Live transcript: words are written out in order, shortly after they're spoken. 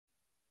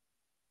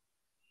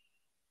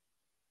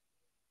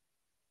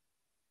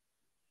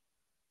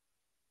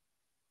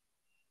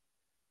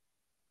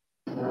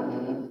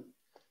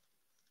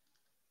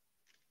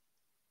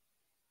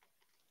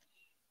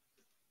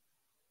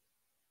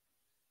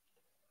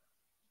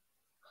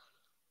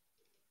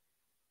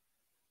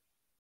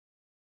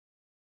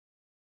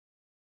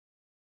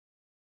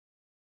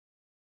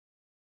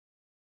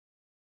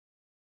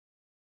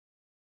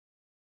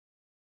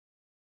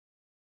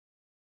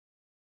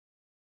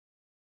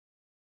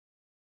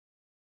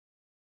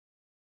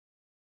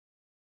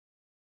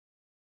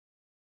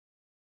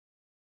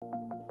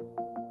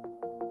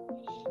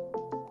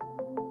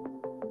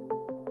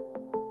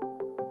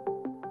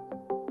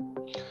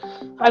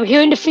I'm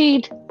hearing the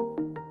feed.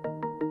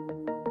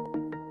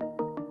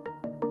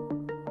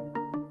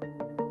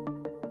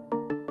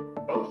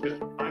 Oh, it's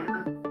just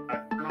timer.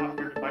 Turn off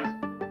your device.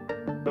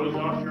 Those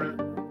off your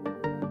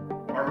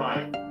or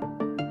mine.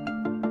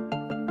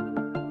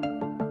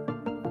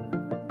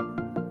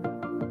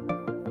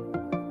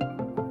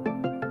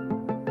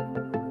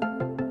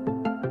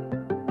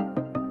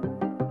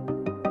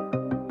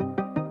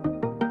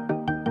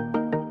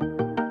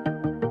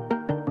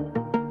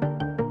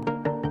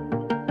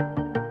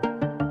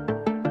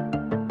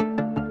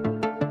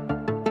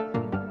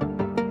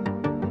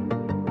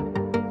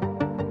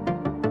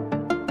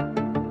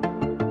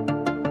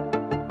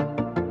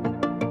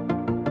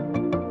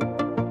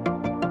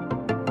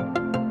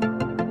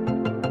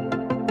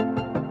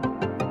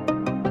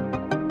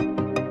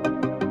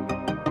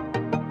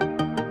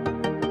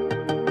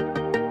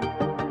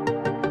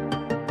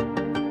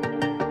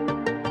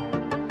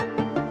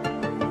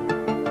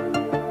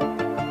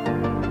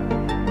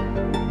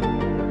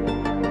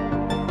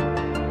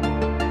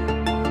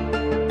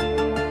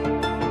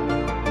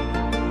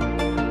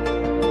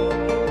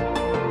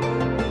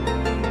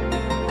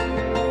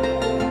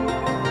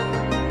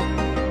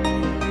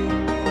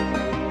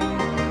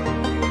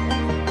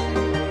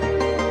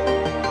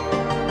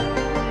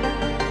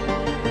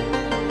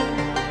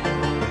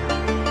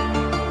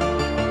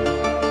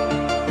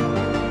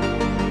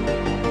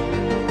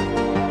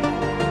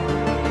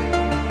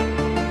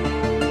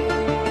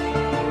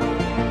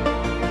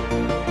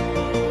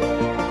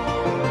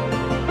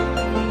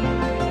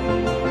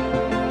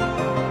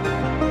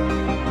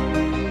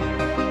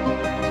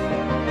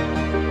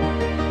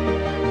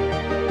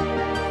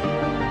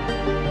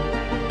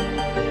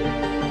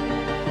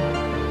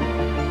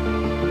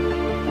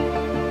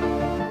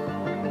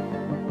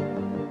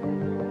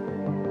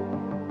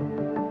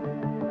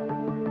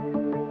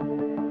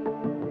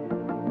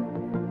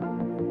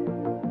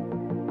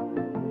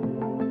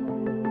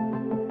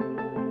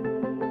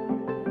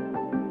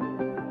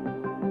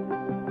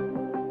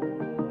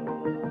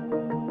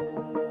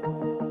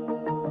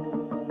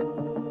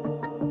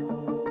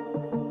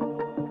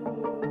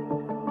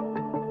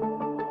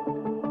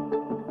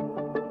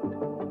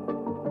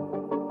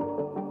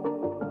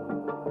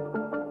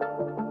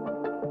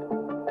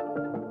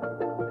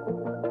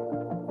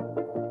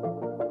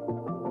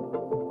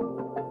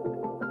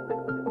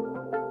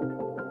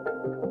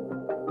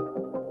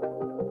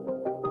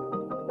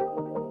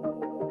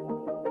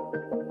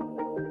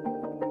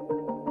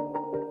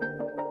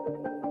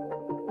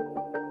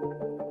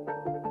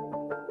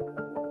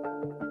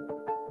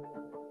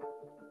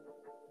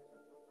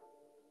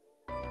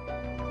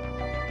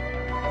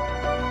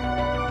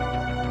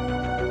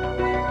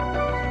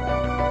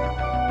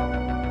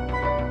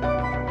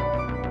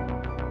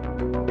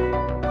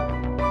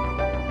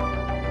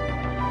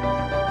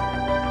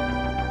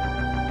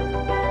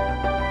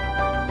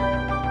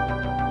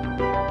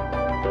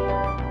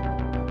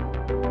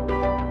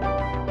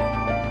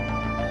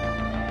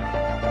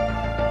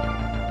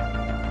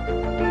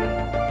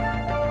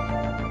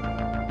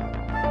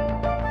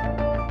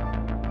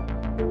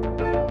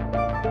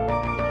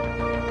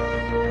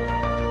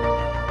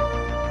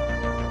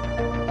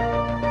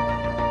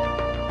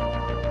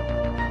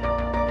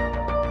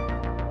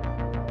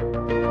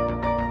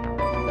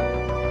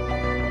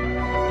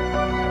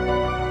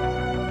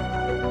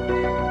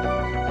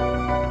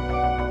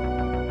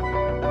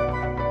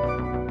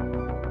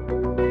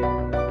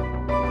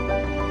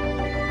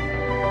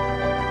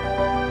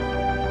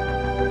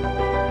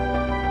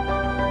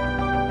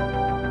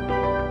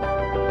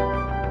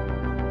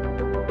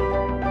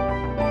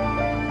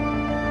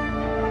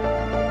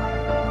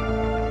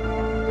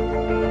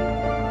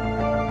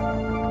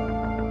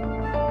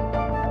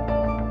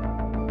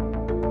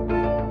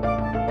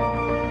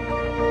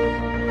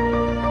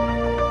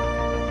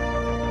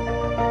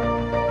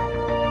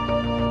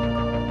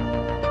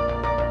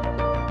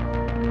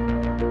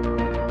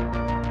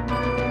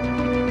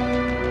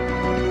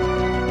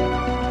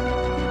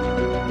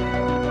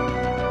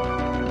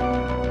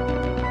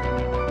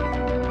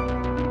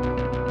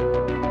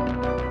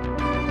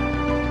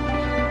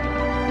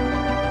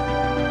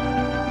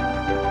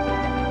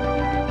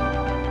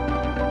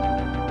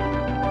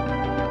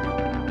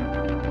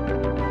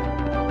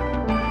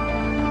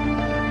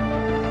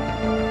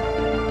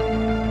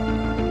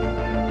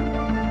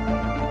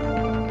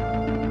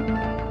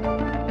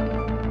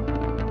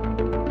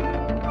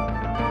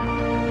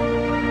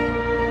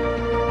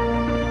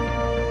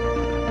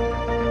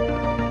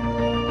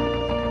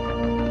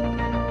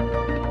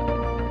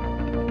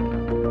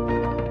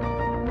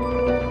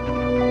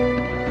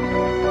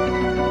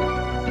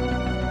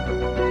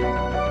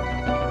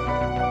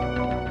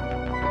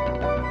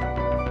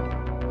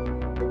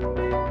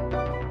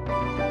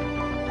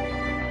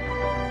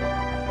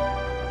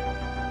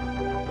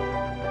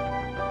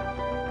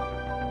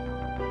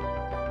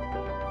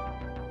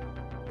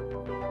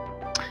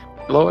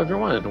 Hello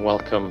everyone and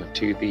welcome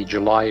to the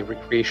July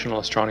Recreational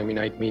Astronomy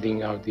Night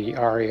meeting of the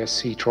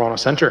RASC Toronto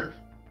Centre.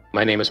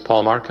 My name is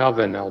Paul Markov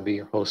and I'll be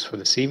your host for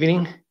this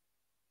evening.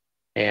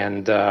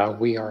 And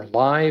we are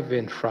live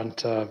in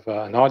front of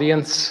an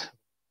audience,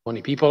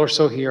 20 people or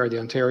so here at the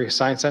Ontario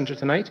Science Centre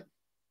tonight.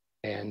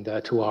 And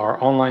to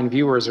our online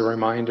viewers, a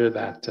reminder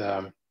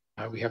that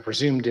we have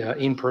resumed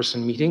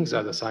in-person meetings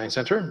at the Science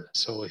Centre.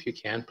 So if you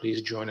can,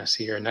 please join us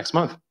here next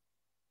month.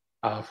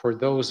 For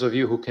those of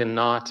you who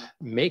cannot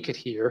make it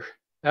here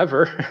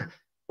ever,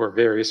 for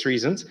various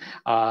reasons,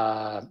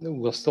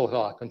 we'll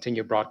still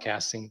continue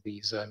broadcasting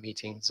these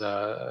meetings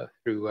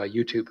through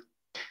YouTube.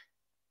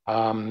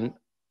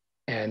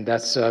 And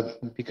that's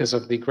because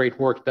of the great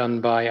work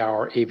done by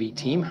our AV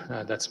team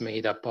that's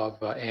made up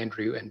of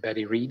Andrew and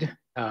Betty Reed.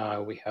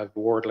 We have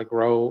Ward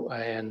Legros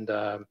and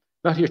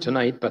not here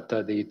tonight, but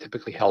they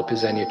typically help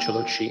is Enya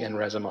Chiluchi and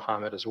Reza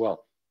Mohammed as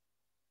well.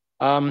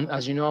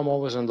 As you know, I'm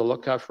always on the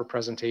lookout for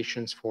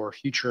presentations for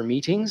future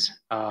meetings.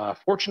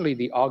 Fortunately,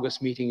 the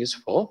August meeting is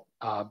full,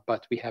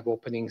 but we have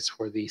openings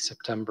for the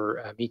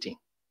September meeting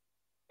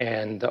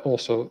and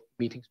also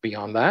meetings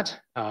beyond that.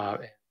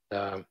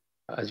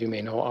 As you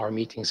may know, our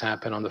meetings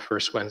happen on the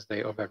first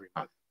Wednesday of every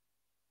month.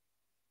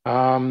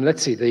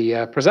 Let's see, the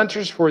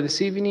presenters for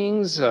this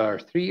evenings are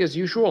three as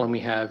usual, and we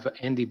have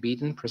Andy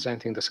Beaton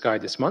presenting the sky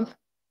this month.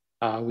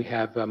 We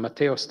have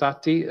Matteo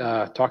Statti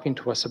talking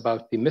to us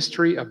about the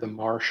mystery of the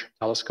Marsh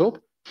telescope.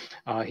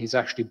 He's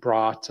actually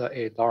brought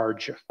a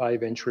large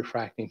 5-inch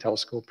refracting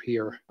telescope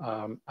here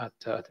at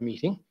the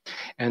meeting.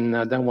 And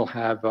then we'll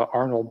have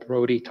Arnold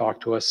Brody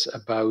talk to us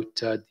about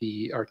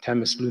the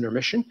Artemis lunar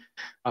mission,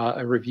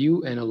 a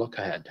review and a look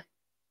ahead.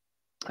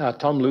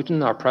 Tom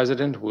Luton, our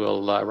president,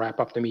 will wrap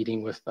up the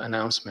meeting with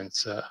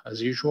announcements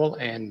as usual,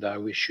 and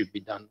we should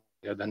be done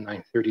at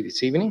 9:30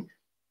 this evening.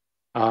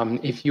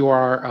 If you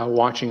are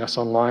watching us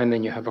online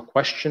and you have a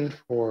question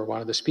for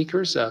one of the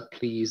speakers,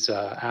 please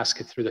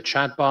ask it through the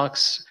chat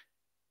box,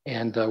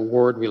 and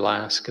Ward will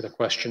ask the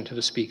question to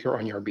the speaker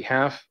on your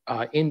behalf.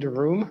 In the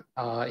room,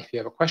 if you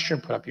have a question,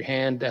 put up your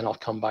hand and I'll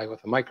come by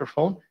with a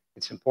microphone.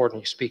 It's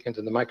important you speak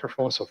into the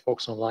microphone so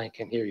folks online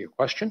can hear your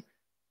question.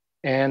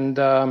 And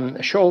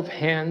a show of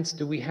hands,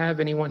 do we have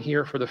anyone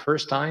here for the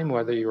first time,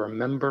 whether you're a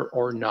member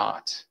or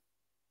not?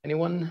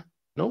 Anyone?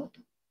 No?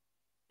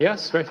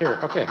 Yes, right here.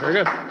 Okay, very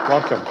good.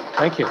 Welcome.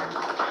 Thank you.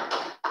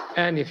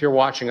 And if you're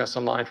watching us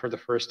online for the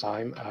first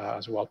time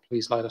as well,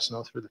 please let us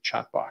know through the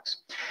chat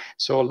box.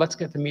 So let's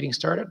get the meeting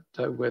started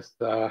with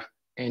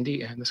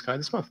Andy and the sky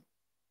this month.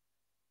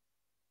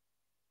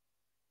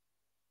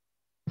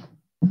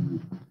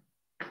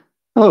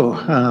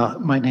 Hello,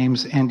 my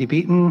name's Andy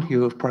Beaton.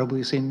 You have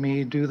probably seen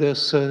me do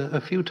this a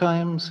few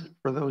times.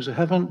 For those who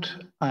haven't,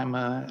 I'm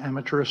an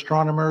amateur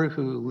astronomer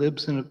who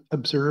lives and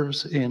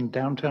observes in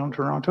downtown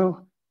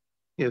Toronto.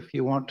 If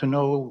you want to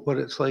know what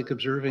it's like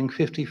observing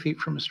 50 feet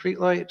from a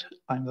streetlight,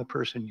 I'm the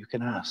person you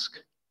can ask.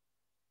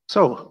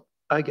 So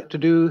I get to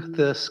do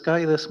the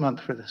sky this month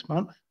for this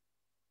month.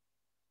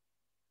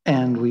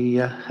 And we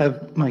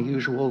have my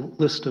usual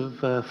list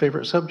of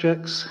favorite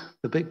subjects,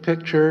 the big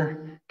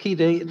picture, key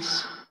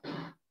dates,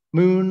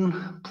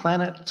 moon,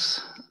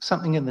 planets,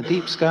 something in the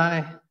deep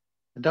sky,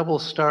 a double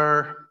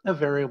star, a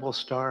variable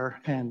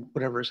star, and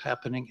whatever's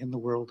happening in the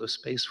world of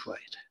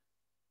spaceflight.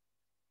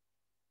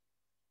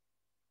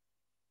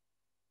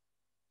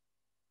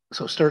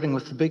 So starting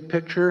with the big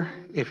picture,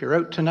 if you're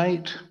out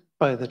tonight,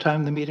 by the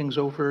time the meeting's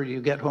over, you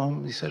get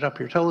home, you set up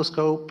your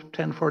telescope,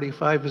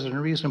 10:45 is a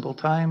reasonable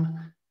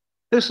time.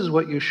 This is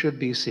what you should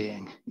be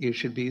seeing. You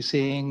should be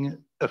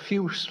seeing a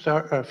few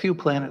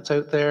planets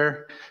out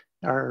there.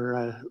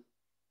 Our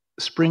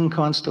spring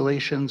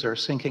constellations are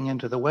sinking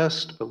into the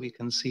west, but we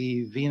can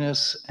see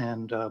Venus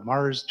and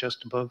Mars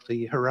just above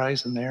the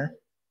horizon there.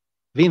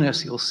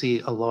 Venus, you'll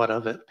see a lot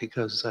of it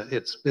because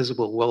it's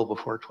visible well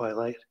before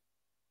twilight.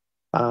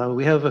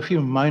 We have a few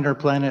minor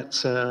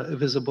planets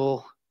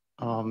visible.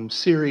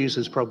 Ceres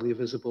is probably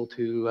visible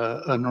to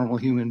a normal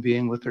human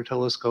being with their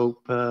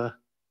telescope. The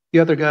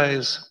other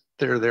guys,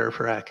 they're there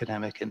for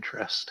academic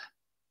interest.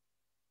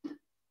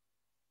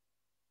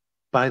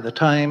 By the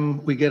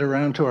time we get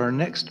around to our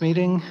next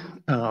meeting,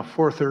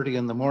 4:30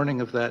 in the morning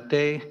of that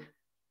day,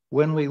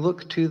 when we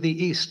look to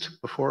the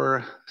east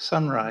before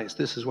sunrise,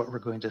 this is what we're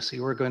going to see.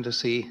 We're going to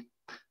see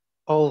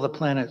all the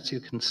planets you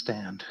can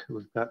stand.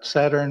 We've got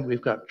Saturn,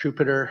 we've got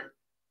Jupiter,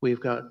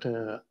 we've got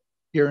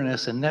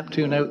Uranus and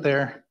Neptune out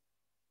there.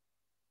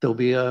 There'll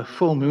be a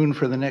full moon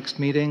for the next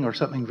meeting or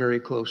something very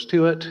close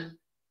to it.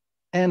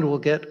 And we'll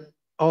get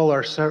all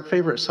our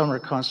favorite summer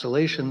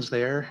constellations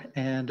there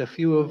and a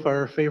few of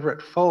our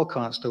favorite fall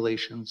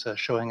constellations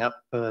showing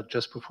up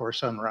just before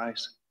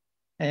sunrise.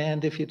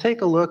 And if you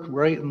take a look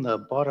right in the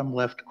bottom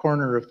left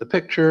corner of the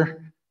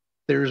picture,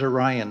 there's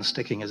Orion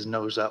sticking his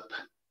nose up,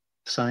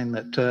 sign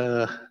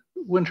that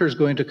winter's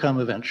going to come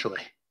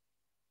eventually.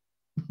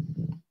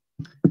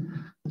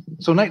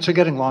 So nights are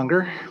getting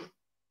longer.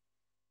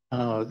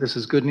 This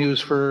is good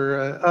news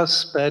for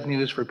us, bad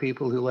news for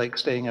people who like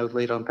staying out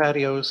late on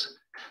patios.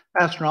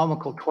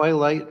 Astronomical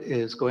twilight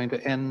is going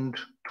to end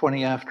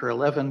 20 after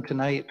 11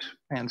 tonight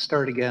and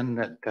start again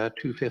at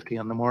 2:50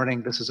 in the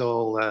morning. This is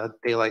all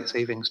daylight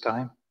savings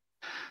time.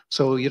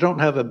 So you don't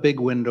have a big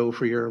window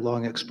for your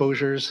long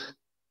exposures.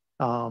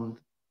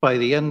 By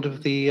the end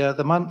of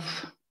the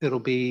month, it'll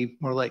be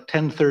more like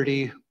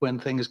 10:30 when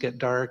things get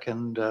dark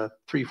and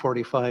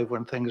 3:45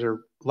 when things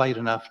are light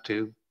enough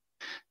to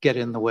get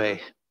in the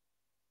way.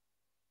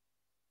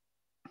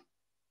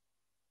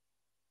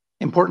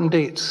 Important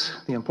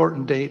dates. The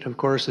important date, of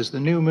course, is the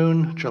new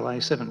moon, July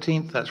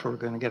 17th. That's where we're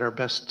going to get our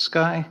best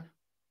sky.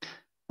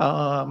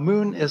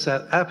 Moon is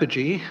at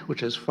apogee,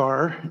 which is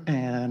far,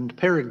 and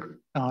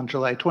on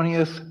July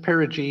 20th,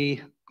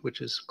 perigee,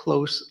 which is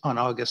close, on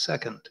August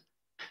 2nd.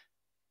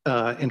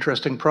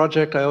 Interesting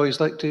project I always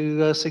like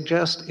to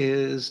suggest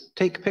is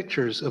take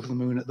pictures of the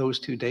moon at those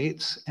two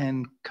dates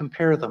and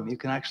compare them. You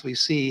can actually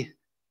see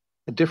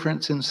a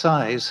difference in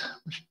size,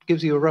 which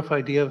gives you a rough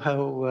idea of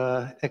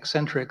how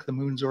eccentric the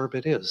moon's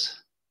orbit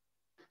is.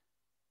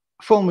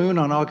 Full moon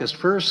on August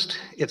 1st.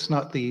 It's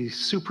not the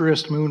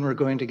superest moon we're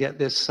going to get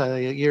this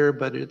year,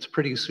 but it's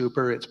pretty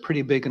super. It's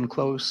pretty big and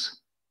close.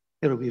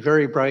 It'll be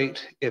very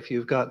bright. If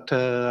you've got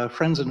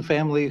friends and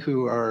family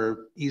who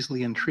are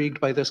easily intrigued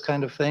by this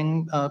kind of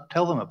thing,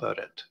 tell them about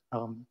it.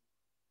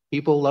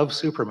 People love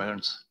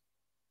supermoons.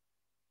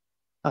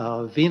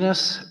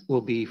 Venus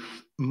will be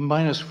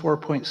minus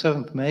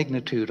 4.7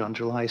 magnitude on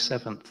July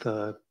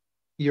 7th.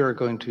 You're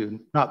going to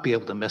not be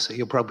able to miss it.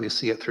 You'll probably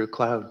see it through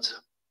clouds.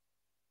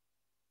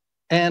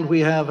 And we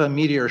have a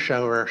meteor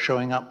shower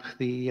showing up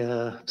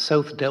the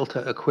South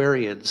Delta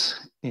Aquariids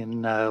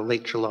in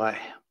late July.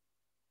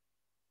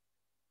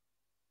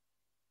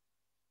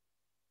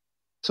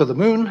 So the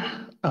moon,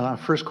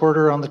 first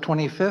quarter on the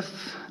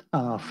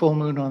 25th, full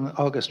moon on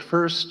August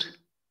 1st,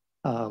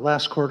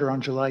 last quarter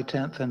on July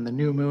 10th, and the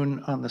new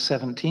moon on the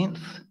 17th.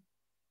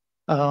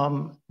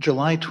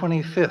 July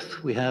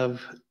 25th, we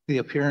have the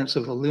appearance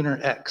of the lunar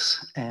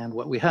X, and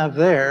what we have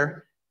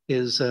there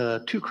is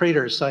two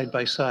craters side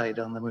by side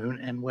on the moon,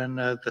 and when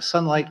the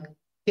sunlight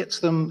hits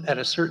them at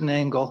a certain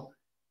angle,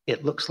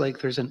 it looks like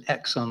there's an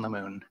X on the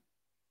moon.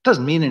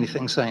 Doesn't mean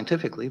anything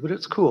scientifically, but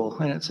it's cool,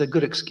 and it's a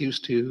good excuse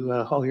to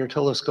haul your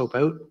telescope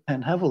out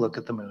and have a look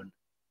at the moon.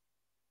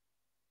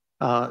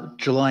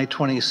 July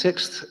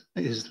 26th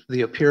is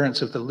the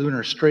appearance of the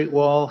lunar straight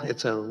wall.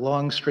 It's a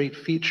long straight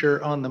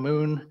feature on the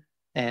moon,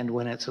 and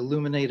when it's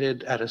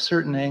illuminated at a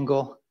certain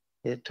angle,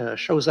 it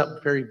shows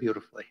up very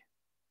beautifully.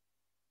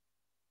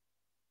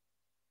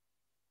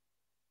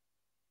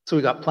 So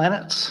we got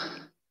planets.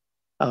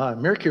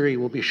 Mercury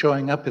will be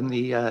showing up in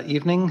the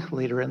evening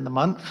later in the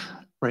month.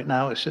 Right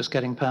now, it's just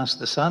getting past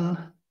the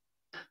sun.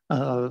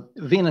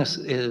 Venus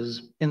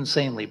is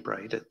insanely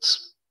bright.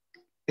 It's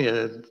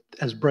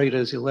as bright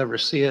as you'll ever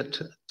see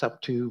it. It's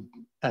up to,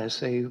 I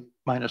say,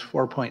 minus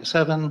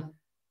 4.7.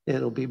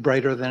 It'll be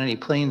brighter than any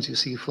planes you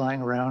see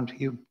flying around.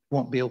 You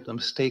won't be able to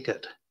mistake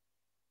it.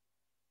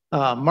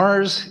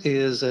 Mars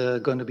is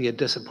going to be a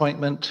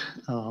disappointment.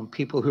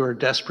 People who are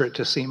desperate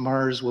to see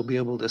Mars will be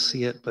able to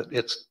see it, but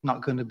it's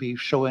not going to be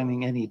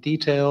showing any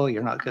detail.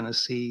 You're not going to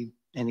see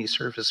any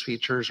surface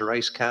features or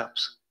ice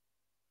caps.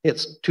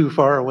 It's too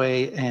far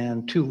away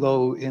and too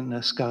low in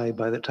the sky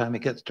by the time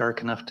it gets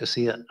dark enough to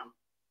see it.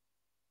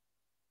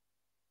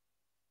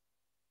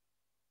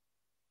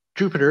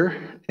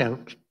 Jupiter,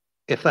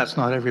 if that's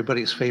not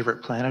everybody's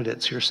favorite planet,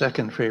 it's your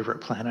second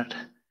favorite planet.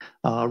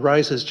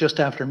 Rises just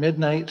after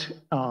midnight.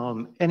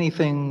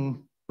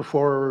 Anything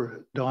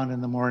before dawn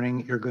in the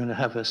morning, you're going to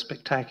have a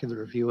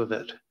spectacular view of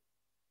it.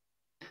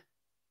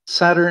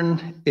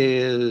 Saturn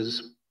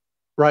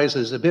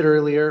rises a bit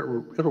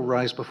earlier. It'll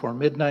rise before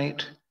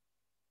midnight,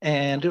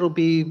 and it'll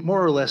be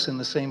more or less in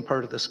the same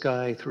part of the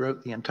sky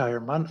throughout the entire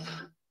month.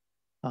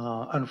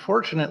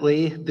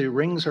 Unfortunately, the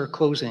rings are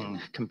closing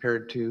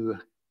compared to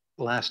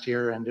last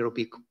year, and it'll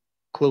be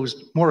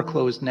more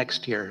closed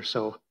next year.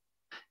 So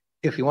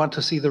if you want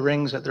to see the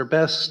rings at their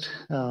best,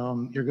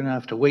 you're going to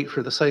have to wait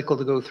for the cycle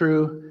to go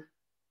through,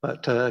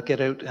 but get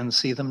out and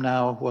see them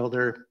now while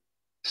they're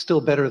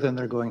still better than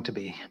they're going to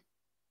be.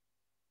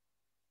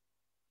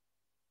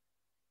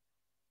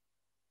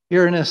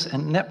 Uranus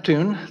and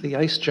Neptune, the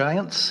ice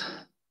giants.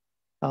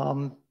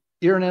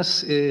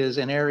 Uranus is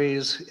in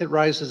Aries. It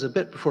rises a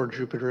bit before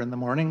Jupiter in the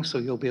morning, so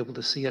you'll be able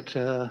to see it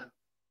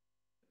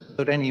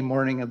at any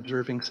morning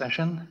observing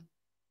session.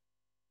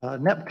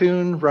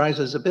 Neptune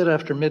rises a bit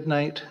after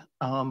midnight.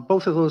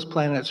 Both of those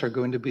planets are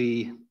going to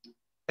be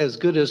as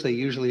good as they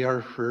usually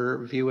are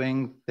for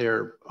viewing.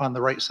 They're on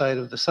the right side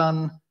of the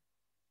sun.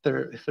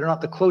 If they're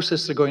not the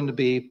closest they're going to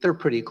be, they're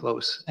pretty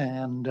close,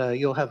 and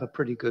you'll have a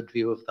pretty good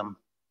view of them.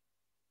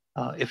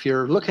 If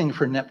you're looking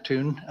for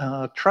Neptune,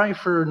 try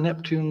for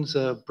Neptune's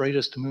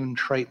brightest moon,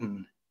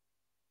 Triton.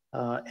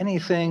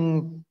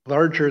 Anything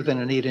larger than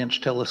an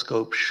 8-inch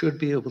telescope should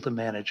be able to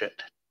manage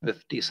it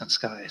with decent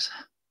skies.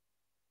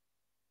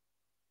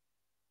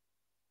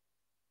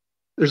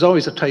 There's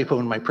always a typo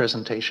in my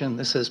presentation.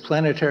 This says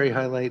planetary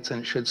highlights,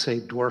 and it should say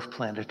dwarf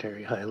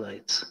planetary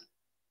highlights.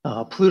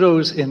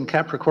 Pluto's in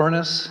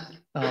Capricornus.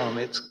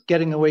 It's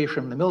getting away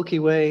from the Milky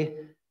Way.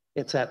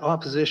 It's at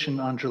opposition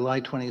on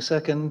July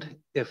 22nd.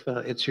 If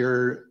it's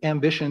your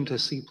ambition to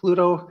see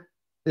Pluto,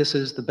 this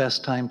is the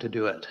best time to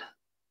do it.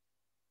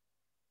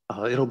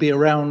 It'll be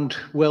around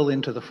well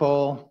into the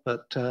fall,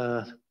 but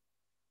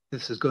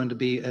this is going to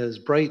be as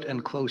bright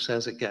and close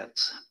as it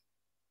gets.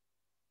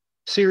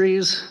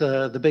 Ceres,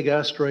 the big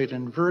asteroid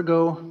in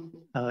Virgo,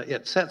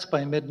 it sets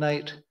by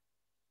midnight,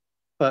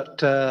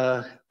 but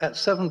at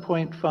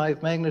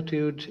 7.5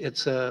 magnitude,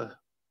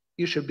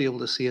 you should be able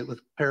to see it with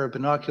a pair of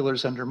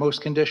binoculars under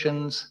most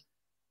conditions,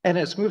 and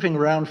it's moving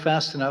around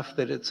fast enough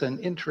that it's an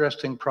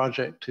interesting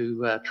project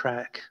to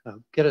track.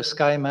 Get a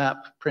sky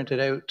map, print it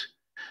out,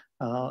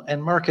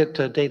 and mark it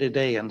day to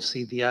day and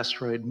see the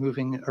asteroid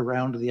moving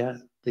around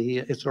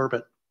its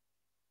orbit.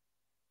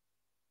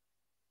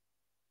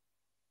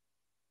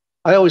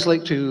 I always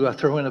like to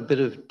throw in a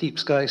bit of deep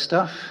sky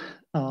stuff.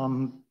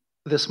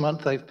 This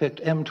month I've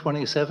picked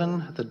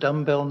M27, the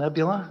Dumbbell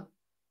Nebula,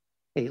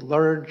 a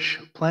large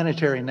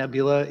planetary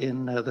nebula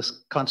in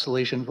this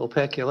constellation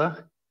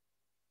Vulpecula.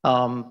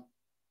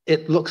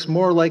 It looks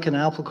more like an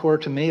apple core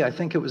to me. I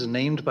think it was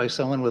named by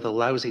someone with a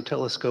lousy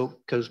telescope,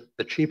 because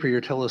the cheaper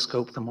your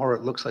telescope, the more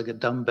it looks like a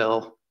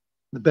dumbbell.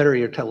 The better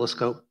your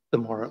telescope, the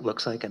more it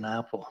looks like an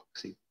apple.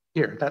 See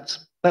here, that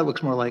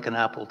looks more like an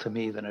apple to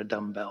me than a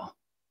dumbbell.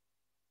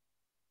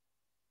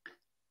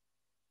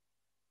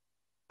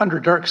 Under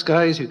dark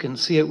skies, you can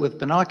see it with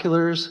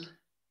binoculars,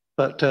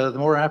 but the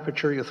more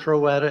aperture you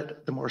throw at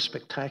it, the more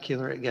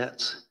spectacular it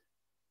gets.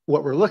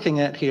 What we're looking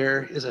at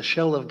here is a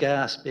shell of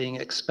gas being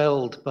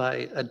expelled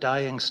by a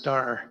dying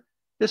star.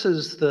 This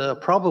is the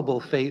probable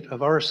fate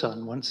of our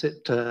sun once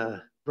it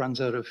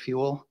runs out of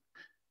fuel.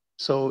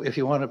 So if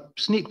you want a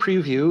sneak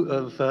preview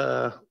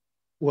of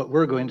what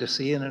we're going to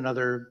see in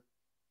another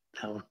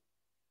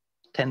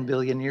 10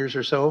 billion years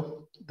or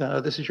so,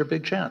 this is your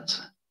big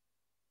chance.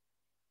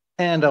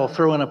 And I'll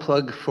throw in a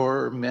plug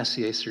for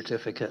Messier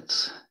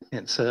certificates.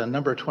 It's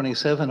number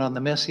 27 on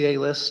the Messier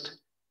list.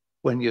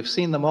 When you've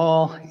seen them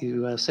all,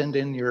 you send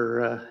in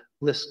your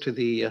list to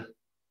the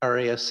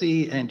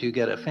RASC and you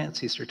get a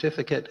fancy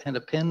certificate and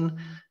a pin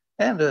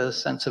and a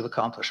sense of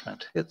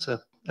accomplishment. It's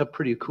a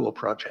pretty cool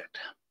project.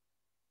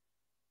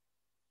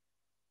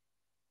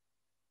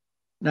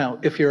 Now,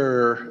 if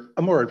you're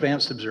a more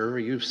advanced observer,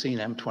 you've seen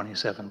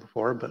M27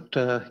 before,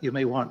 but you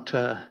may want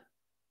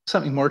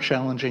something more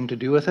challenging to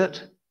do with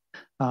it.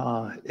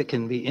 It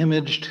can be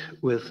imaged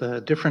with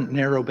different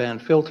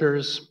narrowband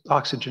filters,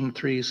 oxygen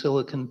 3,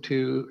 silicon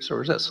 2,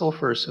 or is that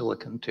sulfur or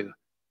silicon 2?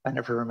 I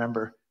never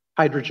remember.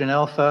 Hydrogen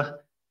alpha,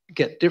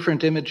 get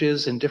different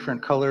images in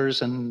different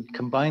colors and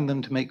combine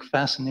them to make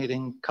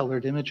fascinating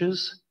colored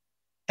images.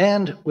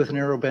 And with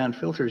narrowband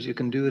filters, you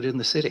can do it in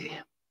the city.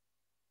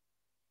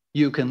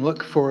 You can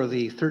look for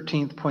the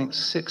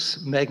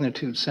 13.6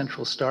 magnitude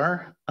central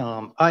star.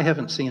 I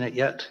haven't seen it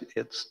yet.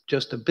 It's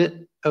just a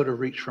bit out of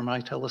reach for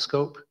my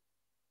telescope.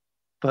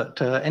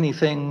 But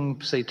anything,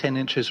 say 10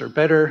 inches or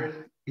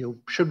better, you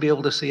should be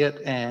able to see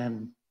it,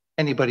 and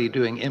anybody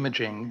doing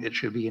imaging, it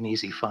should be an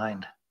easy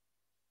find.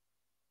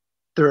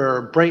 There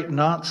are bright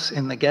knots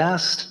in the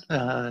gas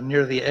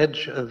near the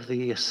edge of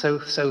the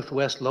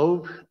south-southwest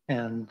lobe,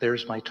 and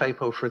there's my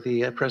typo for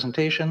the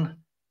presentation.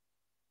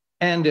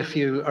 And if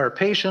you are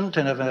patient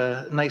and have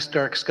a nice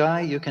dark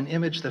sky, you can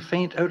image the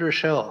faint outer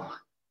shell.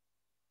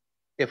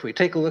 If we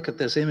take a look at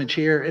this image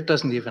here, it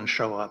doesn't even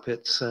show up.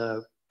 It's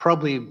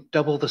probably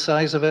double the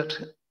size of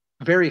it,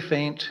 very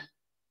faint,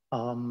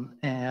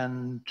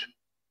 and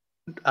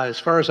as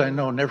far as I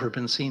know, never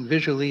been seen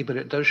visually, but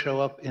it does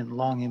show up in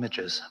long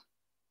images.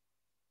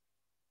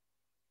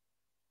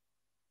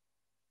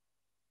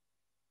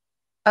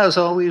 As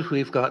always,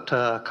 we've got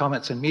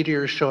comets and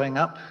meteors showing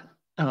up.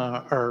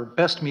 Our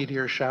best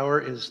meteor shower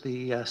is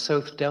the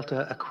South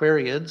Delta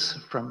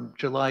Aquariids from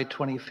July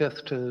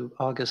 25th to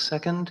August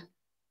 2nd.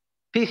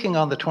 Peaking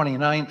on the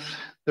 29th,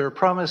 they're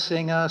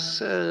promising us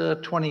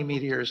 20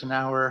 meteors an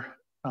hour.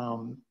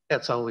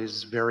 That's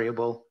always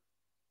variable.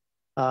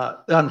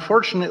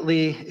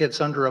 Unfortunately,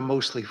 it's under a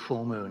mostly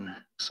full moon.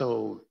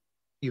 So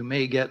you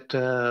may get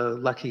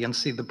lucky and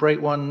see the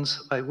bright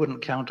ones. I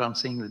wouldn't count on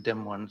seeing the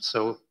dim ones.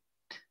 So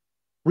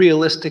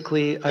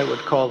realistically, I would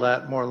call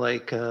that more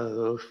like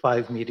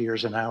 5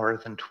 meteors an hour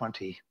than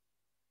 20.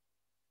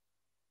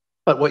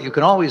 But what you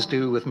can always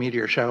do with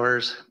meteor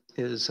showers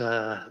is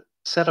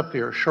set up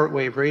your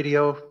shortwave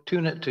radio,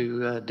 tune it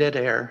to dead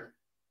air,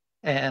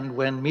 and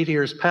when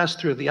meteors pass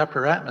through the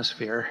upper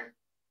atmosphere,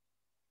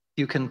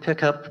 you can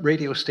pick up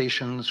radio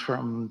stations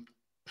from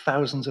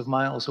thousands of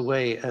miles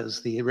away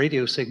as the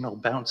radio signal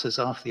bounces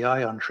off the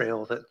ion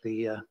trail that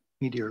the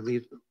meteor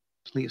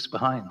leaves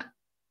behind.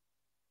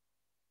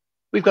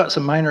 We've got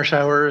some minor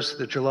showers,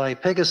 the July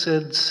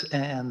Pegasids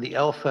and the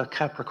Alpha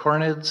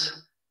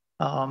Capricornids.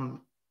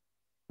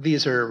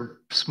 These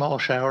are small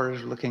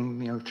showers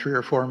looking, 3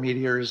 or 4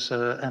 meteors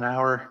an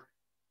hour.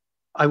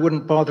 I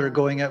wouldn't bother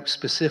going out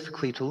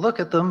specifically to look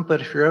at them, but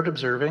if you're out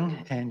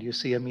observing and you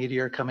see a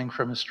meteor coming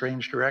from a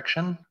strange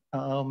direction,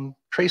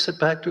 trace it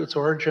back to its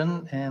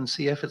origin and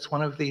see if it's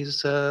one of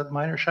these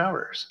minor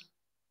showers.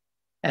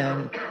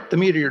 And the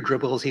meteor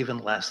dribble is even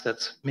less.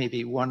 That's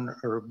maybe 1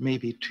 or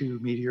maybe 2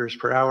 meteors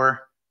per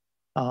hour.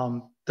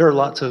 There are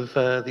lots of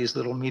these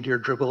little meteor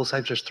dribbles.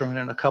 I've just thrown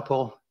in a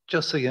couple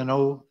just so you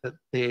know that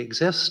they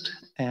exist.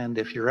 And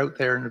if you're out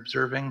there and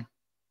observing,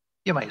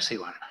 you might see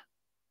one.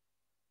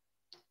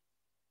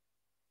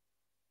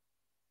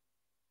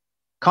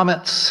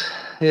 Comets,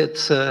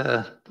 it's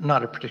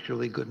not a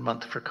particularly good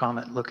month for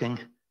comet looking.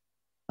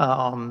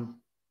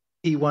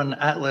 E1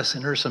 Atlas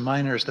in Ursa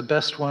Minor is the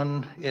best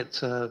one.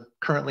 It's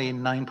currently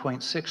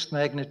 9.6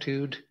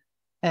 magnitude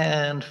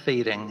and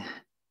fading.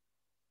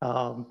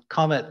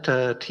 Comet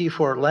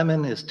T4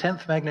 Lemon is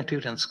 10th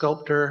magnitude in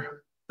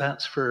Sculptor.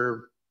 That's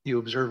for you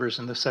observers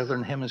in the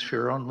Southern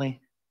Hemisphere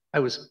only. I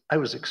was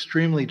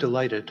extremely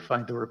delighted to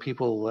find there were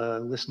people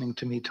listening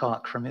to me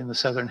talk from in the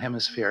Southern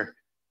Hemisphere,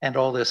 and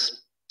all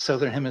this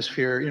Southern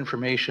Hemisphere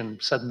information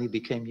suddenly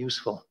became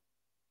useful.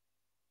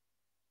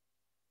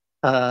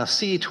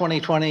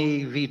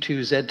 C2020 V2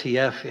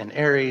 ZTF in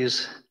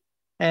Aries,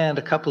 and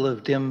a couple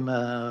of dim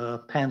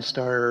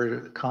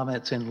Pan-star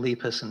comets in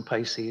Lepus and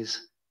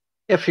Pisces.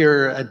 If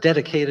you're a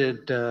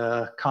dedicated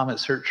comet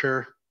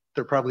searcher,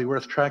 they're probably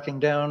worth tracking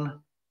down.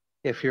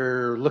 If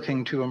you're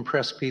looking to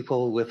impress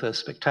people with a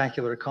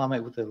spectacular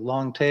comet with a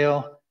long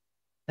tail,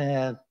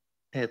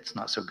 it's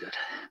not so good.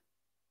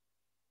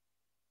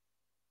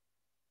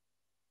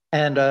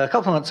 And a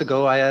couple months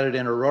ago, I added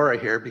in Aurora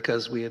here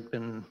because we had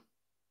been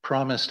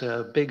promised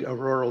a big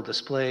auroral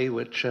display,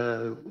 which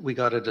we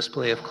got a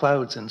display of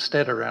clouds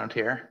instead around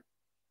here.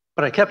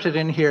 But I kept it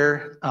in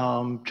here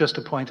just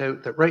to point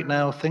out that right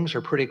now things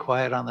are pretty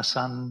quiet on the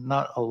sun,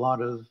 not a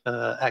lot of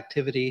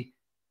activity.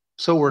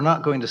 So we're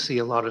not going to see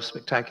a lot of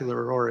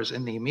spectacular auroras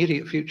in the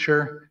immediate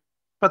future,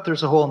 but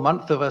there's a whole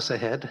month of us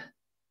ahead.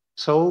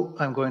 So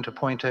I'm going to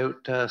point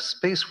out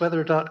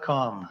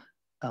spaceweather.com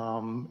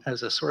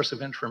as a source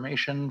of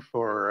information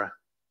for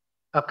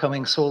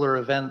upcoming solar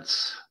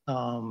events,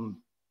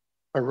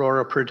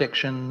 aurora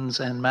predictions,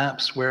 and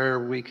maps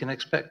where we can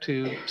expect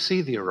to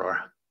see the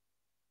aurora.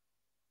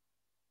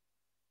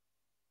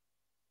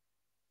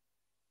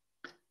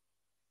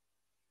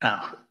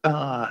 Now,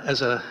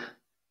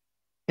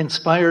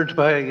 inspired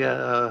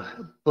by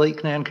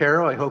Blake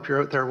Nancaro, I hope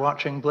you're out there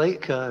watching,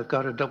 Blake. I've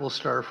got a double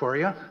star for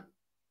you.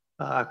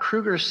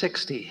 Kruger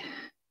 60.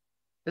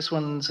 This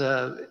one's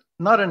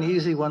not an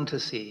easy one to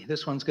see.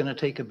 This one's going to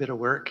take a bit of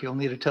work. You'll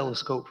need a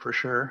telescope for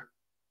sure.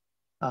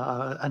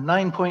 A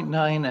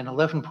 9.9 and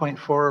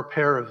 11.4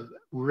 pair of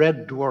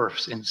red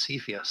dwarfs in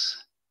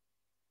Cepheus.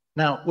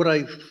 Now, what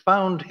I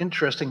found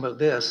interesting about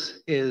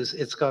this is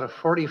it's got a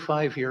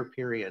 45-year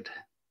period.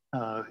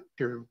 If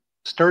you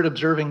start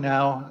observing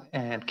now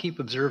and keep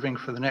observing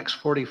for the next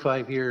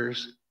 45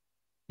 years,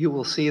 you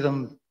will see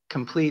them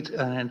complete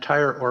an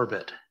entire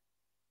orbit,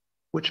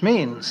 which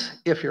means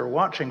if you're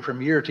watching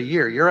from year to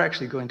year, you're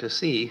actually going to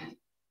see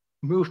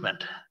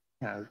movement.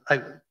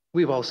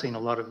 We've all seen a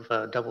lot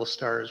of double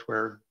stars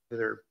where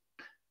they're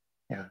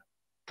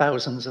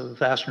thousands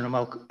of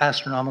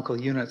astronomical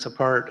units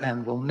apart,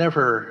 and will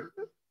never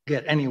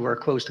get anywhere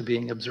close to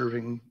being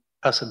observing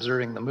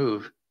the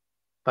move.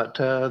 But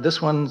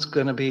this one's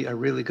going to be a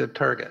really good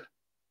target.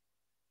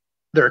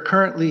 They're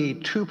currently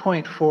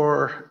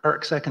 2.4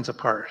 arc seconds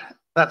apart.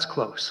 That's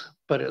close,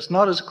 but it's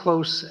not as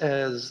close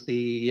as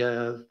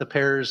the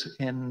pairs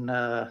in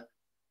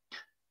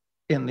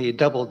the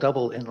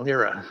double-double in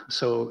Lyra.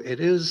 So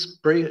it is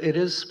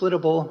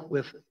splittable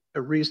with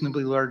a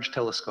reasonably large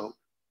telescope.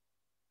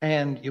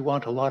 And you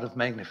want a lot of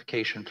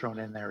magnification thrown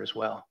in there as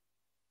well.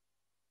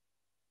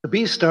 The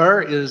B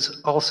star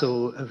is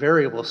also a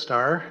variable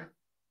star.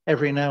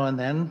 Every now and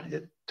then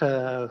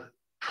it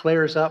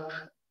flares up,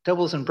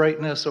 doubles in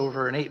brightness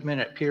over an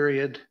 8-minute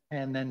period,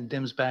 and then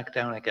dims back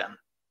down again.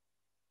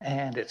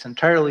 And it's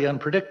entirely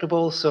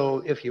unpredictable. So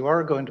if you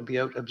are going to be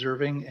out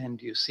observing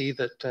and you see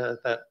that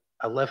that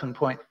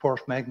 11.4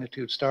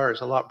 magnitude star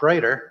is a lot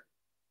brighter,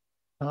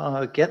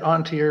 get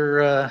onto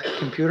your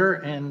computer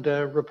and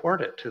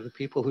report it to the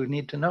people who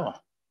need to know.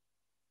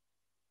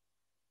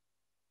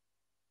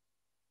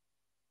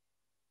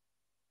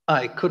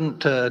 I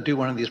couldn't do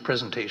one of these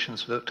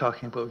presentations without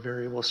talking about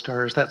variable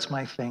stars. That's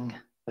my thing.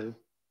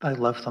 I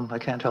love them. I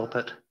can't help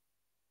it.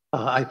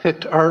 I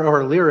picked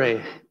Aurora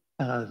Lyrae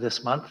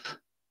this month.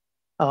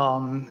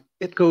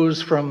 It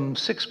goes from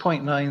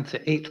 6.9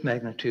 to 8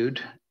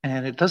 magnitude,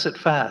 and it does it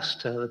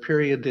fast. The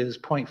period is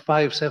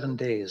 0.57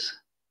 days.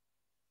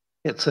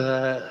 It's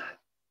an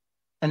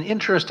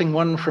interesting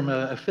one from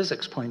a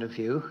physics point of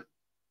view.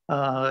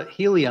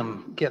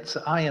 Helium gets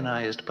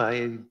ionized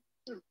by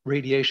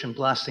radiation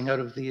blasting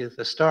out of the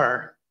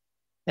star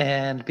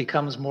and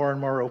becomes more and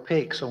more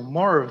opaque. So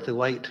more of the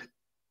light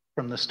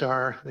from the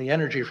star, the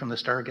energy from the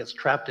star, gets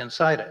trapped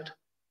inside it.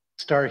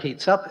 Star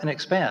heats up and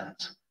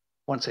expands.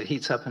 Once it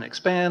heats up and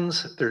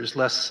expands, there's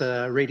less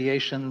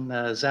radiation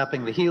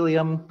zapping the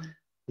helium.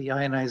 The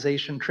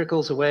ionization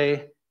trickles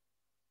away.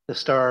 The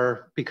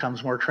star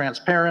becomes more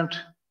transparent.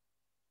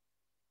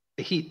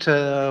 The heat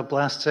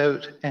blasts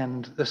out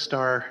and the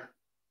star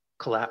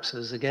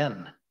collapses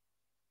again.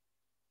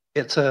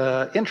 It's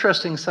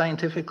interesting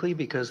scientifically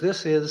because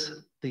this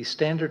is the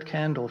standard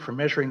candle for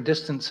measuring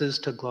distances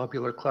to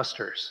globular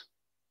clusters.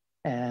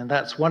 And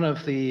that's one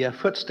of the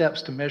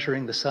footsteps to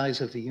measuring the size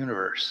of the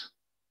universe.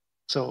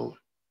 So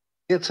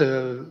it's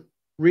a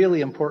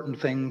really important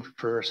thing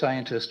for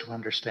scientists to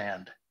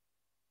understand.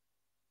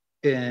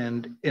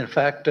 And in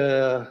fact,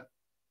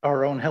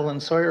 our own Helen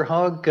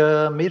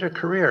Sawyer-Hogg made a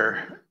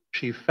career.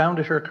 She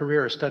founded her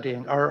career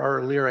studying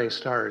RR Lyrae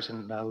stars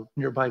in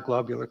nearby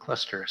globular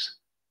clusters.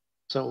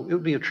 So it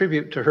would be a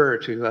tribute to her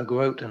to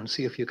go out and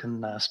see if you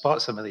can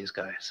spot some of these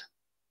guys.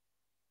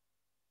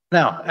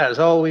 Now, as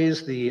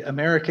always, the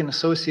American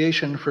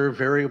Association for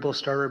Variable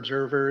Star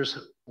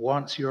Observers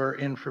wants your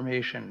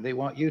information. They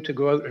want you to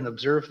go out and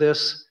observe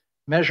this,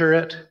 measure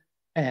it,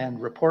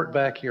 and report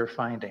back your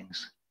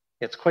findings.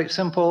 It's quite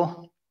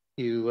simple.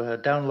 You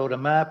download a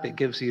map. It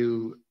gives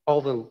you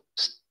all the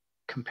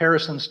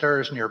comparison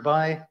stars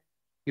nearby.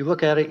 You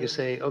look at it, you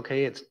say,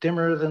 okay, it's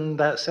dimmer than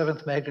that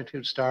 7th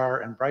magnitude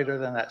star and brighter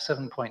than that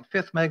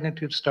 7.5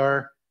 magnitude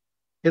star.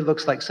 It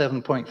looks like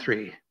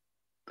 7.3.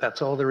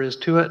 That's all there is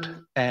to it,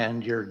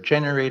 and you're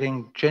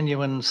generating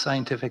genuine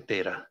scientific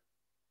data.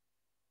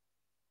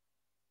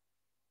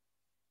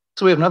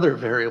 So we have another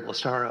variable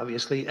star,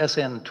 obviously,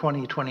 SN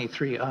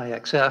 2023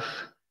 IXF,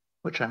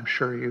 which I'm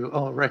sure you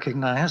all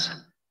recognize,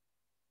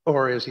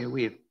 or as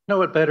we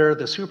know it better,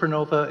 the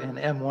supernova in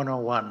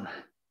M101.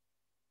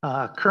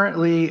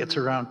 Currently, it's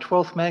around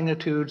 12th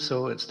magnitude,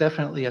 so it's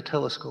definitely a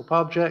telescope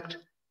object,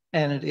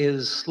 and it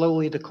is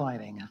slowly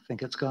declining. I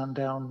think it's gone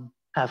down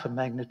half a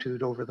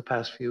magnitude over the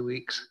past few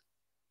weeks.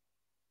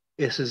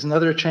 This is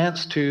another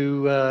chance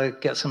to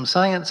get some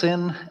science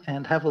in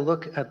and have a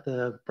look at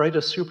the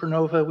brightest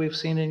supernova we've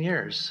seen in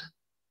years.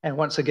 And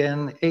once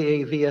again,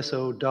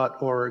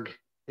 aavso.org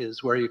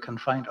is where you can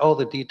find all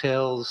the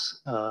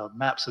details,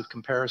 maps of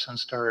comparison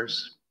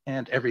stars,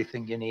 and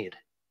everything you need.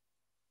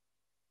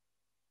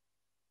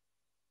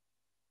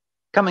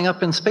 Coming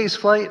up in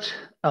spaceflight,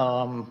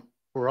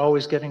 we're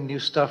always getting new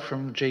stuff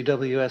from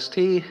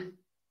JWST.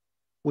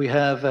 We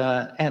have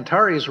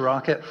Antares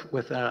rocket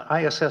with an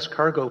ISS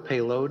cargo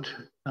payload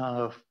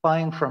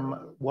flying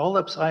from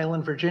Wallops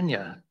Island,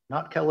 Virginia,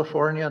 not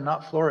California,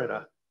 not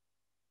Florida.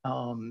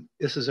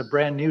 This is a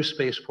brand new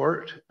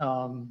spaceport.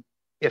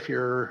 If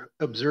you're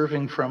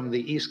observing from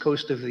the east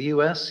coast of the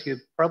US, you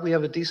probably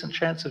have a decent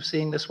chance of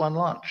seeing this one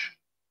launch.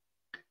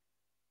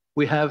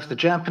 We have the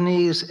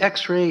Japanese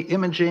X-ray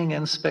imaging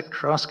and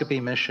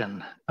spectroscopy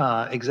mission.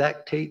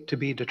 Exact date to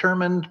be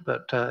determined,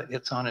 but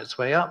it's on its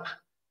way up.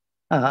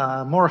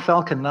 More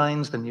Falcon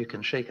 9s than you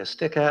can shake a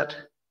stick at,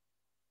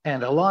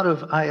 and a lot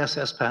of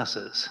ISS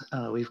passes.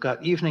 We've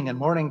got evening and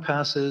morning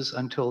passes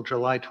until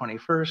July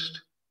 21st,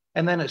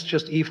 and then it's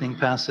just evening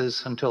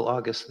passes until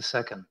August the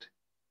 2nd.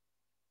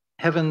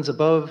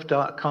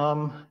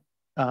 Heavensabove.com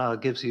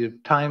gives you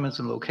times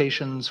and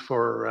locations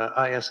for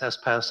ISS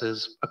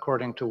passes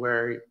according to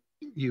where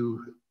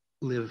you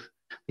live,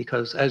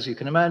 because as you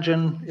can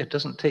imagine, it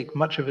doesn't take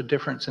much of a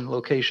difference in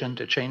location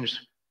to change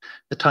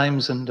the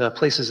times and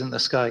places in the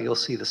sky you'll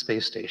see the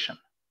space station.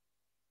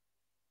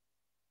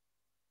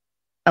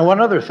 And one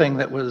other thing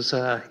that was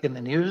in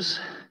the news,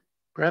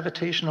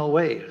 gravitational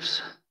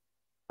waves.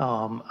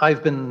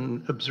 I've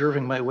been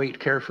observing my weight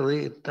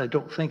carefully. I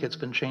don't think it's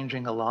been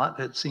changing a lot.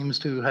 It seems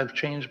to have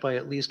changed by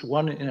at least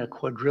 1 in a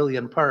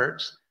quadrillion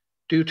parts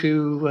due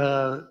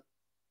to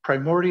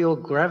primordial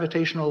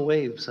gravitational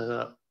waves,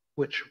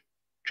 which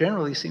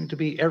generally seem to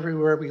be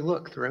everywhere we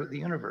look throughout the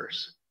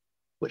universe,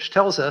 which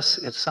tells us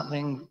it's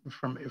something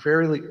from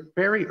very,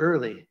 very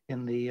early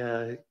in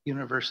the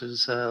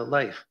universe's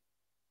life.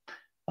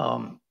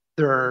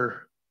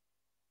 There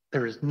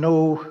is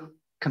no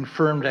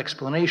confirmed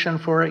explanation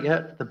for it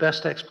yet. The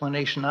best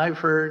explanation I've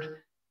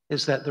heard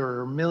is that there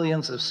are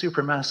millions of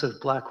supermassive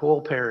black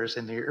hole pairs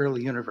in the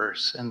early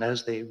universe, and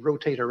as they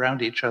rotate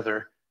around each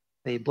other,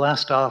 they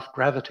blast off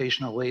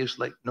gravitational waves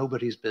like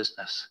nobody's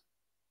business.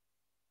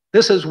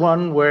 This is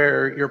one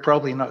where you're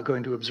probably not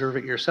going to observe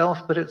it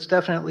yourself, but it's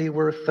definitely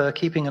worth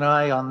keeping an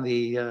eye on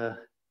the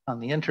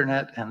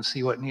internet and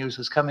see what news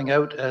is coming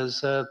out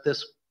as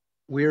this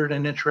weird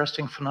and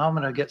interesting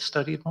phenomena gets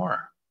studied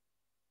more.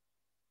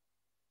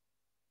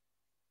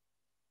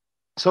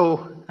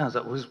 So, as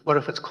it was, what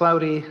if it's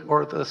cloudy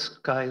or the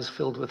sky is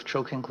filled with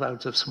choking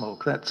clouds of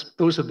smoke?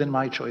 Those have been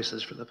my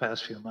choices for the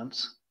past few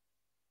months.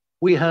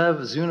 We have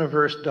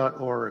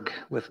Zooniverse.org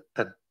with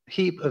a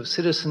heap of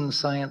citizen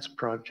science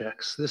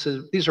projects.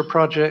 These are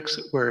projects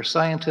where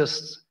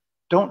scientists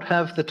don't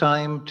have the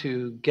time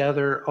to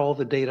gather all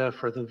the data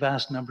for the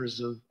vast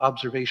numbers of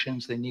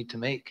observations they need to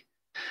make.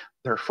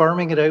 They're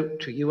farming it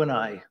out to you and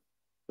I.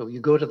 So you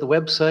go to the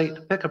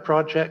website, pick a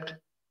project,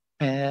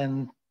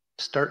 and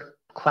start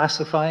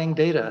classifying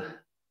data.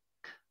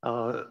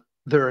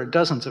 There are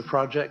dozens of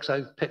projects.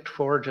 I've picked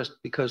 4 just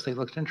because they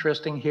looked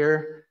interesting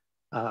here.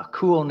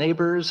 Cool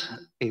Neighbors,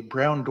 a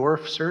brown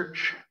dwarf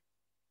search.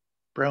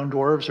 Brown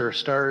dwarfs are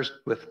stars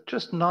with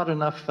just not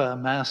enough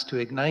mass to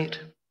ignite.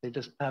 They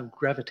just have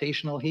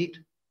gravitational heat.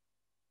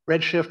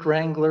 Redshift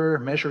Wrangler,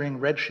 measuring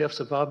redshifts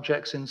of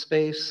objects in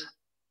space.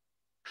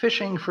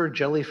 fishing for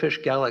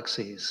jellyfish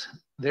galaxies.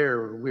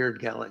 They're weird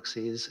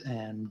galaxies,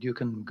 and you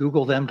can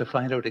Google them to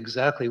find out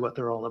exactly what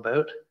they're all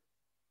about.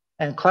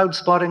 And cloud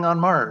spotting on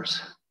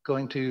Mars,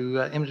 going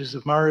to images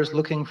of Mars,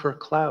 looking for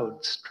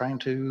clouds, trying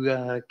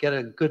to get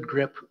a good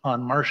grip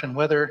on Martian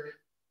weather.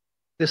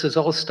 This is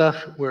all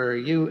stuff where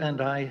you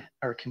and I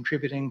are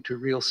contributing to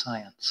real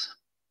science.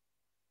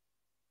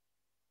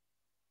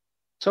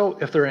 So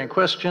if there are any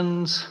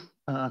questions,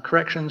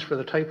 corrections for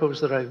the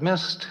typos that I've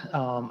missed,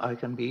 I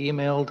can be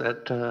emailed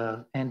at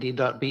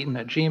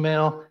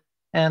andy.beaton@gmail,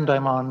 and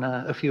I'm on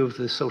a few of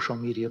the social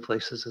media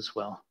places as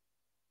well.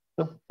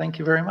 So thank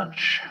you very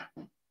much.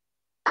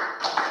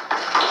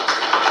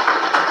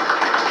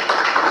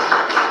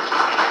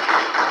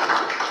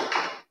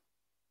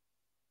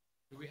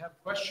 Do we have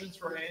questions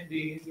for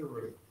Andy in the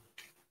room?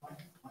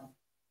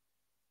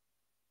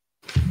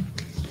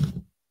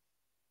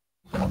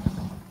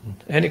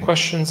 Any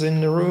questions in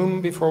the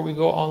room before we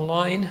go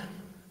online?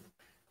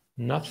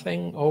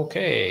 Nothing?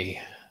 Okay.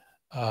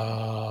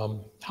 How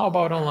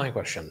about online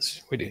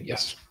questions? We do,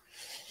 yes.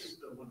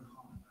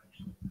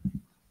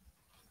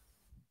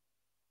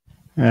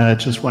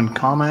 Just one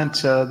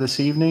comment this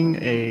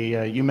evening.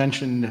 You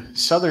mentioned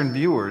Southern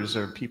viewers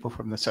or people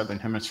from the Southern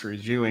Hemisphere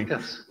viewing,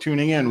 Yes.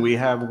 tuning in. We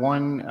have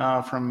one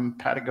from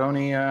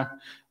Patagonia,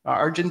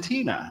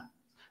 Argentina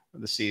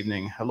this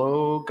evening.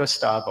 Hello,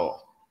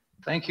 Gustavo.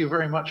 Thank you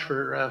very much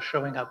for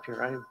showing up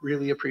here. I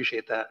really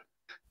appreciate that.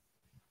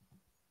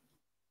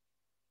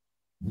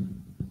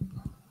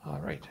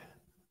 All right.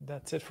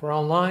 That's it for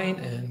online,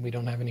 and we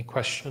don't have any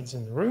questions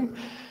in the room.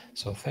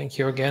 So thank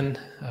you again,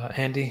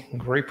 Andy.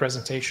 Great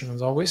presentation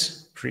as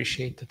always.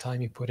 Appreciate the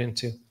time you put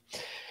into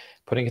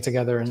putting it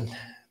together and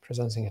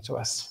presenting it to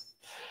us.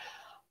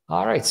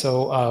 All right,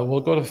 so we'll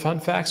go to fun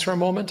facts for a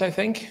moment, I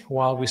think,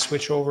 while we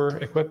switch over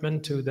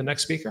equipment to the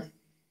next speaker.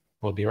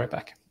 We'll be right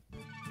back.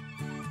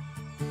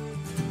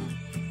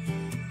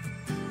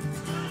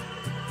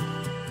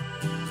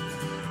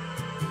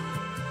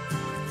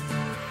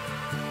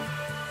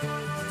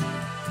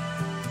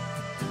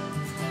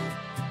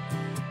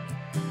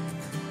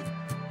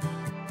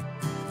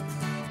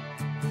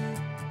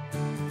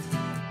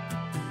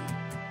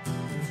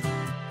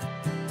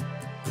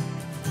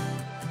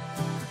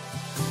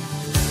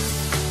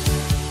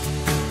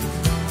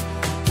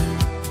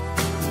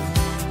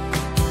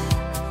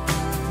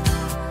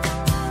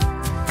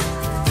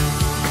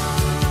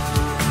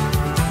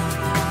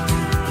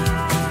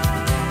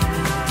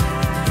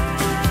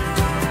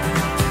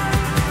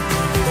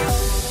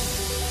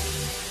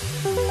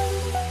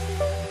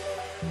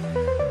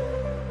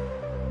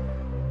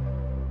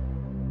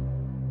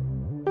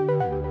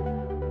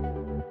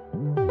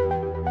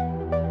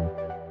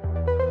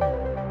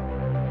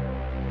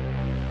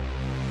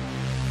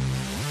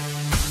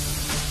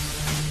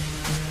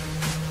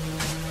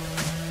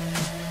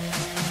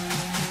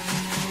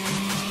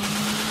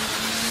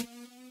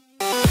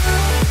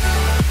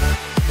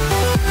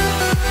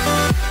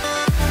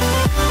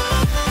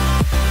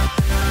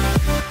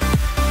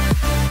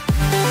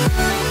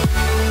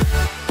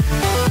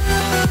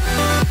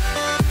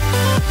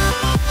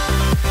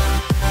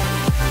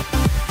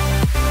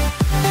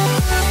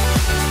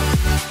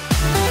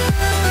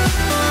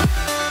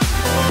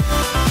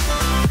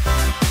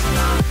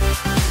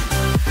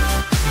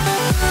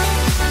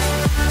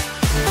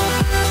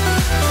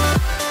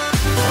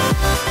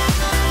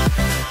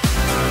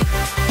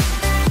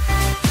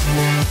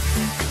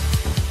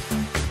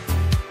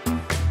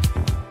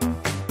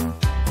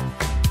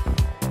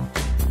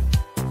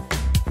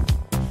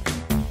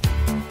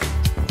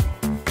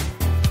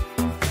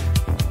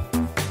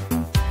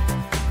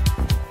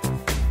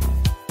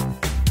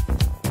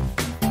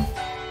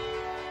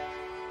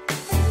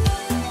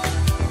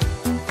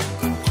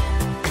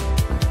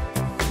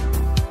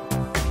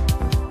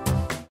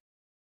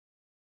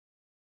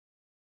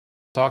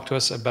 Talk to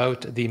us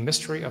about the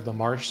mystery of the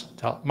Marsh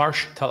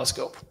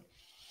telescope.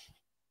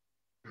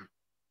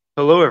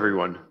 Hello,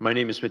 everyone. My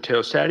name is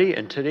Matteo Statti,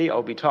 and today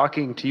I'll be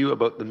talking to you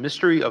about the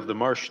mystery of the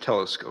Marsh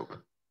telescope.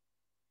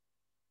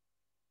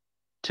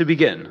 To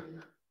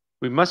begin,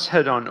 we must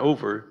head on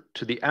over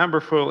to the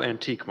Aberfoyle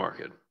Antique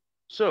Market.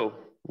 So,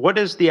 what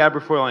is the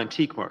Aberfoyle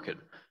Antique Market?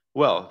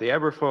 Well, the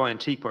Aberfoyle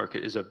Antique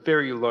Market is a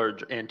very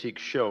large antique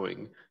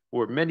showing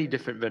where many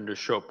different vendors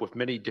show up with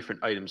many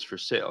different items for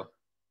sale.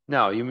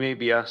 Now, you may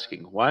be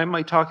asking, why am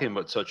I talking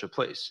about such a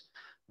place?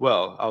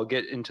 Well, I'll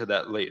get into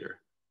that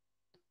later.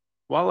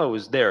 While I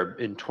was there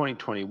in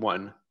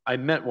 2021, I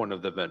met one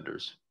of the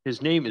vendors.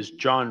 His name is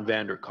John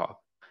Vanderkop.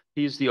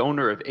 He is the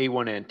owner of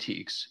A1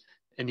 Antiques,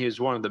 and he is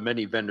one of the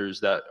many vendors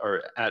that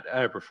are at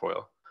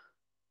Aberfoyle.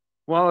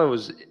 While I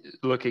was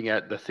looking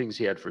at the things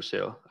he had for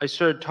sale, I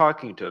started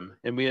talking to him,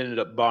 and we ended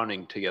up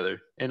bonding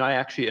together, and I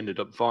actually ended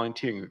up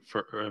volunteering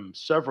for him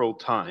several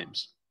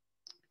times.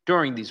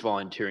 During these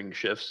volunteering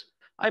shifts,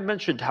 I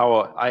mentioned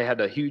how I had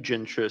a huge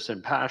interest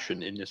and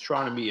passion in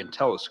astronomy and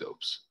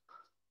telescopes.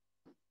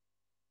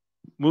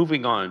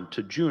 Moving on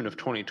to June of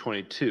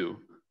 2022,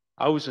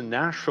 I was in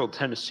Nashville,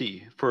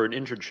 Tennessee for an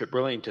internship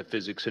relating to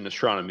physics and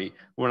astronomy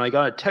when I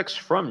got a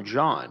text from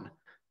John.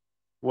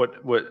 What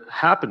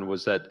happened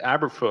was that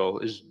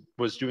Aberfoyle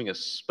was doing a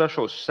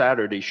special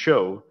Saturday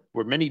show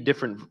where many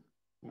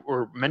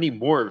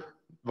more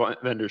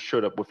vendors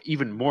showed up with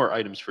even more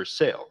items for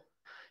sale.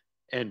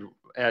 And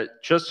it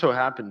just so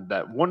happened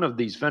that one of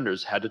these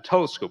vendors had a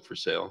telescope for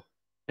sale.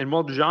 And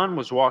while John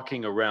was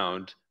walking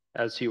around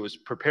as he was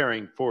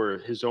preparing for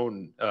his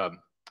own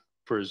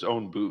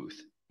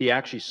booth, he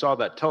actually saw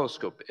that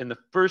telescope. And the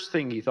first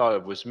thing he thought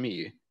of was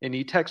me. And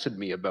he texted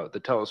me about the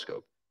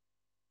telescope.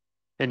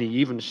 And he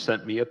even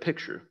sent me a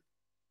picture.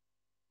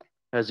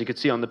 As you can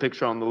see on the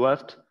picture on the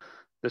left,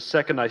 the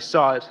second I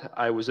saw it,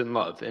 I was in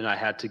love and I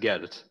had to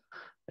get it.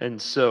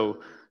 And so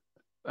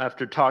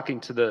after talking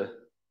to the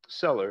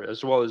seller,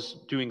 as well as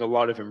doing a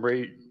lot of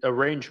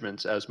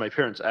arrangements, as my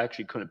parents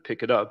actually couldn't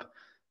pick it up,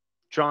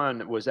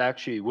 John was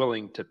actually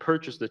willing to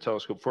purchase the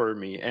telescope for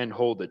me and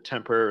hold it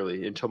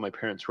temporarily until my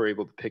parents were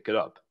able to pick it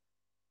up.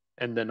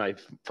 And then I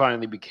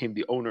finally became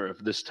the owner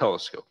of this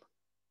telescope.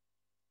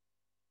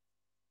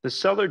 The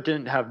seller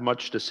didn't have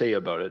much to say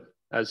about it,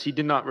 as he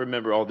did not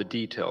remember all the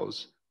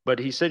details, but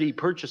he said he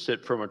purchased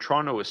it from a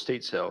Toronto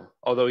estate sale,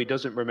 although he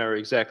doesn't remember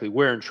exactly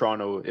where in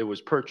Toronto it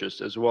was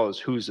purchased, as well as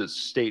whose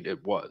estate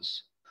it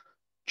was.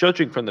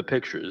 Judging from the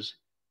pictures,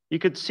 you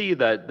could see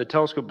that the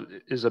telescope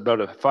is about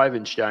a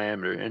 5-inch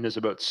diameter and is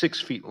about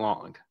 6 feet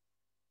long.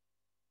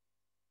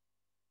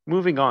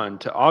 Moving on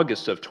to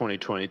August of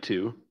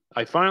 2022,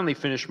 I finally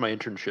finished my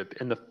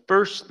internship, and the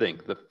first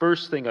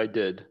thing I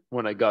did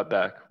when I got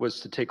back was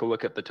to take a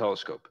look at the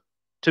telescope.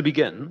 To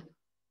begin,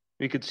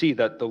 we could see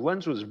that the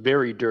lens was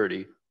very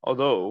dirty,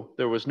 although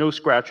there was no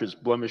scratches,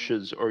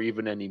 blemishes, or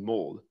even any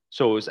mold,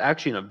 so it was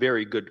actually in a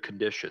very good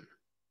condition.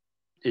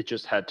 It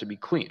just had to be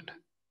cleaned.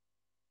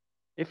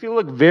 If you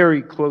look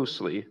very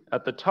closely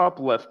at the top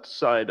left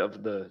side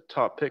of the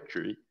top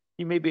picture,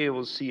 you may be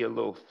able to see a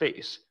little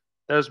face.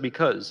 That is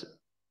because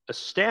a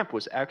stamp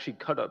was actually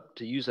cut up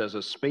to use as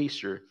a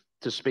spacer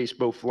to space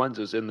both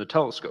lenses in the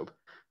telescope.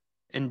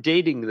 And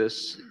dating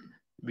this,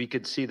 we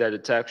could see that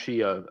it's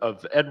actually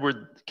of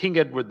King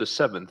Edward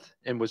VII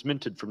and was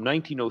minted from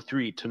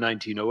 1903 to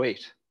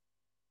 1908.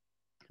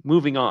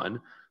 Moving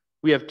on,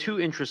 we have two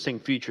interesting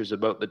features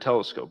about the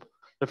telescope.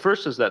 The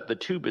first is that the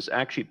tube is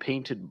actually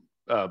painted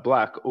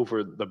black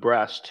over the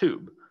brass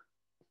tube.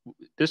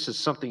 This is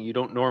something you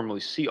don't normally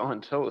see on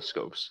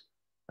telescopes.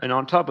 And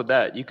on top of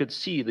that, you could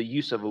see the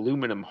use of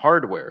aluminum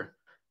hardware,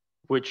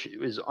 which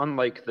is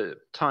unlike the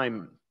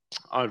time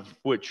of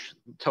which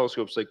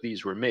telescopes like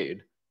these were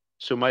made.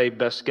 So my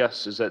best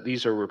guess is that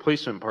these are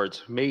replacement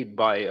parts made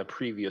by a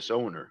previous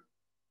owner.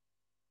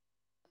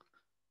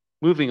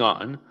 Moving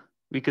on,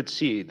 we could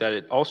see that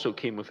it also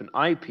came with an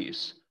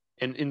eyepiece,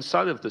 and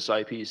inside of this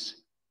eyepiece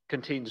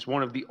contains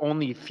one of the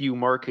only few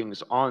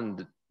markings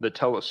on the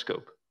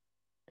telescope,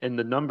 and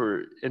the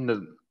number in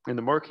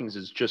the markings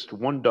is just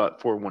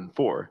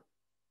 1.414.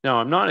 Now,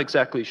 I'm not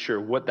exactly sure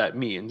what that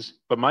means,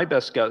 but my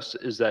best guess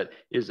is that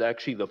it is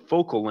actually the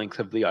focal length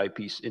of the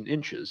eyepiece in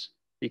inches,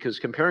 because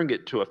comparing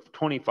it to a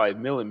 25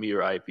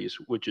 millimeter eyepiece,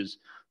 which is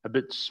a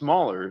bit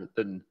smaller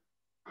than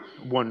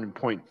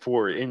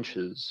 1.4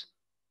 inches,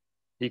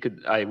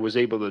 I was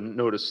able to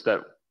notice that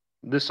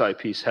this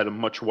eyepiece had a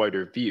much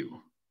wider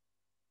view.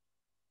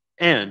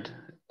 And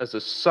as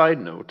a side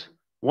note,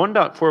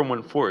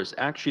 1.414 is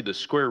actually the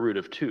square root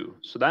of 2,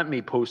 so that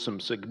may pose some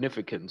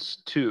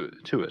significance to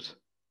it.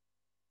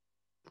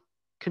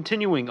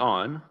 Continuing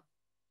on,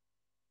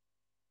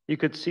 you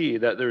could see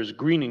that there's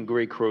green and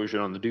gray corrosion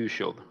on the dew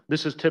shield.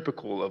 This is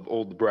typical of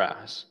old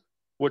brass.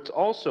 What's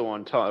also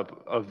on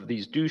top of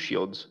these dew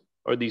shields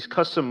are these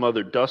custom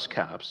mother dust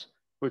caps,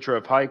 which are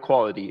of high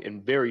quality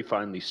and very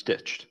finely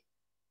stitched.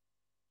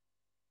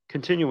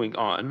 Continuing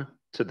on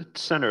to the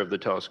center of the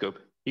telescope,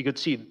 you could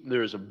see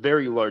there's a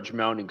very large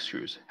mounting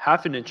screws,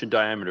 1/2 inch in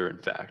diameter, in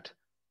fact.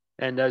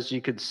 And as you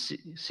could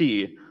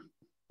see,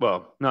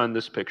 well, not in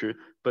this picture,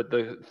 but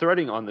the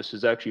threading on this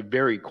is actually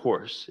very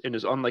coarse and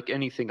is unlike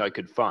anything I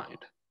could find.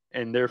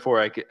 And therefore,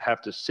 I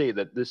have to say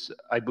that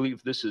I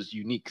believe this is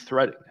unique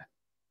threading.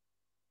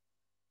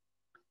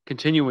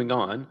 Continuing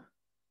on,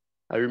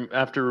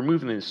 after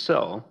removing the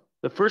cell,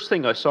 the first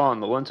thing I saw on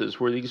the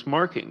lenses were these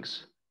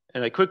markings.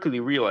 And I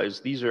quickly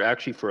realized these are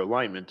actually for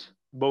alignment,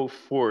 both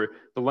for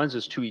the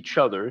lenses to each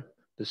other,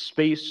 the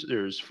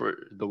spacers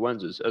for the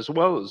lenses, as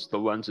well as the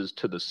lenses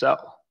to the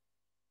cell.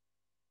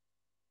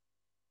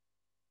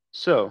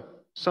 So,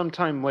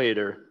 sometime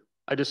later,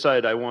 I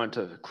decided I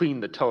wanted to clean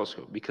the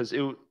telescope because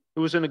it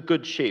was in a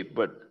good shape,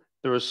 but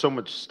there was so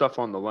much stuff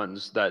on the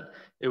lens that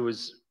it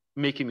was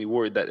making me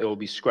worried that it will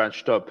be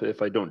scratched up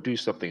if I don't do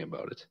something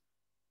about it.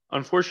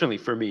 Unfortunately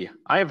for me,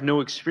 I have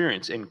no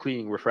experience in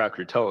cleaning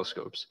refractor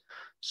telescopes,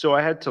 so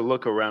I had to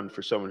look around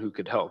for someone who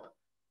could help.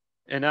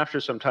 And after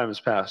some time has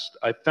passed,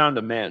 I found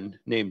a man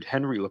named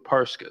Henry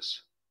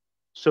Leparskas.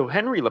 So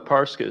Henry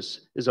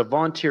Leparskas is a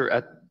volunteer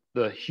at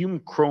the Hume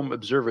Chrome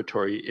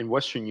Observatory in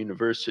Western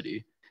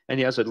University, and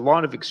he has a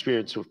lot of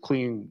experience with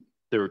cleaning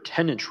their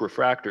 10-inch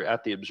refractor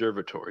at the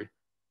observatory.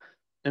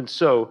 And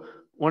so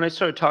when I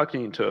started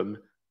talking to him,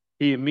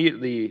 he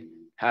immediately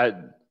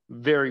had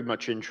very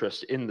much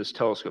interest in this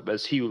telescope,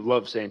 as he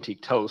loves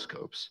antique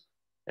telescopes.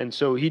 And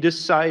so he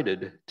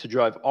decided to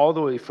drive all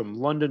the way from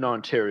London,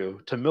 Ontario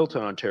to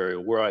Milton,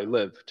 Ontario, where I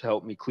live, to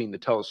help me clean the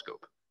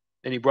telescope.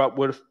 And he brought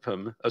with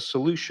him a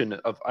solution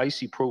of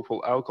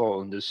isopropyl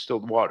alcohol in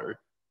distilled water.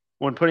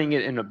 When putting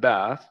it in a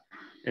bath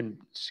and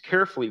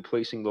carefully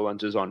placing the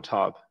lenses on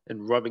top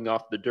and rubbing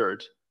off the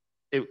dirt,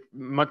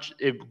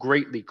 it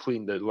greatly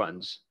cleaned the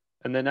lens.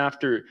 And then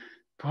after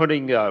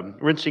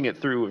rinsing it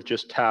through with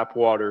just tap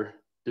water,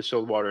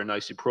 distilled water, and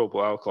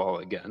isopropyl alcohol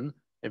again,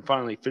 and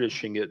finally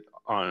finishing it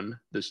on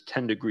this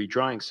 10-degree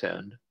drying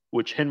sand,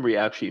 which Henry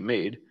actually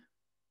made,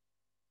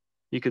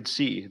 you could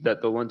see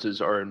that the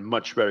lenses are in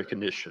much better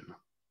condition.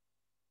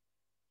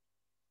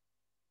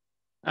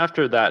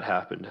 After that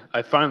happened,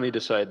 I finally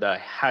decided that I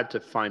had to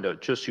find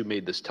out just who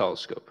made this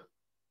telescope.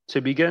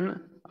 To begin,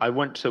 I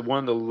went to one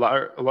of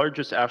the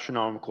largest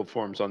astronomical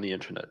forums on the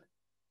internet,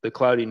 the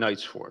Cloudy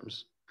Nights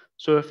forums.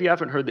 So if you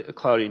haven't heard the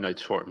Cloudy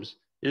Nights forums,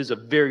 it is a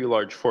very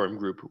large forum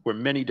group where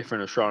many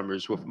different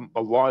astronomers with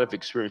a lot of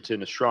experience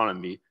in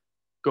astronomy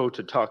go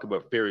to talk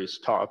about various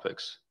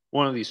topics,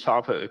 one of these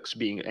topics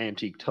being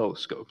antique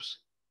telescopes.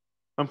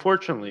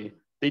 Unfortunately,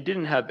 they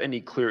didn't have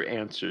any clear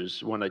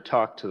answers when I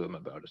talked to them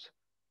about it.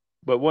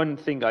 But one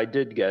thing I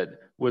did get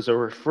was a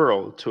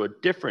referral to a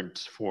different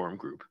forum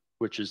group,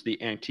 which is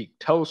the Antique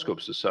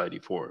Telescope Society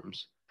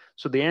forums.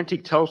 So the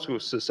Antique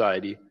Telescope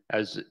Society,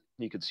 as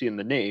you can see in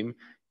the name,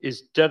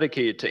 is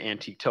dedicated to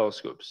antique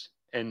telescopes.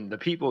 And the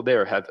people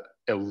there have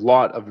a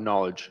lot of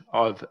knowledge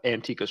of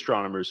antique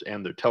astronomers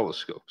and their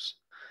telescopes.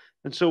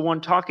 And so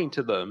when talking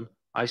to them,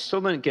 I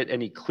still didn't get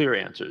any clear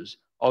answers,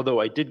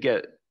 although I did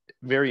get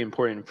very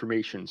important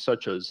information,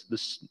 such as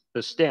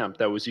the stamp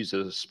that was used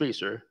as a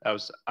spacer,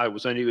 as I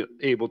was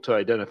unable to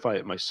identify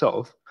it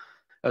myself,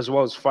 as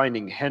well as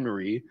finding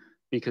Henry,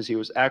 because he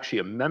was actually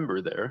a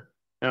member there.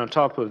 And on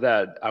top of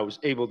that, I was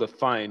able to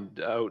find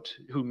out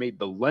who made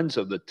the lens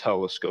of the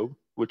telescope,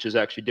 which is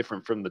actually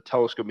different from the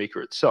telescope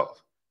maker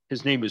itself.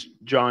 His name is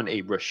John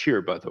A.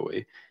 Brashear, by the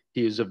way.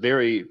 He is a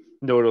very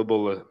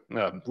notable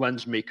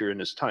lens maker in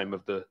his time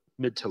of the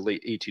mid to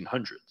late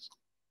 1800s.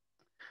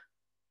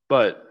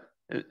 But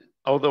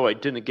although I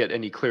didn't get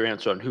any clear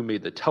answer on who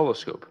made the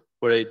telescope,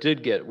 what I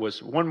did get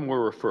was one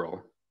more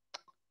referral.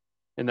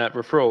 And that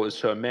referral is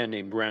to a man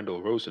named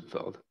Randall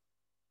Rosenfeld.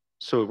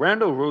 So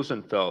Randall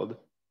Rosenfeld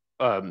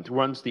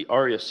runs the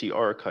RSC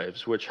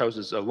archives, which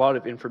houses a lot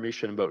of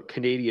information about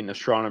Canadian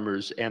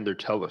astronomers and their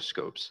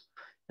telescopes.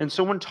 And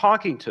so when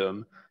talking to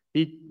him,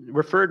 he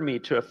referred me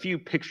to a few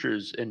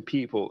pictures and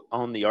people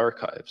on the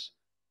archives.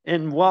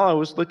 And while I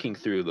was looking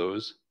through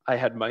those, I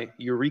had my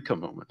eureka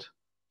moment.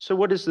 So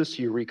what is this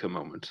eureka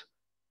moment?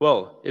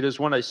 Well, it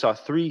is when I saw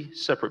 3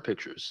 separate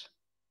pictures.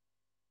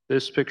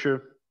 This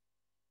picture,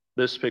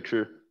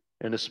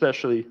 and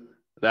especially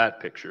that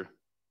picture.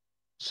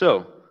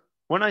 So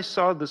when I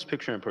saw this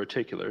picture in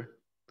particular,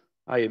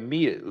 I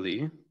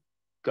immediately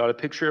got a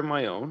picture of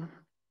my own,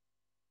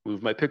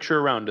 moved my picture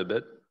around a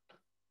bit,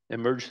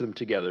 and merged them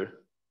together.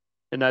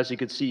 And as you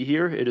can see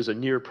here, it is a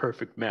near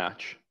perfect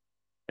match.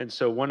 And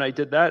so when I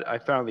did that, I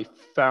finally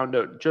found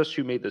out just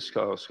who made this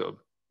telescope.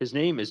 His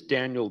name is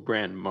Daniel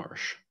Brand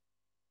Marsh.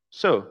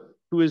 So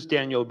who is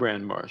Daniel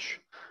Brand Marsh?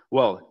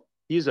 Well,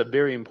 he is a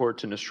very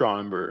important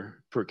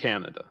astronomer for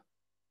Canada.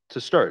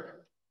 To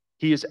start,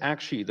 he is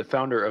actually the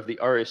founder of the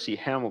RSC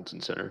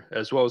Hamilton Center,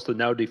 as well as the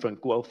now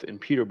defunct Guelph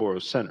and Peterborough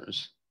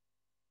centers.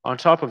 On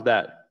top of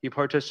that, he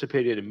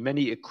participated in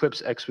many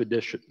eclipse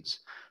expeditions,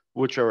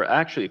 which are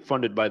actually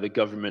funded by the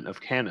government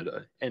of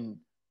Canada, and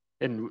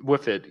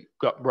with it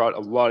brought a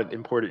lot of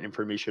important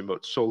information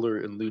about solar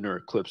and lunar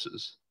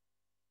eclipses.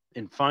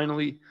 And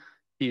finally,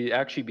 he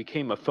actually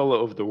became a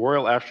fellow of the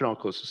Royal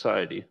Astronomical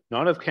Society,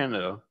 not of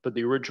Canada, but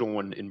the original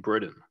one in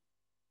Britain.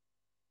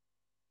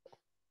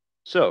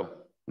 So,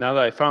 now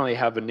that I finally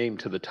have a name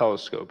to the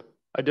telescope,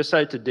 I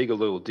decided to dig a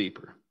little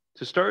deeper.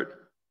 To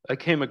start, I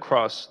came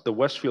across the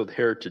Westfield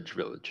Heritage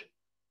Village.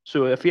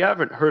 So if you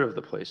haven't heard of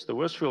the place, the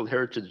Westfield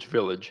Heritage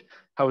Village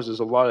houses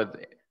a lot of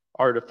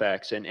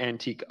artifacts and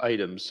antique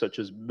items, such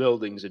as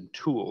buildings and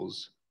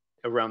tools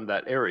around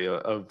that area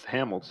of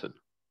Hamilton.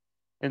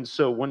 And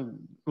so when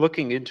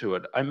looking into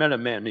it, I met a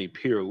man named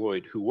Peter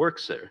Lloyd who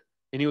works there,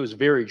 and he was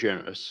very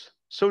generous.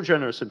 So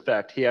generous, in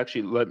fact, he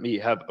actually let me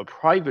have a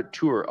private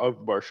tour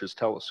of Marsh's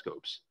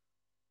telescopes,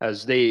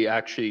 as they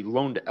actually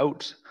loaned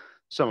out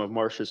some of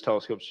Marsh's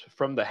telescopes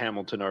from the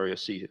Hamilton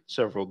RSC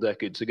several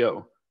decades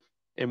ago.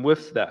 And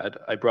with that,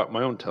 I brought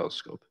my own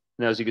telescope.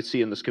 And as you can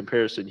see in this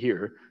comparison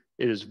here,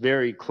 it is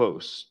very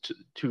close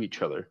to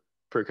each other.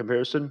 For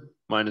comparison,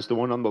 mine is the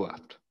one on the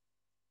left.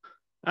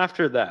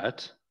 After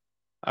that,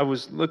 I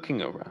was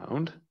looking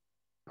around.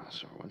 Oh,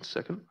 sorry, 1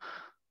 second.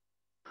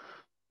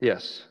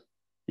 Yes,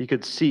 you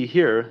could see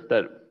here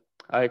that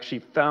I actually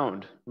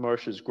found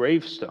Marsh's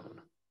gravestone.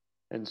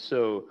 And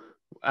so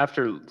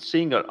after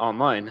seeing it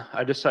online,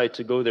 I decided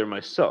to go there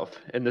myself.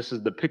 And this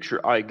is the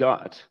picture I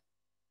got.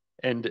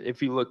 And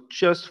if you look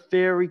just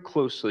very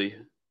closely,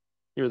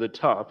 near the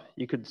top,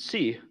 you could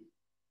see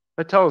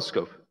a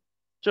telescope,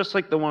 just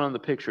like the one on the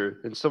picture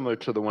and similar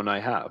to the one I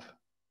have.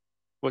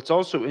 What's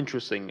also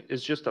interesting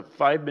is just a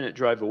 5-minute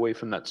drive away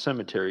from that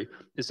cemetery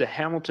is the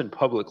Hamilton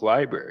Public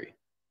Library.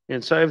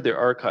 Inside of their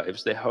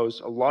archives, they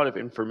house a lot of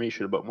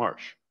information about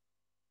Marsh,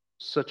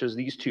 such as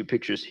these 2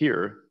 pictures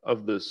here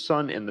of the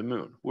sun and the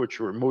moon, which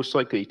were most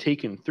likely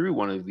taken through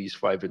one of these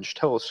 5-inch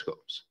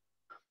telescopes.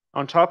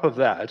 On top of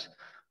that,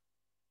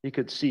 you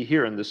could see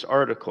here in this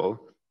article,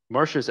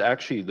 Marsh is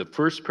actually the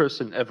first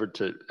person ever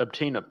to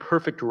obtain a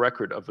perfect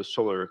record of a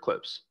solar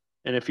eclipse.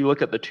 And if you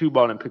look at the 2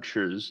 bottom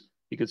pictures,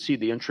 you can see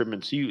the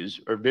instruments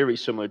used are very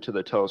similar to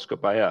the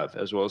telescope I have,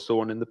 as well as the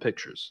one in the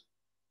pictures.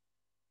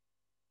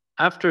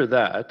 After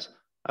that,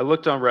 I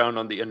looked around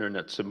on the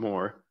internet some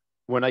more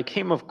when I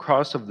came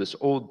across of this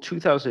old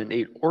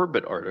 2008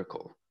 Orbit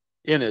article.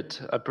 In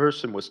it, a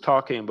person was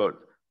talking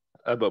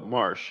about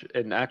Marsh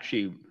and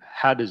actually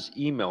had his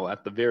email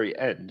at the very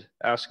end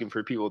asking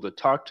for people to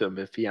talk to him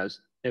if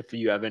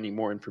you have any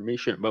more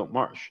information about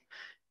Marsh.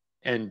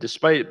 And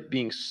despite it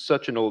being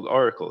such an old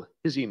article,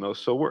 his email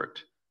still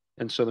worked.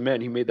 And so the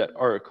man who made that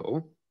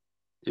article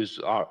is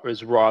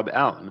Rob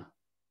Allen.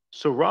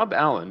 So Rob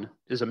Allen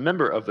is a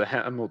member of the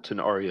Hamilton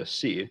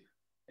RESC,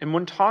 and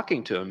when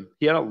talking to him,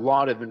 he had a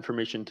lot of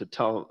information to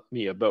tell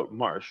me about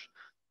Marsh.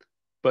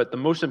 But the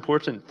most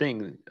important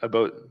thing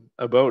about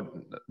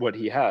what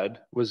he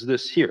had was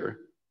this here,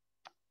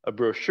 a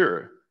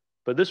brochure.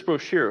 But this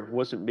brochure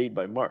wasn't made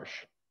by Marsh.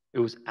 It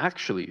was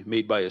actually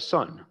made by his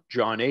son,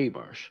 John A.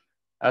 Marsh.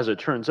 As it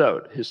turns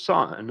out, his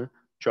son,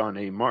 John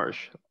A.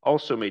 Marsh,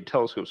 also made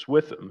telescopes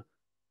with him.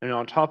 And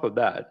on top of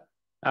that,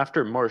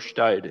 after Marsh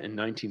died in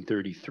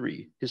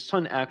 1933, his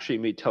son actually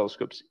made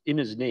telescopes in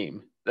his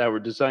name that were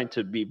designed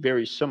to be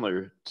very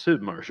similar to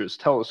Marsh's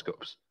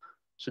telescopes.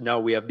 So now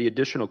we have the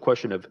additional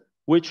question of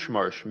which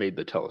Marsh made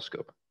the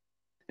telescope.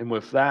 And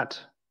with that,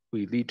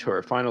 we lead to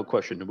our final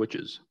question, which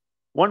is,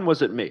 when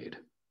was it made?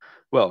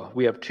 Well,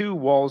 we have 2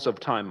 walls of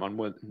time on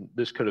when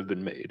this could have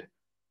been made.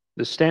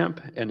 The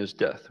stamp and his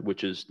death,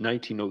 which is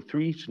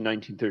 1903 to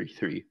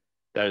 1933.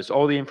 That is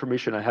all the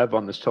information I have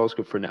on this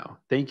telescope for now.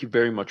 Thank you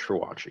very much for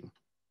watching.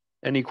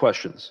 Any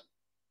questions?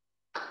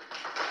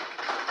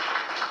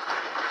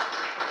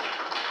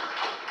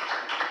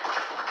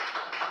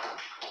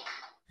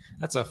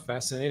 That's a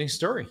fascinating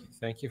story.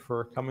 Thank you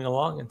for coming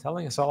along and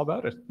telling us all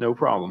about it. No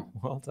problem.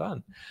 Well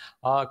done.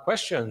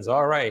 Questions?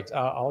 All right.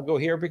 I'll go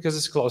here because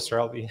it's closer.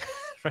 I'll be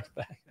right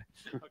back.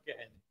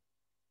 Okay.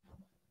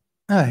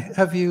 Hi.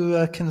 Have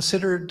you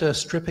considered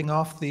stripping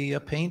off the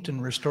paint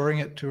and restoring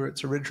it to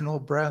its original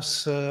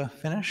brass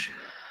finish?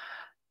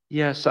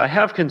 Yes, I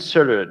have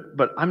considered it,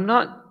 but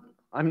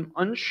I'm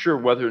unsure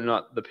whether or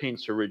not the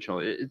paint's original.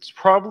 It's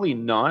probably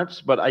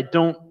not, but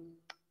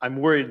I'm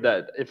worried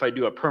that if I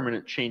do a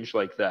permanent change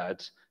like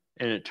that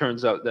and it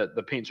turns out that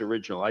the paint's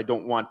original, I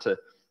don't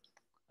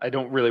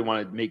really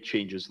want to make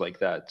changes like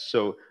that.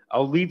 So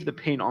I'll leave the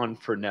paint on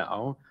for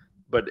now,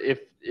 but if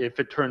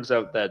it turns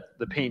out that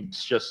the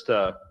paint's just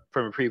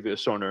from a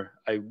previous owner,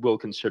 I will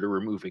consider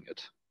removing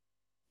it.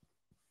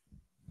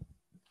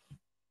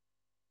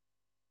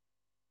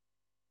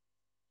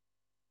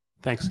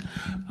 Thanks.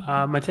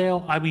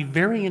 Matteo, I'd be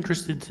very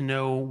interested to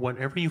know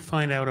whatever you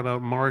find out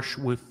about Marsh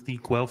with the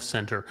Guelph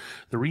Center.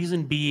 The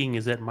reason being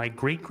is that my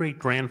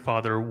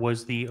great-great-grandfather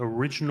was the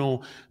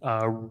original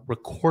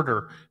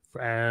recorder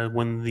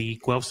when the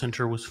Guelph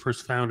Center was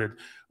first founded.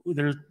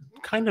 There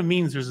kind of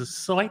means there's a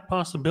slight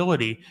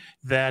possibility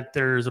that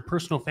there's a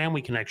personal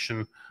family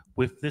connection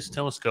with this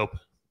telescope.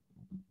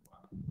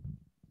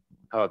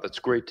 Oh, that's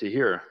great to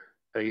hear.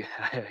 I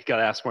got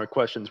to ask more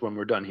questions when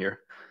we're done here.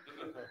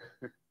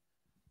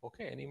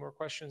 Okay, any more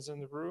questions in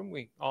the room?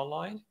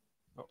 Online?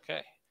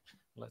 Okay,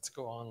 let's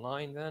go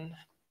online then.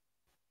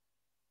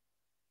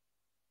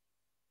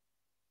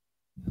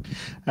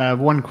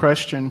 One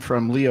question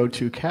from Leo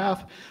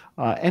 2Calf.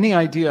 Any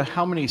idea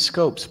how many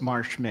scopes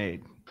Marsh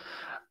made?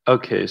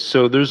 Okay,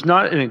 so there's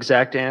not an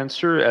exact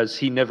answer as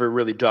he never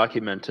really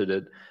documented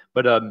it,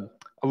 but a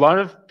lot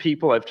of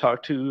people I've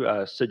talked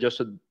to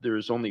suggested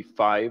there's only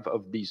 5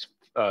 of these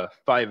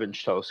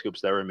 5-inch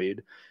telescopes that were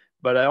made.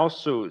 But I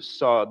also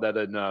saw that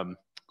in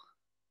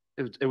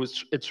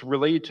it's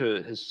related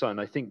to his son.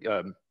 I think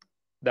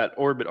that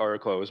Orbit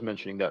article I was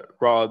mentioning that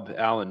Rob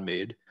Allen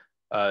made,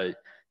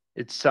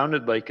 it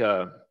sounded like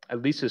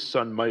at least his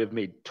son might have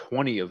made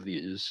 20 of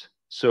these.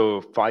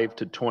 So 5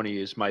 to 20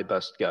 is my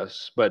best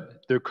guess,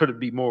 but there could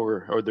be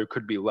more or there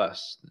could be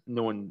less.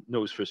 No one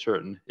knows for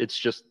certain. It's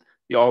just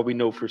all we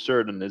know for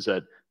certain is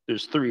that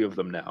there's 3 of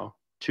them now,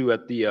 2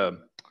 at the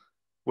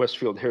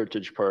Westfield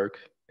Heritage Park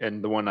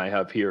and the one I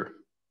have here.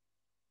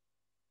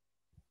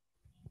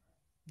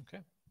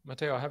 Okay.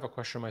 Matteo, I have a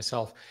question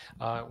myself.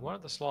 One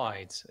of the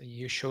slides,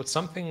 you showed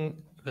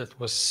something that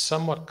was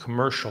somewhat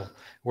commercial.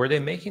 Were they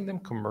making them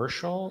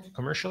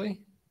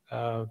commercially?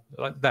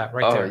 Like that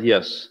right there?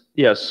 Yes.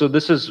 So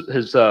this is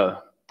his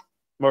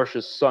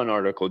Marsh's son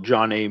article,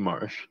 John A.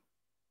 Marsh.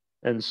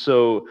 And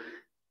so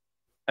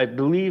I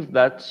believe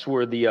that's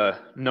where the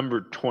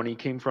number 20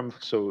 came from.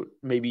 So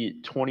maybe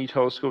 20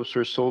 telescopes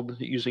were sold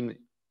using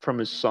from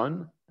his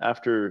son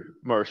after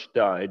Marsh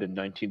died in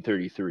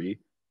 1933.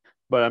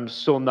 But I'm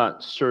still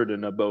not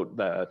certain about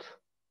that.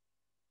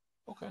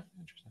 Okay,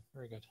 interesting.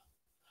 Very good.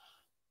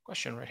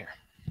 Question right here.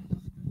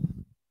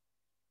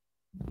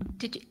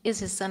 Is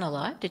his son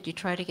alive? Did you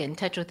try to get in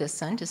touch with his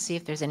son to see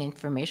if there's any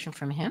information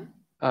from him?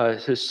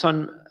 His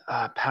son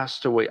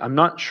passed away. I'm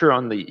not sure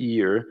on the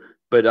year,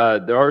 but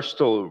there are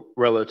still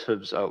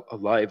relatives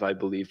alive, I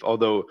believe.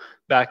 Although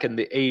back in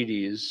the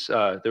 80s,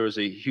 there was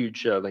a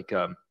huge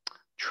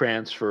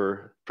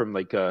transfer from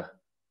the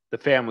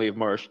family of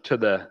Marsh to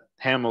the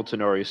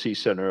Hamilton RAC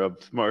Center of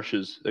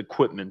Marsh's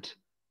equipment,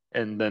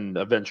 and then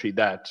eventually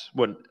that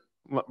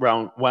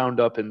wound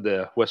up in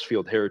the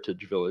Westfield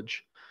Heritage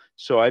Village.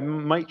 So I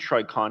might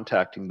try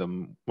contacting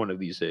them one of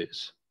these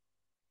days.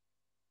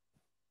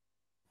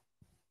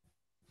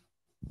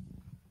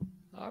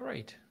 All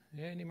right.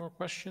 Any more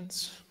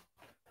questions?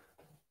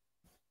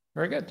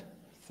 Very good.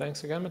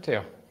 Thanks again,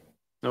 Matteo.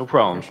 No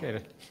problem. Appreciate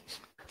it.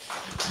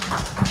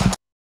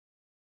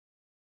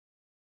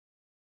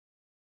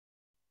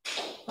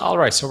 All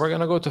right, so we're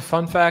going to go to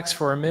fun facts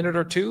for a minute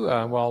or two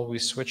while we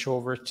switch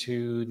over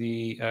to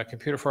the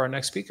computer for our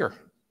next speaker.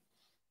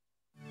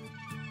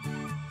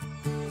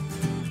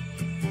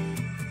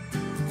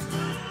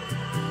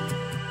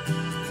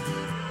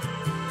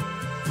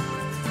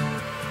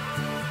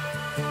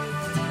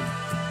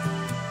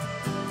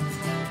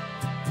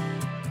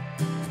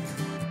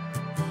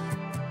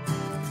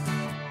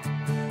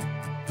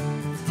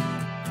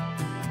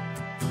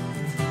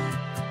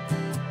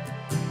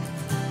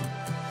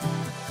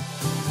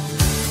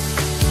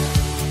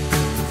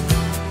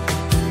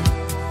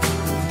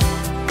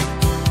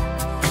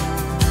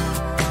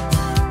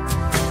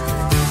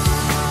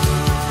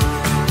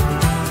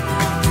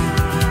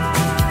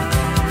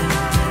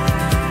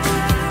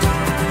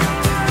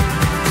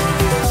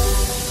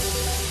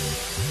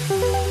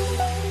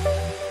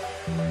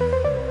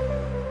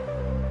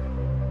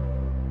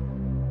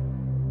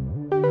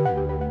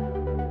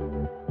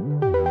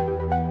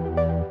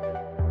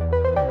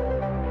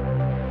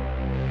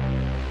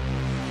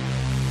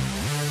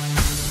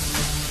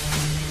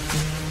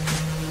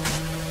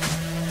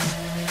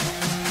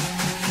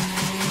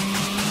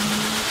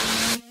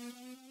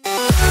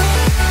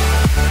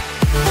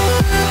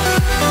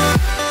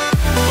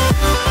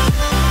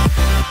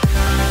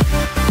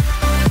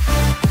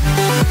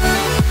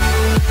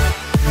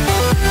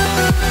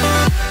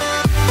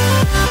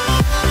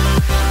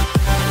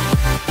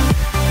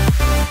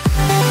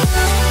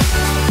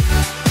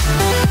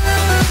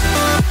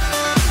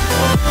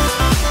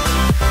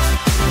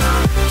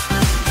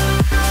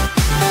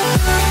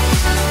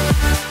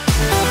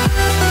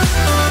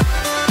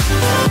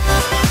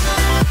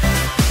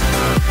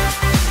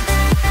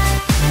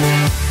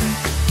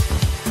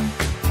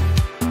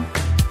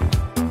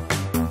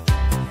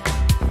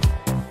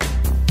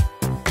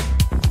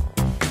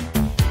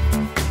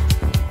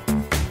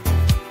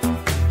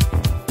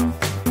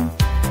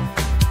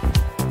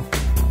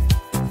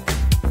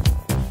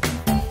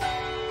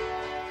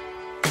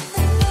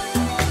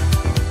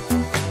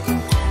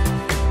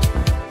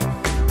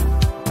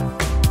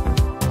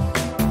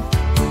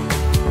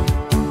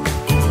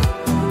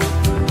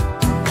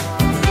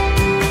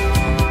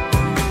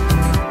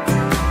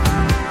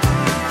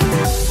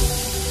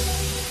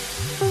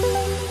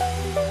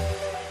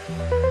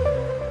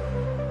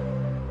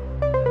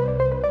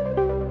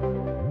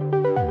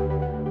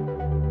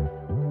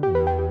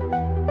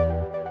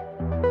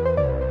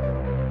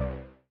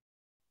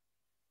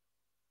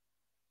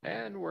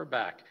 And we're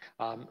back.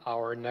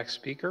 Our next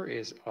speaker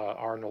is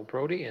Arnold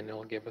Brody, and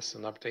he'll give us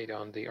an update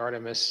on the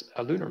Artemis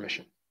lunar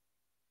mission.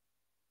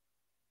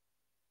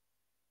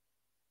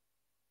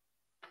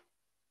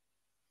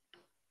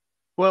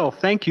 Well,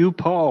 thank you,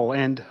 Paul,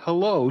 and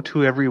hello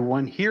to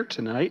everyone here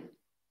tonight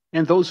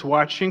and those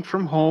watching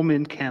from home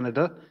in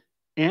Canada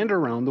and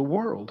around the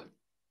world.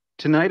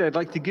 Tonight, I'd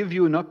like to give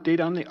you an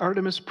update on the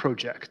Artemis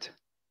project.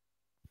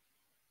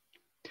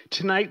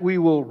 Tonight, we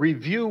will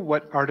review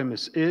what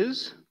Artemis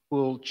is.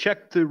 We'll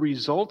check the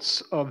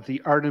results of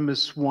the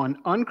Artemis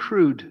 1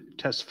 uncrewed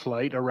test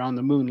flight around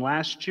the moon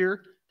last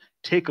year,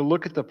 take a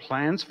look at the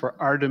plans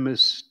for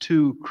Artemis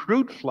 2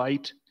 crewed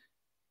flight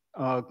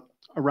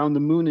around the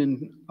moon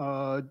in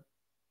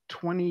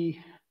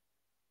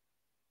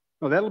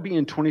that'll be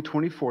in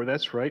 2024,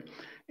 that's right.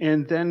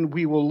 And then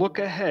we will look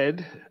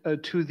ahead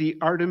to the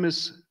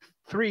Artemis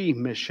 3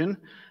 mission.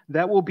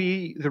 That will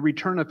be the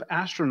return of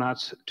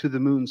astronauts to the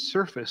moon's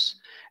surface.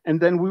 And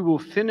then we will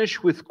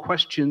finish with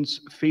questions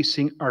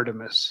facing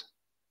Artemis.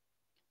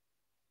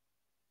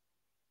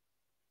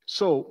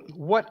 So,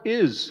 what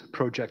is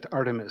Project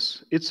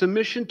Artemis? It's a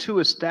mission to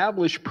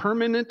establish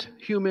permanent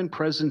human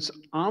presence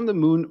on the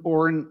moon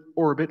or in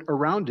orbit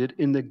around it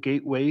in the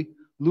Gateway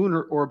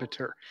Lunar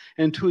Orbiter.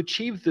 And to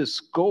achieve this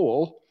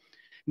goal,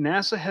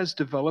 NASA has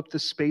developed the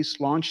Space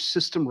Launch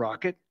System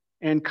rocket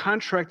and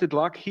contracted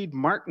Lockheed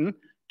Martin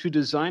to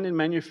design and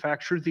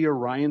manufacture the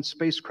Orion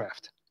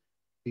spacecraft.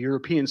 The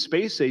European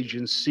Space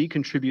Agency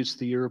contributes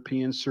the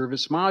European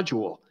Service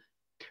Module,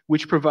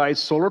 which provides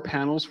solar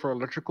panels for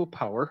electrical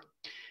power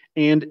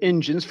and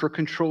engines for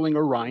controlling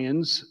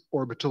Orion's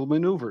orbital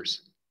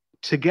maneuvers.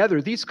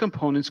 Together, these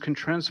components can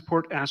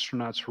transport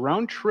astronauts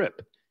round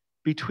trip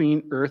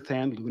between Earth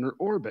and lunar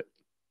orbit.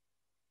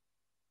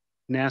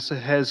 NASA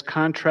has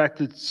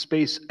contracted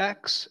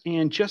SpaceX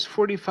and just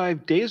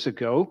 45 days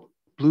ago,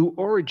 Blue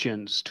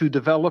Origins to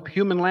develop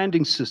human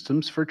landing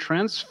systems for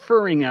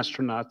transferring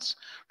astronauts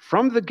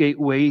from the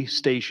Gateway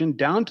station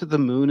down to the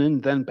moon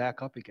and then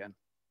back up again.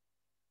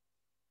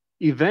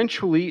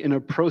 Eventually, in a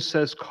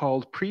process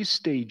called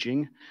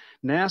pre-staging,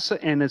 NASA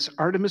and its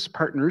Artemis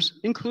partners,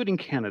 including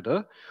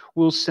Canada,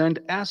 will send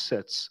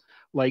assets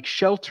like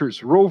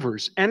shelters,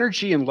 rovers,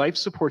 energy, and life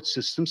support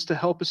systems to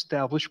help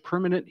establish a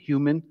permanent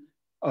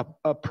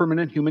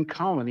human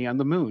colony on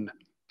the moon.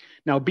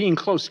 Now, being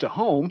close to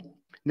home,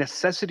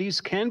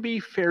 necessities can be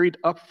ferried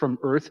up from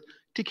Earth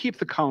to keep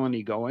the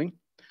colony going,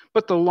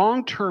 but the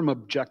long-term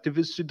objective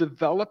is to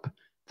develop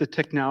the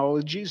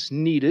technologies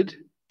needed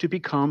to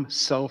become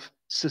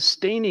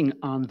self-sustaining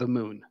on the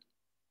moon.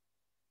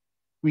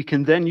 We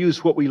can then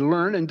use what we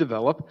learn and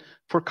develop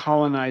for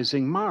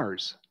colonizing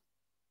Mars,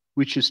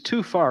 which is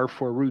too far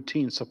for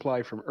routine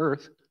supply from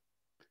Earth.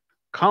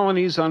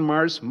 Colonies on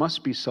Mars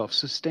must be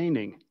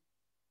self-sustaining.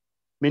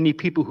 Many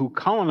people who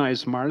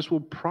colonize Mars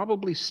will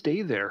probably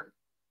stay there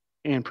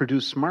and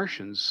produce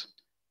Martians,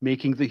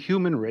 making the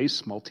human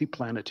race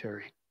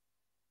multiplanetary.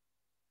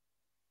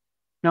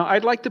 Now,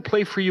 I'd like to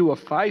play for you a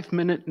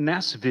 5-minute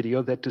NASA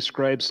video that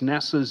describes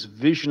NASA's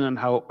vision on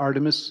how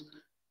Artemis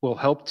will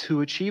help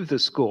to achieve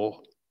this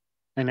goal.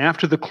 And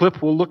after the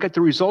clip, we'll look at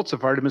the results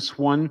of Artemis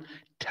 1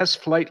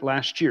 test flight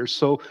last year.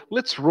 So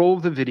let's roll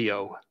the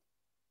video.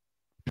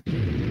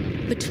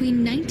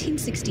 Between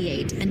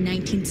 1968 and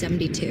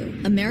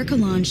 1972, America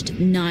launched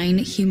 9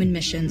 human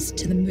missions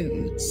to the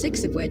moon,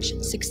 6 of which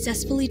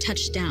successfully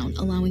touched down,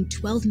 allowing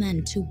 12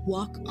 men to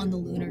walk on the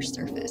lunar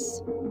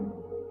surface.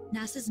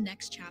 NASA's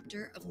next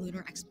chapter of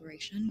lunar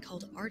exploration,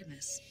 called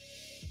Artemis,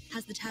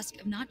 has the task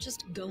of not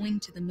just going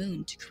to the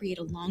moon to create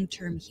a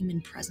long-term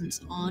human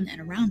presence on and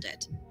around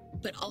it,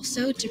 but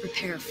also to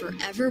prepare for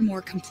ever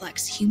more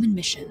complex human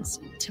missions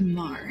to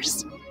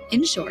Mars.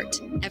 In short,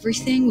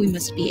 everything we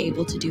must be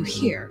able to do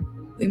here,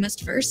 we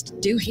must first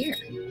do here.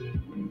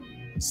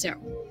 So,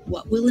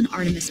 what will an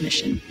Artemis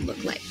mission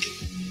look like?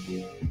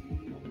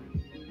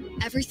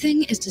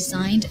 Everything is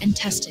designed and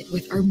tested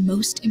with our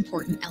most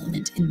important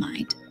element in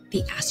mind,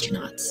 the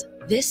astronauts.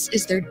 This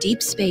is their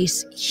deep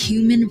space,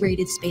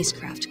 human-rated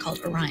spacecraft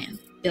called Orion,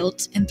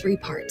 built in 3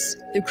 parts.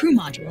 The crew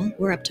module,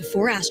 where up to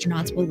 4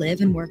 astronauts will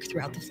live and work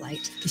throughout the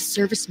flight. The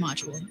service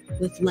module,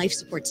 with life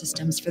support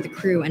systems for the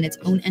crew and its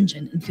own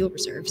engine and fuel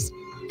reserves.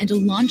 And a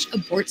launch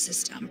abort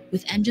system,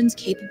 with engines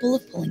capable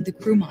of pulling the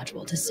crew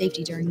module to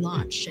safety during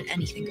launch should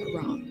anything go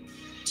wrong.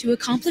 To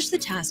accomplish the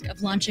task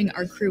of launching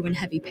our crew and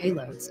heavy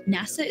payloads,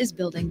 NASA is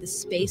building the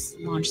Space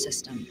Launch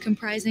System,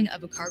 comprising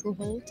of a cargo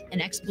hold, an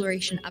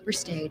exploration upper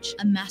stage,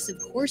 a massive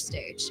core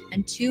stage,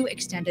 and 2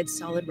 extended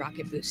solid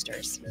rocket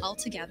boosters.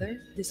 Altogether,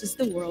 this is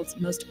the world's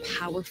most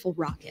powerful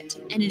rocket,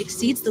 and it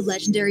exceeds the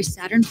legendary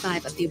Saturn V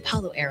of the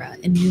Apollo era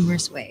in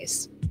numerous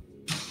ways.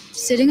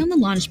 Sitting on the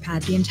launch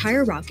pad, the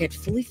entire rocket,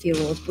 fully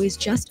fueled, weighs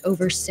just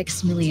over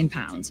 6 million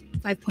pounds,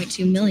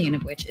 5.2 million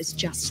of which is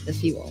just the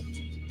fuel.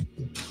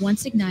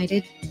 Once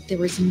ignited,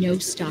 there is no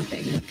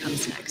stopping what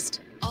comes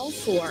next. All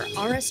 4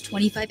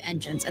 RS-25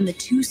 engines and the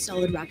 2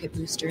 solid rocket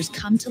boosters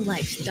come to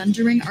life,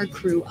 thundering our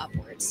crew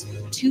upwards.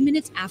 2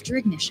 minutes after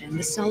ignition,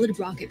 the solid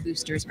rocket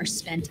boosters are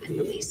spent and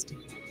released.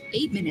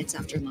 8 minutes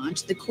after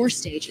launch, the core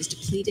stage is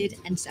depleted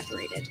and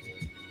separated.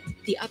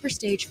 The upper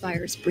stage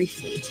fires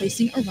briefly,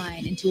 placing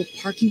Orion into a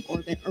parking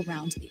orbit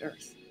around the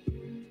Earth.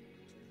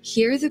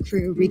 Here, the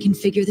crew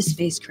reconfigure the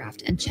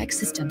spacecraft and check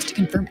systems to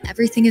confirm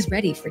everything is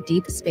ready for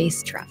deep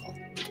space travel.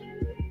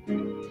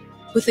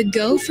 With a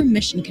go from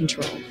mission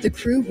control, the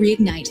crew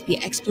reignite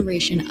the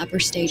exploration upper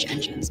stage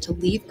engines to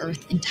leave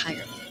Earth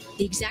entirely.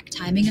 The exact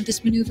timing of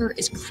this maneuver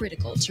is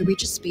critical to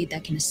reach a speed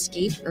that can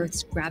escape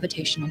Earth's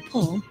gravitational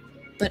pull,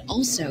 but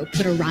also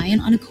put Orion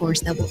on a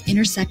course that will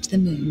intersect the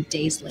moon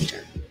days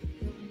later.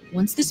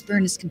 Once this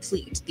burn is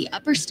complete, the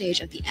upper stage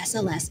of the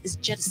SLS is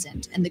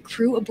jettisoned and the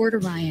crew aboard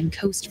Orion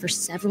coast for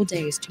several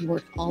days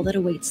toward all that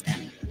awaits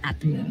them at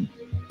the moon.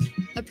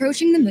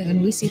 Approaching the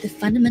moon, we see the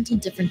fundamental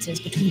differences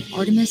between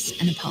Artemis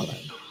and Apollo.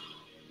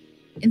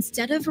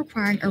 Instead of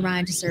requiring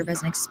Orion to serve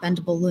as an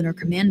expendable lunar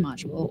command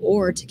module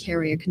or to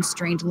carry a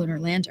constrained lunar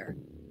lander,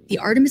 the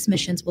Artemis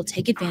missions will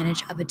take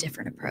advantage of a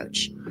different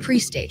approach,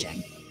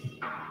 pre-staging.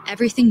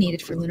 Everything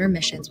needed for lunar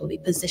missions will be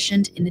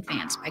positioned in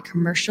advance by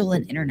commercial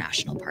and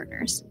international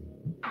partners.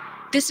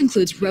 This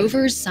includes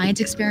rovers, science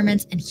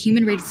experiments, and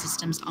human-rated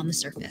systems on the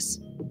surface.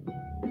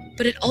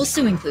 But it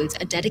also includes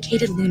a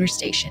dedicated lunar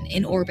station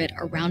in orbit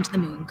around the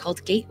moon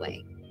called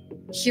Gateway.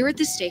 Here at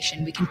this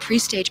station, we can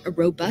pre-stage a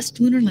robust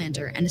lunar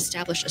lander and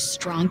establish a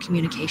strong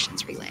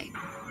communications relay.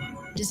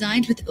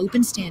 Designed with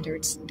open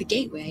standards, the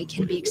Gateway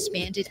can be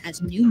expanded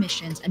as new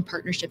missions and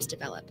partnerships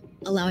develop,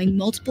 allowing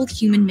multiple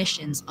human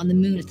missions on the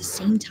Moon at the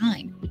same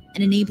time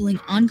and enabling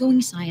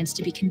ongoing science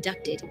to be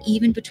conducted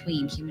even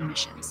between human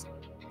missions.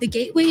 The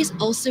Gateway is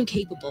also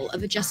capable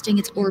of adjusting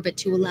its orbit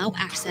to allow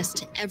access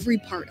to every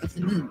part of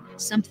the Moon,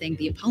 something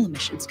the Apollo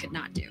missions could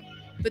not do.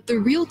 But the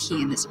real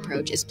key in this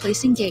approach is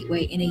placing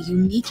Gateway in a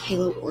unique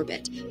halo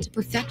orbit to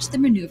perfect the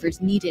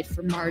maneuvers needed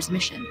for Mars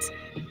missions.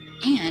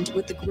 And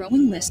with the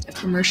growing list of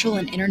commercial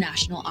and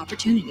international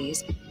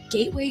opportunities,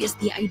 Gateway is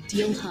the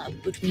ideal hub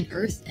between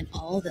Earth and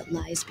all that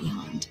lies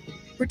beyond.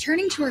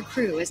 Returning to our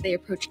crew as they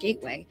approach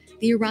Gateway,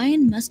 the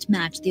Orion must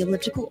match the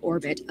elliptical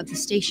orbit of the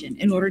station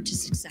in order to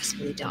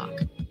successfully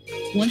dock.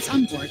 Once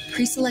on board,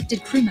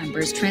 pre-selected crew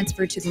members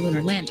transfer to the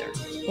lunar lander,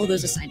 while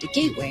those assigned to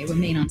Gateway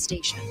remain on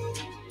station.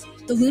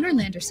 The lunar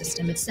lander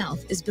system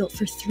itself is built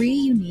for 3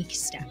 unique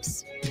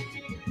steps: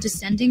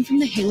 descending from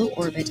the halo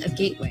orbit of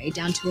Gateway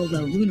down to a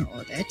low lunar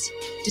orbit,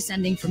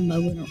 descending from low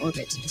lunar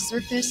orbit to the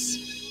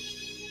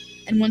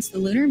surface, and once the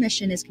lunar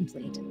mission is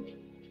complete,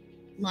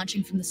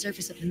 launching from the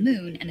surface of the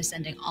Moon and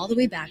ascending all the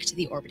way back to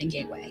the orbiting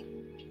Gateway.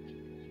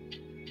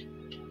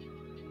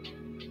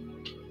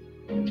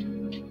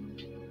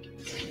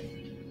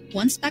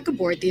 Once back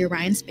aboard the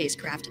Orion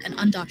spacecraft and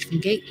undocked from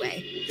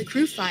Gateway, the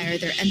crew fire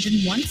their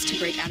engine once to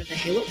break out of the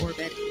halo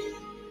orbit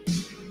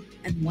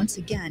and once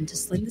again to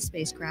sling the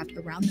spacecraft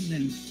around the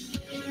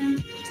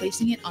Moon,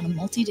 placing it on a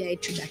multi-day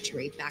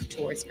trajectory back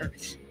towards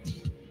Earth.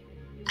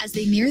 As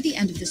they near the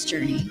end of this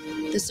journey,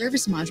 the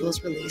service module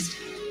is released,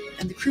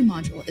 and the crew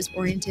module is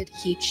oriented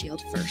heat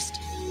shield first.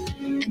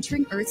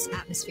 Entering Earth's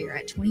atmosphere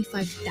at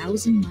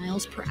 25,000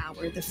 miles per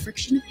hour, the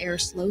friction of air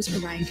slows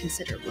Orion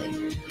considerably,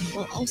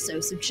 while also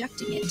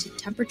subjecting it to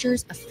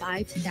temperatures of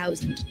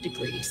 5,000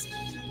 degrees.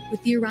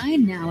 With the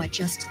Orion now at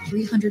just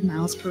 300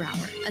 miles per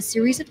hour, a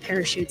series of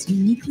parachutes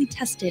uniquely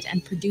tested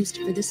and produced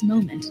for this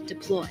moment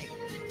deploy,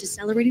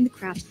 decelerating the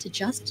craft to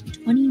just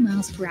 20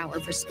 miles per hour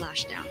for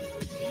splashdown.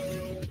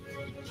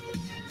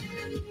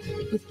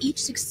 With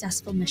each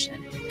successful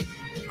mission,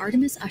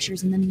 Artemis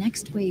ushers in the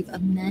next wave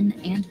of men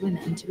and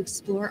women to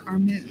explore our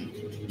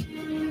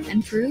Moon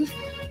and prove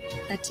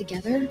that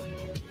together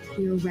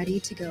we are ready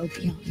to go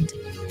beyond.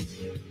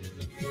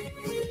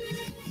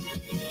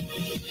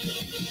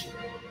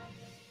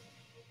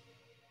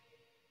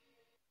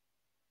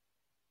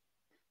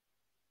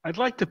 I'd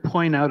like to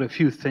point out a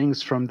few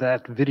things from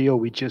that video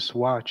we just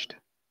watched.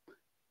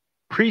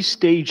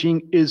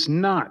 Pre-staging is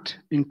not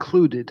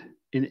included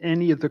in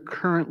any of the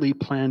currently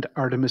planned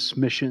Artemis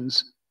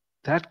missions.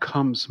 That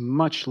comes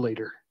much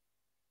later.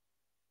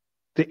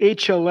 The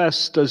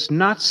HLS does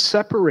not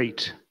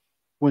separate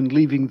when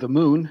leaving the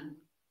Moon.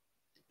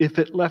 If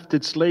it left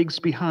its legs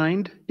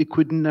behind, it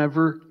could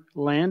never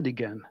land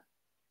again.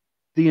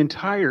 The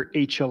entire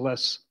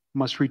HLS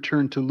must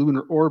return to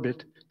lunar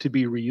orbit to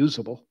be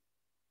reusable.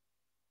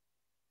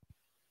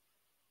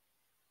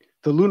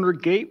 The Lunar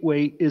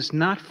Gateway is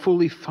not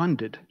fully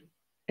funded,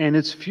 and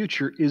its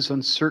future is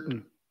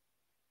uncertain.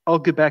 I'll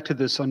get back to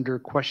this under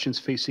questions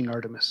facing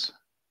Artemis.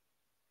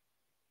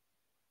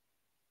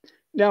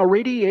 Now,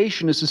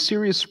 radiation is a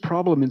serious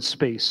problem in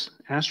space.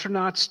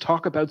 Astronauts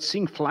talk about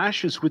seeing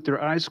flashes with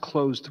their eyes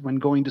closed when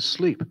going to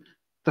sleep.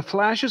 The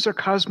flashes are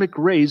cosmic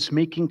rays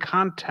making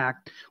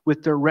contact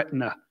with their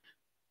retina,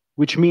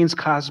 which means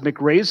cosmic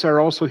rays are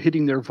also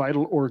hitting their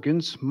vital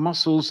organs,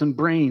 muscles, and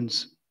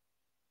brains.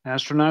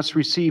 Astronauts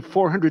receive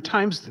 400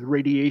 times the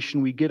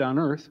radiation we get on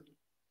Earth.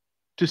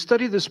 To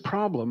study this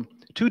problem,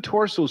 2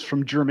 torsos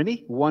from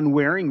Germany, one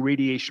wearing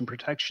radiation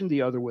protection,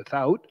 the other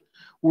without,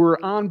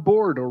 were on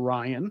board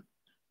Orion.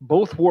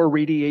 Both wore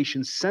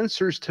radiation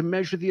sensors to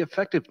measure the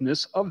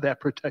effectiveness of that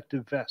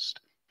protective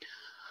vest.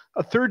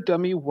 A third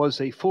dummy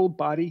was a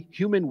full-body,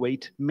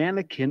 human-weight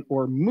mannequin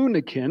or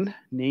moonikin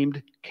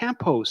named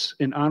Campos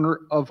in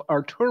honor of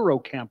Arturo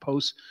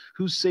Campos,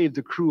 who saved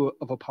the crew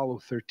of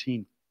Apollo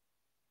 13.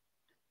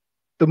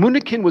 The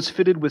moonikin was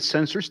fitted with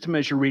sensors to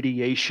measure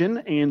radiation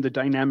and the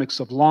dynamics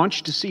of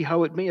launch to see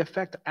how it may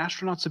affect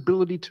astronauts'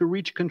 ability to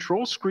reach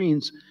control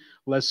screens.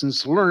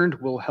 Lessons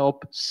learned will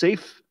help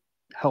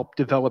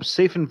develop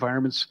safe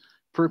environments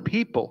for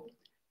people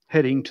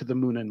heading to the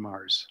Moon and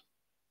Mars.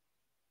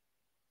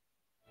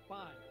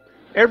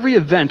 Every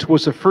event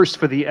was a first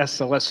for the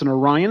SLS and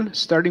Orion,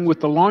 starting with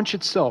the launch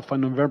itself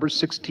on November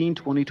 16,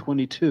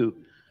 2022.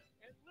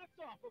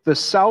 The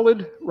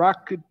solid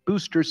rocket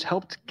boosters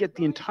helped get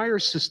the entire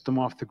system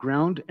off the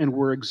ground and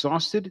were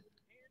exhausted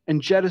and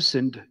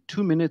jettisoned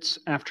 2 minutes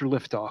after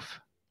liftoff.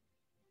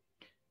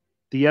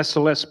 The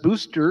SLS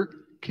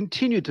booster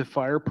continued to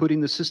fire,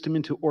 putting the system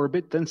into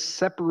orbit, then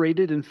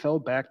separated and fell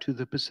back to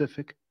the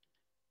Pacific.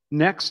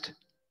 Next,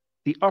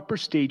 the upper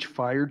stage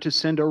fired to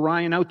send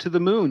Orion out to the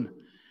Moon,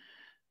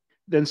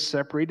 then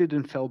separated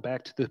and fell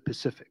back to the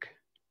Pacific.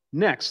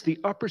 Next, the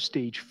upper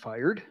stage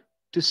fired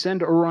to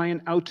send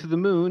Orion out to the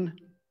Moon,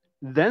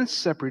 then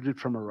separated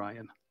from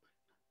Orion.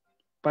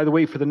 By the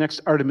way, for the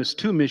next Artemis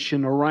II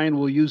mission, Orion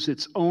will use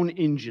its own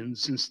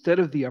engines instead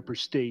of the upper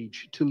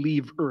stage to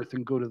leave Earth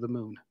and go to the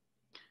Moon.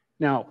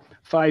 Now,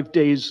 5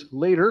 days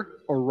later,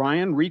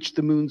 Orion reached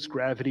the moon's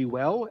gravity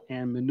well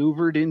and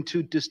maneuvered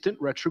into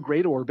distant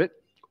retrograde orbit,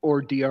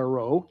 or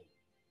DRO.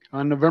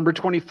 On November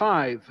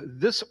 25,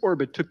 this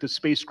orbit took the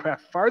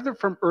spacecraft farther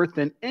from Earth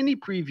than any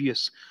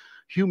previous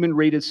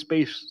human-rated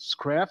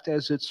spacecraft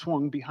as it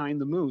swung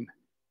behind the moon.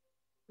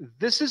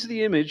 This is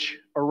the image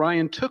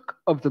Orion took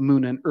of the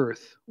moon and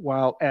Earth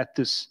while at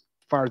this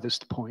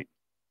farthest point.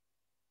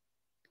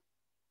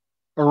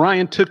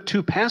 Orion took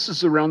 2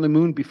 passes around the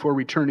moon before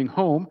returning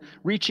home,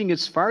 reaching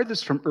its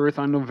farthest from Earth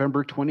on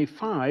November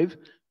 25,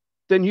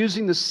 then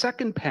using the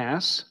second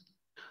pass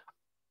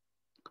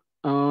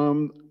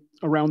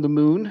around the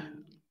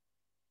moon,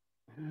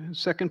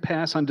 second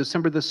pass on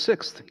December the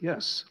 6th,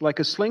 yes, like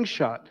a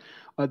slingshot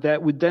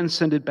that would then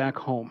send it back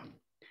home.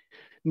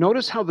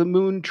 Notice how the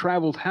moon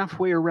traveled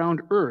halfway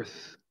around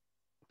Earth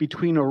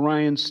between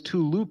Orion's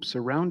 2 loops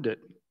around it.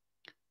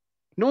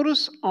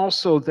 Notice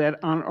also that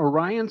on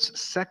Orion's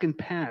second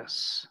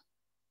pass,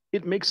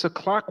 it makes a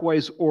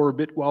clockwise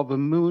orbit while the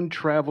moon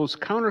travels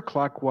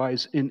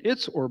counterclockwise in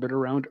its orbit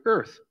around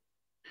Earth.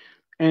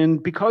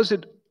 And because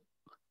it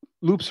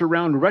loops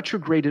around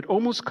retrograde, it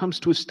almost comes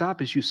to a stop,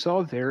 as you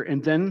saw there,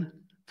 and then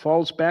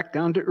falls back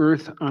down to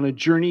Earth on a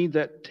journey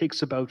that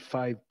takes about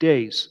 5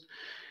 days.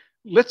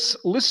 Let's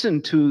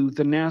listen to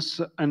the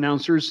NASA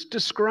announcers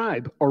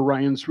describe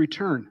Orion's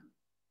return.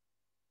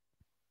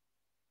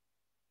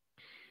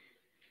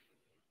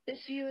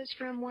 This view is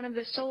from one of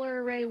the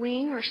solar array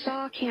wing or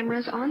SAW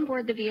cameras on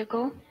board the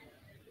vehicle.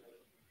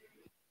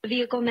 The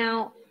vehicle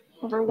now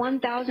over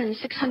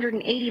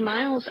 1,680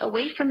 miles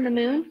away from the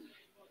moon.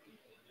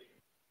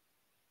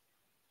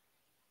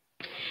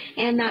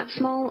 And that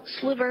small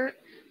sliver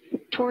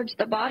towards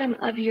the bottom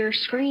of your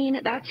screen,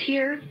 that's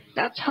here,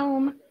 that's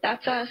home,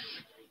 that's us.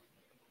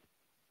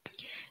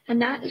 And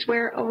that is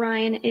where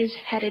Orion is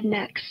headed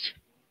next.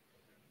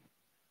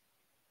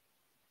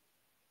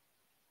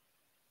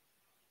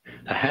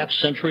 A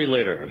half-century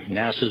later,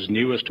 NASA's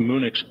newest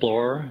moon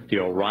explorer, the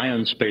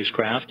Orion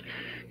spacecraft,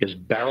 is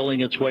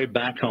barreling its way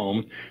back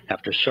home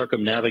after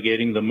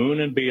circumnavigating the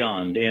moon and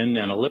beyond in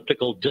an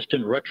elliptical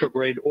distant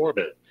retrograde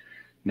orbit,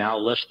 now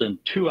less than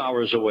 2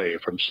 hours away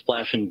from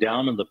splashing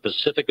down in the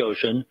Pacific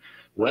Ocean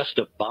west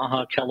of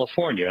Baja,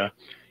 California,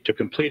 to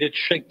complete its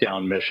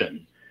shakedown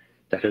mission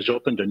that has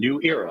opened a new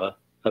era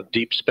of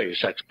deep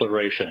space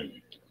exploration.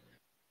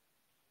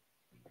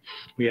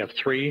 We have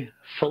 3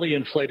 fully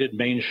inflated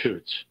main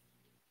chutes.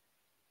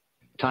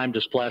 Time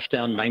to splash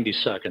down 90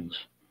 seconds.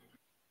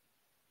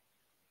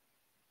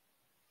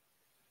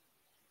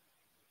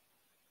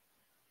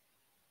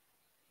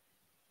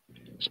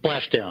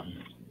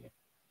 Splashdown.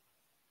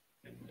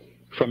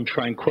 From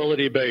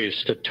Tranquility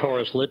Base to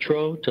Taurus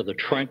Littrow to the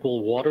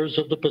tranquil waters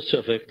of the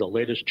Pacific, the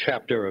latest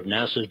chapter of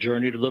NASA's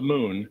journey to the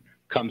moon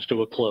comes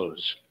to a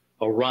close.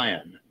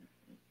 Orion,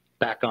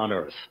 back on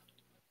Earth.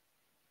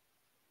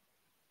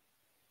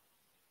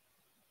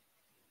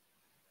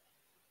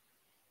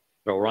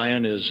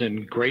 Orion is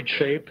in great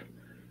shape,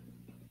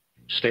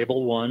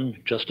 stable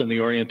 1, just in the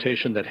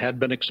orientation that had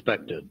been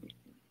expected.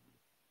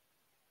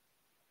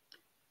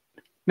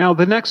 Now,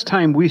 the next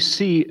time we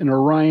see an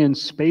Orion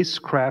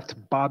spacecraft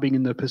bobbing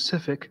in the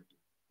Pacific,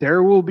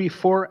 there will be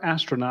 4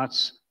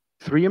 astronauts,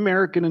 3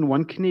 American and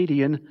 1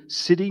 Canadian,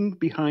 sitting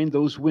behind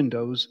those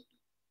windows.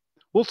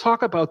 We'll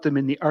talk about them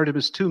in the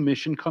Artemis II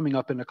mission coming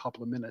up in a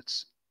couple of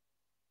minutes.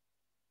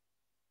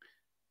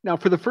 Now,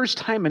 for the first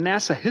time in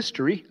NASA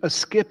history, a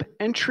skip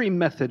entry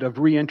method of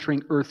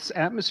re-entering Earth's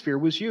atmosphere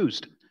was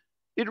used.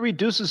 It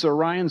reduces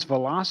Orion's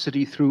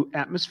velocity through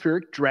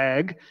atmospheric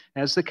drag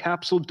as the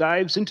capsule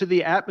dives into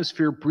the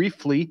atmosphere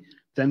briefly,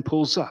 then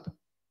pulls up.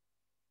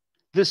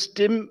 This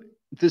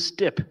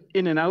dip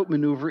in and out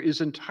maneuver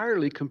is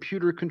entirely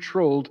computer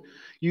controlled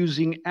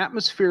using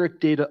atmospheric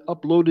data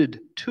uploaded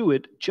to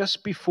it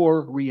just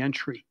before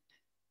re-entry.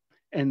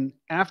 And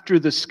after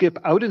the skip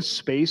out in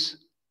space,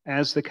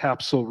 as the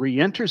capsule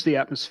re-enters the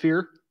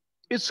atmosphere,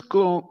 it's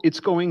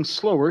going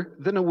slower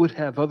than it would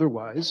have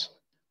otherwise.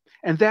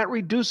 And that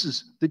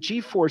reduces the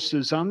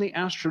G-forces on the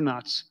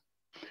astronauts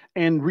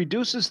and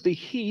reduces the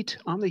heat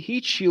on the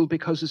heat shield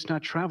because it's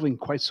not traveling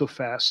quite so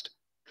fast.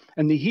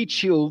 And the heat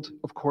shield,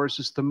 of course,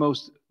 is the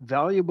most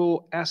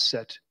valuable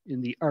asset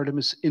in the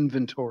Artemis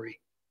inventory.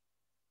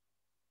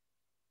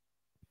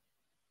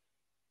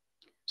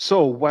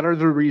 So what are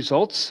the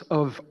results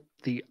of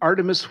the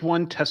Artemis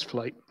 1 test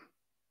flight?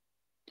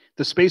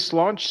 The Space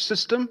Launch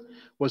System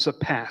was a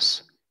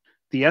pass.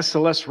 The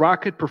SLS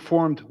rocket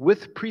performed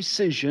with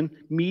precision,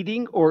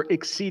 meeting or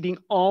exceeding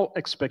all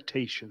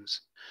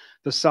expectations.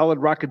 The solid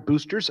rocket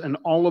boosters and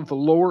all of the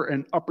lower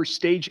and upper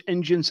stage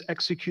engines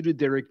executed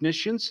their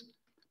ignitions,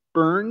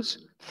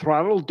 burns,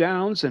 throttle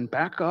downs and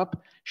back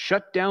up,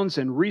 shutdowns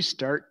and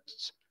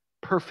restarts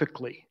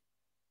perfectly.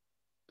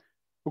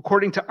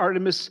 According to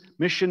Artemis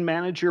mission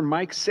manager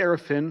Mike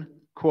Serafin,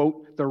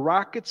 quote, "The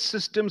rocket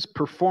systems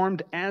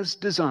performed as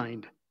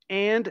designed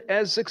and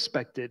as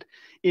expected.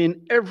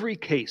 In every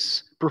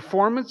case,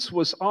 performance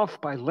was off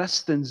by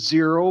less than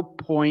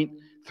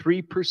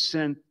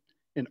 0.3%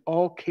 in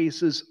all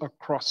cases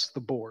across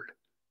the board.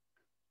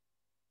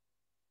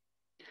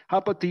 How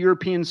about the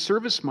European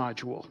Service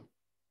Module?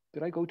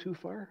 Did I go too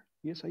far?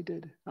 Yes, I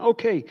did.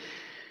 Okay.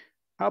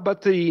 How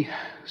about the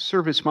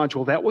Service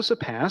Module? That was a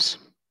pass.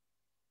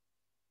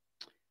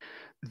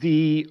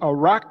 The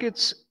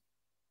rockets,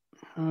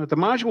 the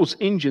module's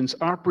engines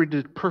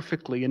operated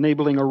perfectly,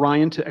 enabling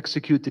Orion to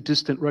execute the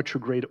distant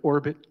retrograde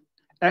orbit,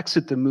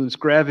 exit the moon's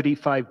gravity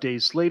 5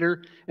 days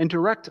later, and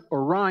direct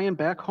Orion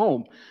back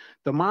home.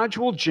 The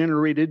module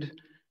generated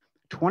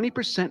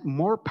 20%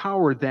 more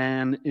power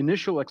than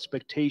initial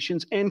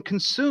expectations and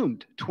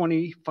consumed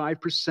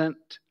 25%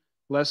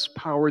 less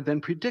power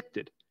than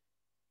predicted.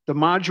 The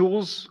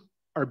modules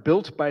are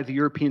built by the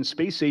European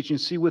Space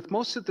Agency, with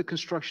most of the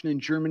construction in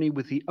Germany,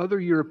 with the other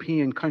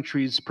European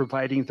countries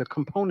providing the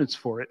components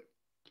for it.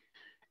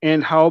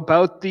 And how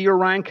about the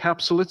Orion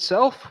capsule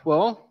itself?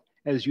 Well,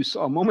 as you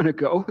saw a moment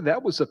ago,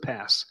 that was a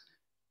pass.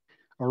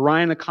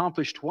 Orion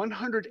accomplished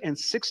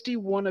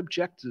 161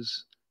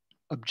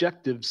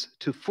 objectives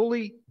to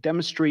fully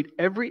demonstrate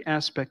every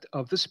aspect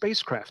of the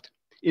spacecraft.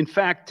 In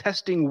fact,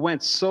 testing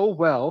went so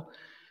well,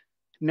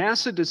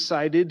 NASA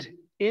decided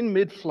in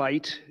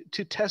mid-flight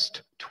to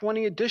test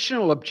 20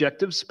 additional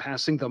objectives,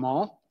 passing them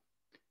all.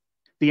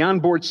 The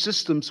onboard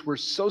systems were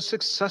so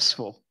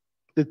successful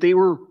that they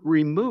were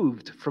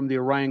removed from the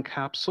Orion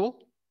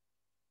capsule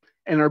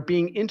and are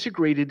being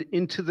integrated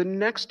into the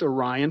next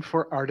Orion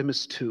for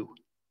Artemis II.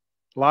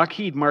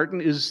 Lockheed Martin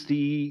is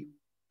the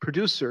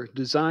producer,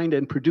 designed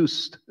and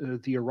produced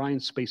the Orion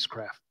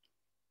spacecraft.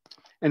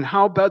 And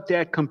how about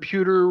that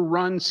computer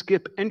run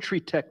skip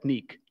entry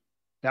technique?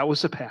 That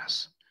was a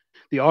pass.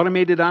 The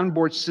automated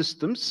onboard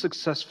systems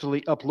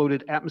successfully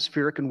uploaded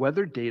atmospheric and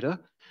weather data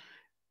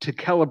to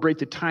calibrate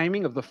the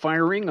timing of the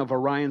firing of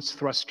Orion's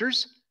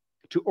thrusters,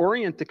 to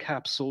orient the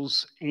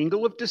capsule's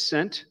angle of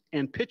descent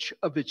and pitch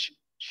of its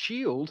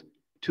shield,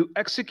 to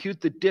execute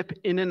the dip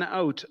in and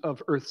out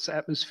of Earth's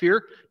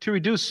atmosphere, to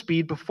reduce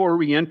speed before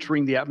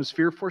re-entering the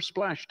atmosphere for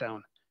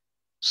splashdown.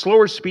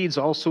 Slower speeds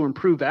also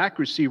improve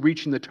accuracy,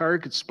 reaching the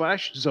target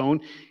splash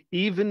zone,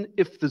 even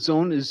if the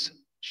zone is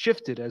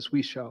shifted, as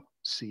we shall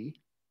see.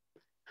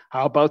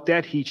 How about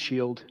that heat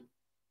shield?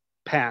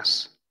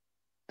 Pass.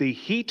 The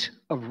heat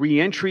of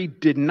re-entry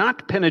did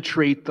not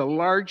penetrate the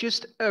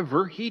largest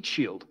ever heat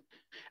shield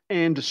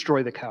and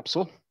destroy the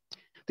capsule.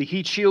 The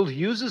heat shield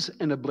uses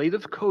an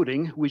ablative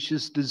coating, which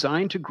is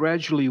designed to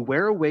gradually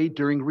wear away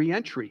during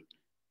re-entry,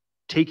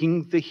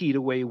 taking the heat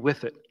away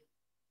with it.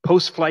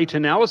 Post-flight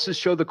analysis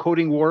showed the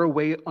coating wore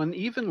away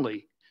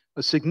unevenly.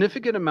 A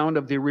significant amount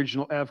of the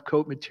original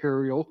AVCOAT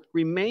material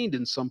remained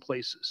in some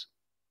places.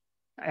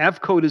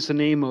 AVCOAT is the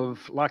name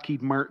of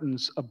Lockheed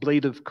Martin's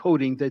ablative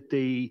coating that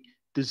they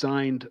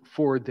designed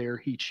for their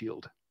heat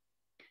shield.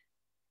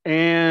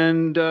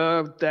 And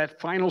that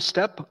final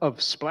step of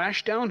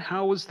splashdown,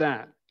 how was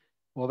that?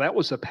 Well, that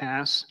was a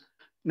pass.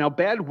 Now,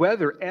 bad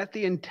weather at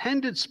the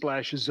intended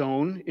splash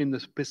zone in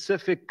the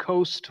Pacific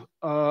coast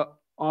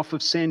off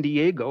of San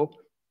Diego,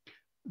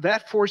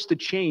 that forced a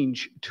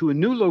change to a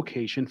new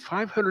location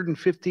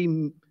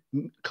 550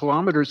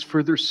 kilometers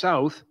further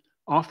south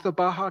off the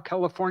Baja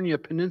California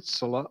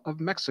Peninsula of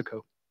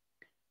Mexico.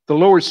 The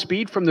lower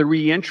speed from the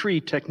re-entry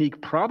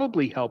technique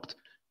probably helped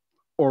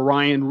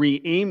Orion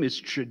re-aim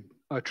its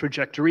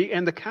trajectory,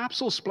 and the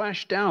capsule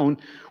splashed down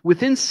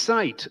within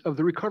sight of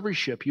the recovery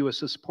ship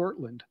USS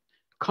Portland,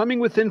 coming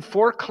within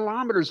 4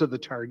 kilometers of the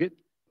target,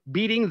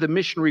 beating the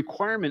mission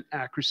requirement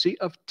accuracy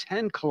of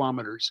 10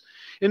 kilometers.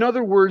 In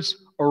other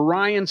words,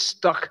 Orion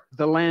stuck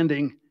the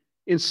landing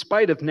in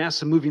spite of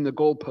NASA moving the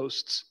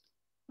goalposts.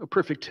 A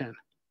perfect 10.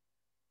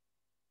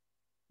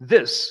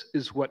 This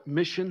is what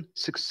mission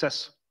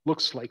success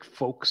looks like,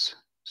 folks,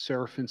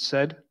 Seraphin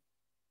said.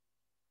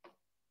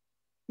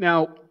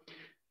 Now,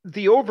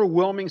 the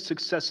overwhelming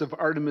success of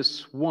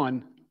Artemis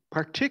I,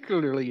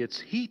 particularly its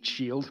heat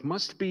shield,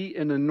 must be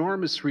an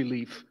enormous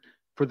relief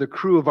for the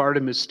crew of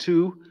Artemis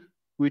II,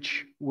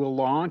 which will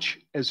launch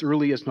as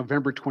early as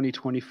November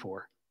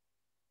 2024.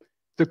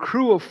 The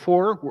crew of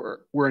 4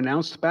 were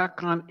announced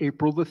back on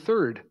April the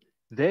 3rd.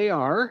 They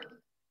are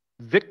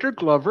Victor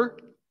Glover,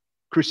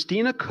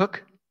 Christina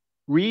Cook,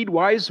 Reed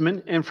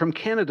Wiseman, and from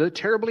Canada,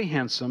 terribly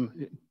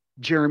handsome,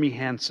 Jeremy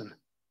Hansen.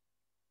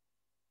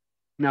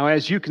 Now,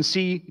 as you can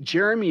see,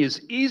 Jeremy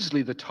is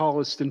easily the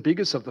tallest and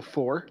biggest of the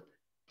 4.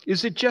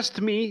 Is it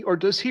just me, or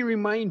does he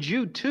remind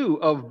you too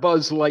of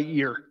Buzz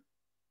Lightyear?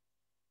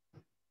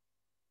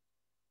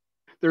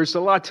 There's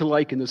a lot to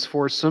like in this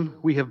foursome.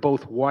 We have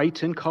both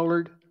white and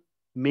colored,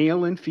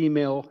 male and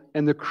female,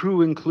 and the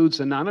crew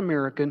includes a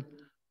non-American.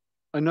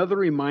 Another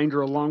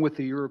reminder, along with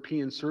the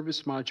European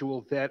Service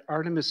Module, that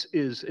Artemis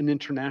is an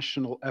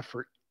international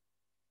effort.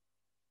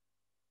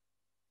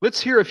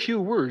 Let's hear a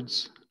few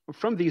words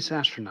from these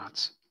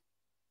astronauts.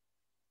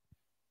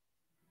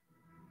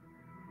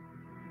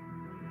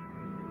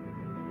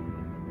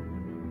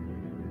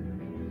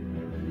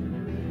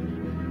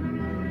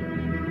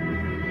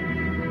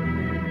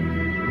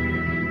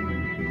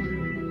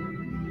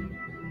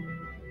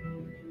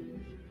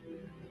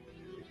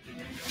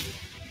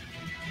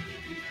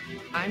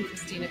 I'm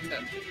Christina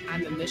Cook.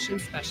 I'm a mission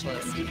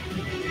specialist.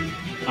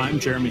 I'm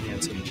Jeremy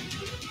Hansen.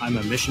 I'm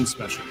a mission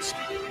specialist.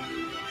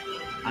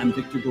 I'm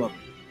Victor Glover.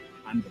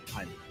 I'm the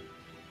pilot.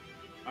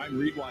 I'm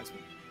Reed Wiseman.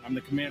 I'm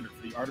the commander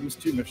for the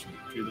Artemis II mission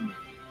to the moon.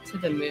 To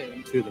the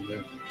moon. To the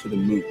moon. To the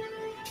moon.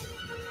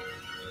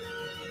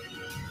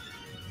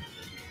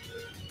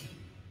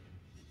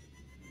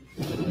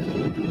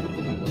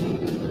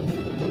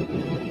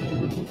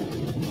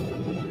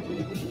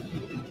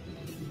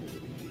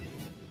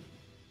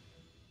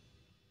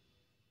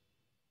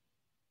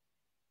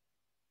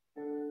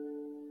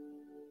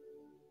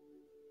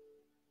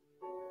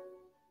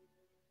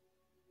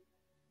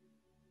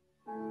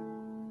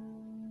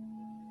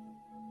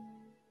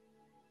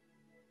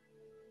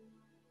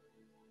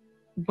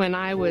 When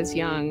I was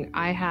young,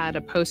 I had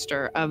a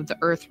poster of the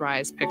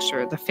Earthrise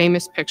picture, the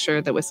famous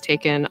picture that was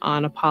taken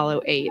on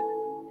Apollo 8.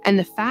 And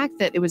the fact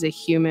that it was a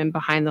human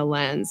behind the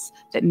lens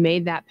that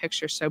made that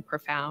picture so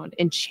profound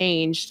and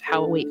changed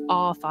how we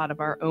all thought of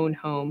our own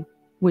home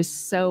was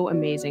so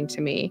amazing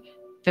to me.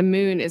 The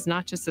moon is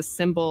not just a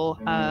symbol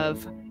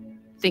of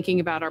thinking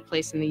about our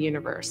place in the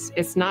universe.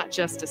 It's not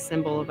just a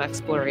symbol of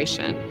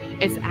exploration.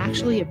 It's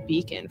actually a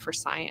beacon for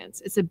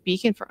science. It's a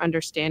beacon for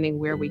understanding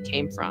where we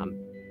came from.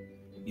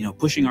 You know,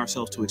 pushing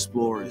ourselves to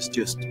explore is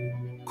just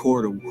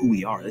core to who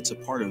we are. It's a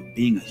part of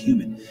being a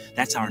human.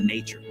 That's our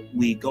nature.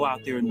 We go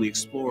out there and we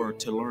explore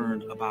to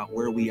learn about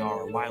where we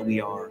are, why we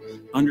are,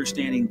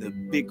 understanding the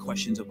big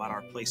questions about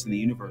our place in the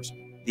universe.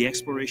 The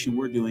exploration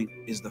we're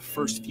doing is the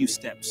first few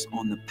steps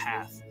on the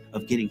path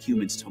of getting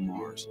humans to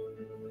Mars.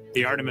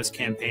 The Artemis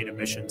campaign of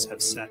missions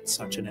have set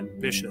such an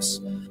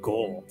ambitious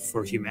goal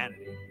for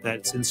humanity that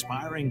it's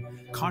inspiring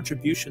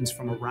contributions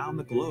from around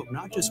the globe.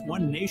 Not just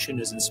one nation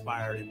is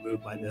inspired and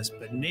moved by this,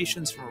 but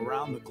nations from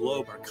around the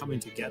globe are coming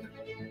together.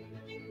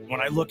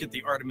 When I look at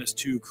the Artemis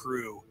II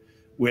crew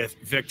with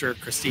Victor,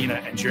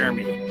 Christina, and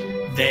Jeremy,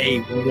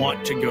 they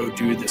want to go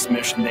do this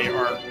mission. They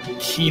are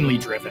keenly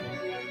driven.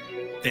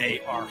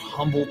 They are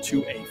humble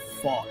to a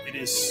fault. It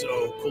is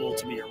so cool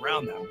to be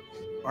around them.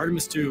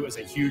 Artemis II is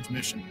a huge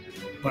mission,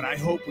 but I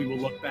hope we will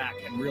look back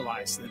and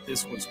realize that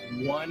this was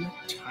one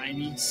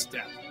tiny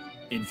step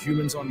in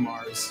humans on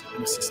Mars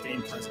and a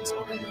sustained presence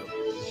on the moon.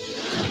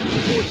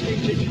 Before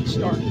stage engine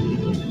start.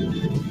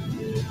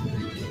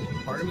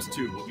 Artemis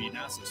II will be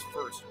NASA's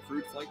first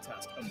crewed flight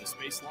test of the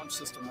Space Launch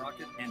System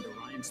rocket and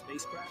Orion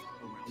spacecraft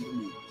around the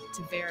moon.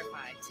 To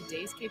verify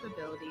today's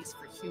capabilities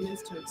for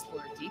humans to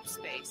explore deep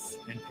space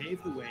and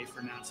pave the way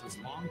for NASA's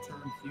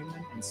long-term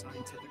human and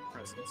scientific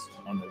presence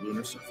on the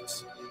lunar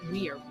surface.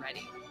 We are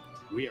ready.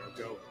 We are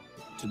going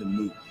to the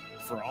moon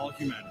for all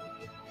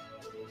humanity.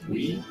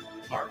 We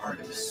are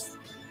Artemis.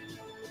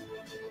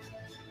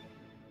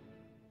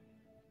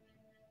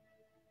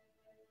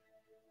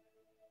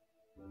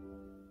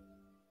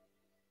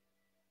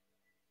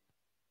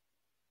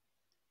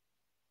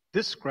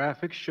 This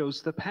graphic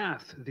shows the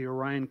path the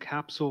Orion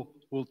capsule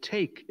will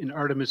take in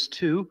Artemis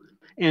II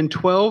and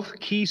 12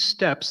 key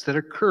steps that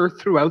occur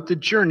throughout the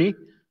journey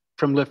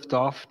from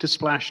liftoff to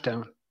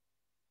splashdown.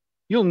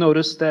 You'll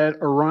notice that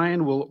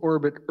Orion will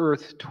orbit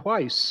Earth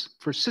twice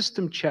for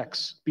system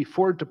checks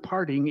before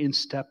departing in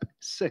step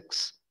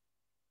 6.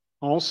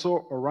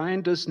 Also,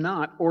 Orion does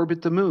not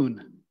orbit the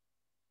moon.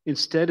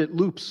 Instead, it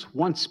loops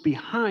once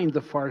behind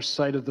the far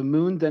side of the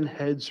moon, then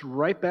heads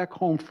right back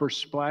home for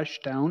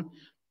splashdown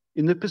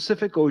in the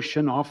Pacific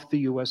Ocean off the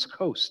US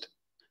coast.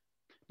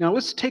 Now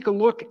let's take a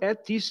look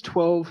at these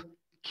 12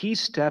 key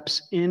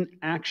steps in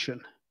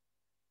action.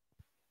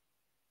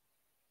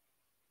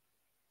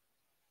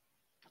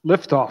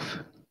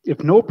 Liftoff.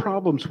 If no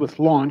problems with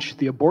launch,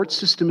 the abort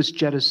system is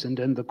jettisoned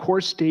and the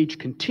core stage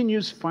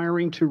continues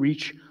firing to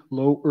reach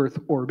low Earth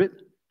orbit,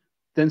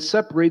 then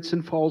separates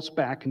and falls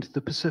back into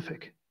the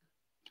Pacific.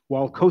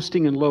 While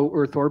coasting in low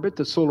Earth orbit,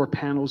 the solar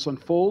panels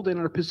unfold and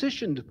are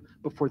positioned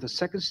before the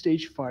second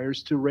stage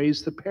fires to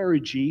raise the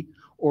perigee,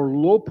 or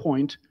low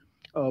point,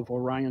 of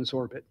Orion's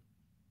orbit.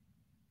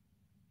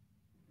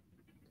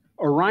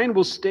 Orion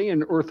will stay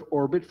in Earth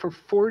orbit for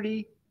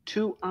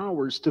 42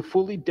 hours to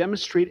fully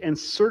demonstrate and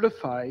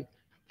certify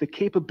the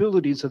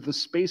capabilities of the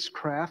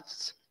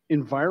spacecraft's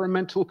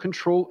environmental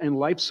control and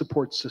life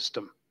support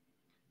system.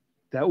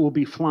 That will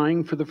be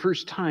flying for the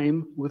first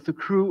time with a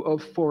crew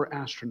of 4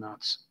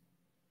 astronauts.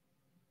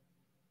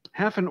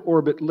 Half an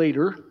orbit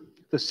later,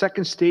 the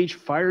second stage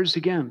fires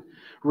again,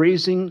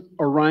 raising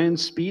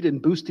Orion's speed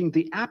and boosting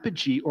the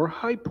apogee, or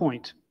high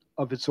point,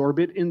 of its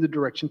orbit in the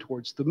direction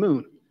towards the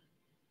moon.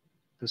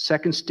 The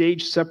second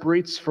stage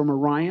separates from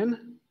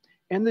Orion,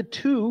 and the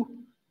two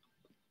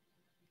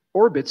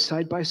orbit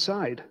side by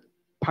side.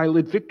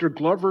 Pilot Victor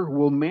Glover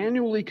will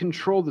manually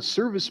control the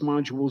service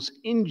module's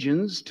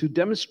engines to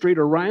demonstrate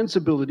Orion's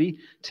ability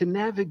to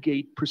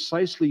navigate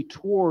precisely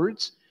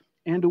towards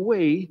and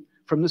away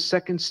from the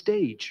second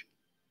stage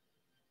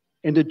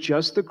and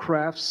adjust the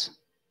craft's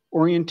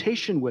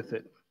orientation with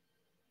it.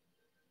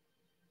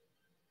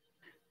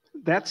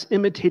 That's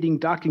imitating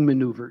docking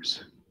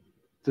maneuvers.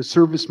 The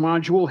service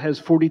module has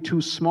 42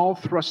 small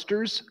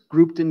thrusters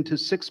grouped into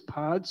 6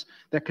 pods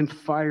that can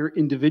fire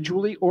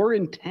individually or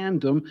in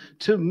tandem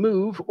to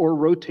move or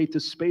rotate the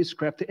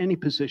spacecraft to any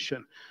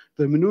position.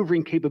 The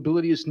maneuvering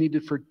capability is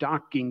needed for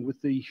docking with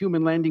the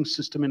human landing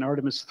system in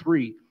Artemis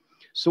 3.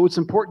 So it's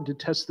important to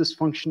test this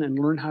function and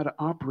learn how to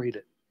operate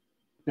it.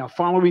 Now,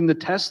 following the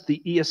test,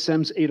 the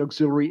ESM's 8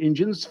 auxiliary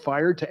engines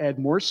fired to add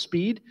more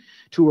speed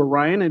to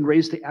Orion and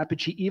raise the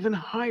apogee even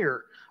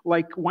higher,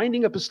 like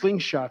winding up a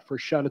slingshot for a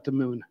shot at the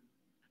moon.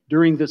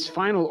 During this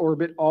final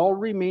orbit, all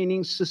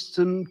remaining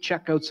system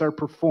checkouts are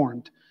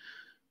performed.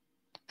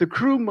 The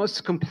crew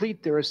must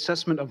complete their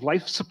assessment of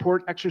life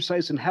support,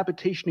 exercise, and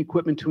habitation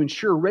equipment to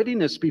ensure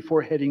readiness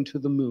before heading to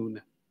the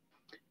moon.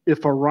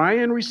 If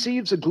Orion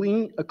receives a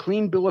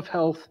clean bill of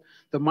health,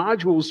 the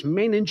module's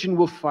main engine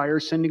will fire,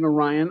 sending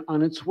Orion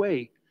on its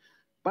way.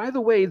 By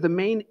the way, the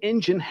main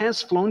engine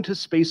has flown to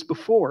space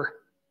before.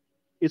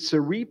 It's a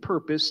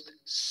repurposed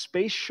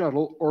space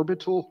shuttle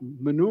orbital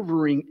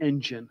maneuvering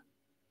engine,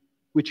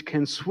 which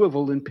can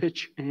swivel and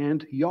pitch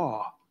and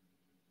yaw.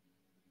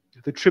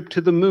 The trip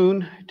to the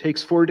moon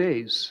takes 4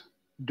 days.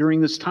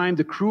 During this time,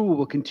 the crew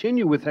will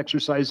continue with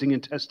exercising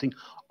and testing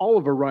all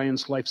of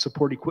Orion's life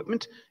support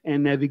equipment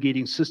and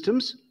navigating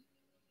systems.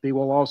 They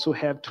will also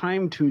have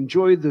time to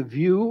enjoy the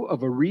view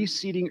of a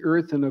receding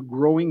Earth and a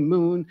growing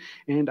moon,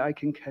 and I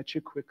can catch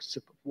a quick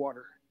sip of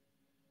water.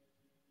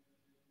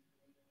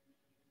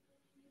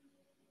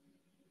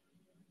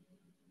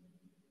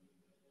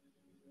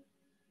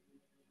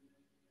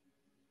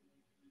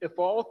 If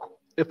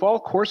all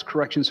course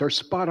corrections are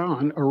spot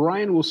on,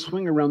 Orion will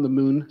swing around the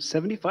moon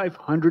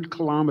 7,500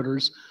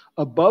 kilometers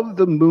above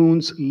the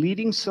moon's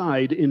leading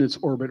side in its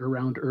orbit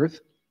around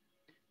Earth.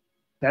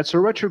 That's a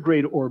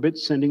retrograde orbit,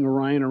 sending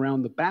Orion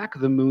around the back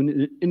of the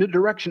moon in a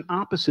direction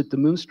opposite the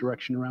moon's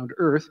direction around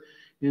Earth,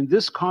 and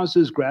this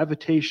causes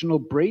gravitational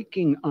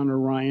braking on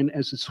Orion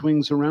as it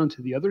swings around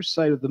to the other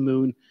side of the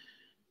moon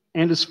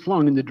and is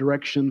flung in the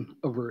direction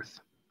of Earth.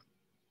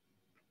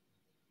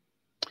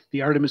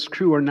 The Artemis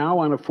crew are now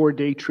on a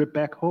 4-day trip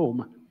back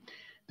home.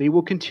 They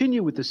will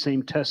continue with the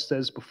same tests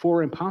as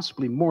before and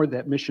possibly more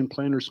that mission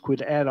planners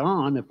could add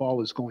on if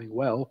all is going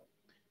well.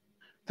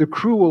 The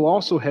crew will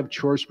also have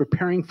chores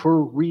preparing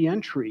for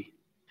re-entry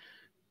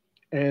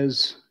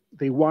as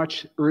they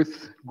watch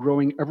Earth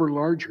growing ever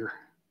larger.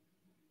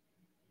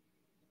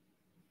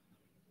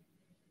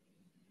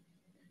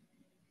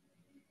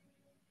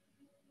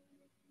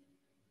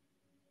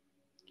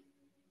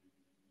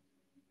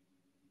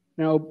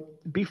 Now,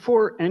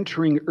 before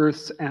entering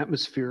Earth's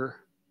atmosphere,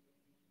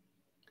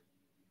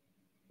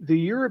 the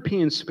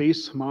European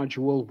space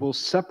module will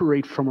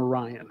separate from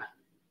Orion,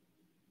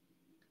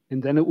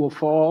 and then it will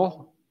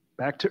fall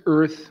back to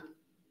Earth,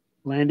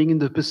 landing in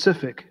the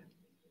Pacific.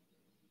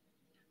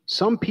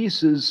 Some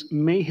pieces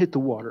may hit the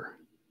water.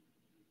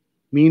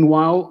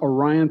 Meanwhile,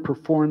 Orion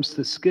performs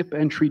the skip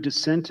entry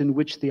descent in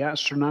which the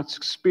astronauts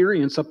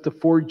experience up to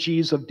 4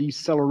 Gs of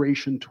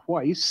deceleration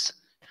twice.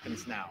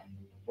 It's now.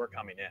 We're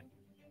coming in.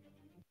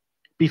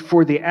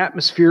 Before the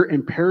atmosphere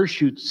and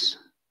parachutes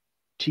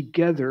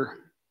together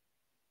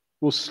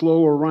will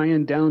slow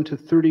Orion down to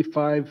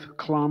 35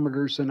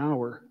 kilometers an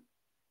hour,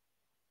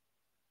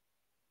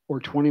 or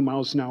 20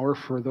 miles an hour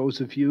for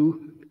those of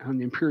you on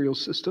the imperial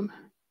system.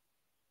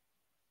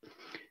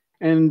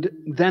 And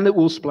then it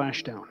will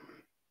splash down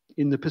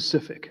in the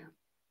Pacific.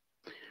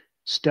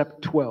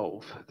 Step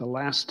 12, the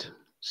last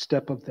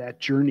step of that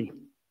journey.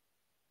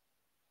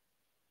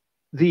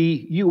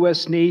 The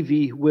US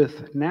Navy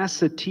with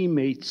NASA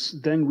teammates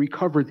then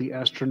recover the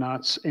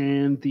astronauts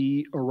and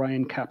the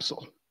Orion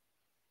capsule.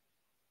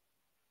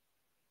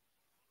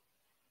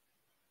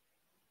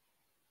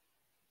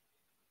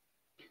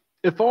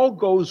 If all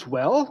goes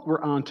well,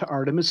 we're on to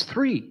Artemis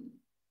 3,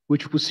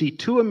 which will see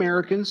 2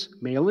 Americans,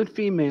 male and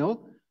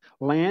female,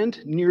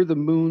 land near the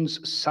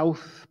moon's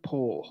south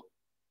pole.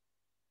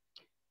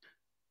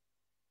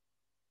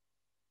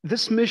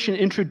 This mission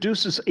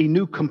introduces a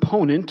new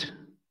component,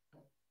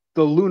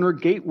 the lunar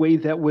gateway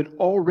that would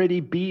already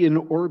be in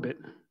orbit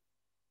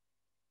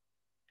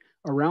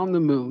around the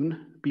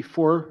moon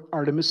before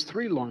Artemis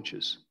 3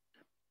 launches.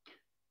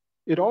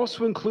 It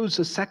also includes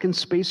a second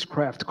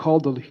spacecraft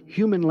called the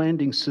Human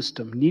Landing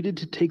System, needed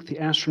to take the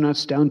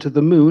astronauts down to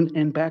the moon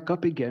and back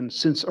up again,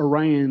 since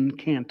Orion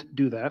can't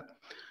do that.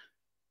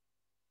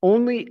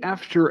 Only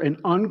after an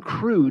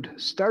uncrewed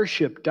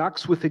Starship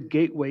docks with a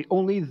gateway,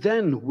 only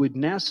then would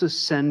NASA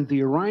send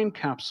the Orion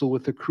capsule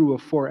with a crew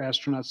of 4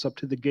 astronauts up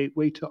to the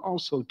gateway to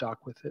also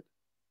dock with it.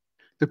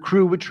 The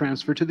crew would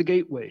transfer to the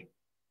gateway.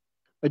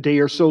 A day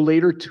or so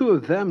later, 2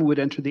 of them would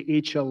enter the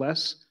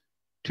HLS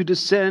to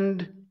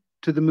descend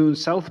to the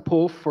moon's south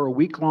pole for a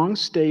week-long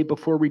stay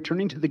before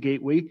returning to the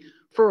gateway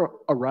for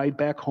a ride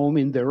back home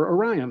in their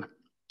Orion.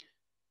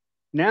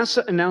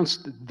 NASA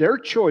announced their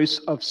choice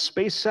of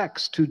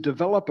SpaceX to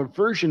develop a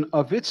version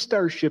of its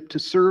Starship to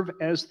serve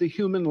as the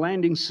human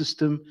landing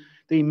system.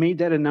 They made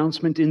that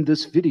announcement in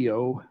this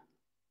video.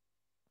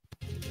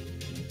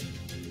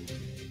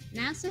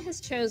 NASA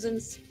has chosen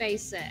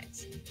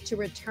SpaceX to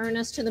return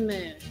us to the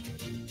moon.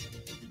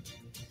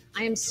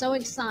 I am so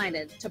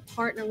excited to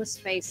partner with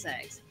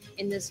SpaceX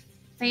in this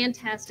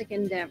fantastic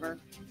endeavor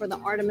for the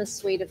Artemis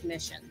suite of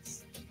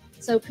missions.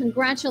 So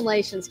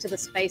congratulations to the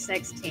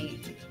SpaceX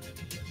team.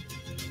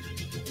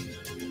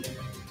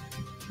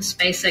 The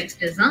SpaceX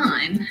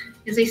design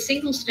is a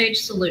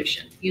single-stage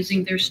solution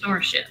using their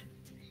Starship.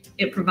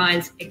 It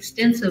provides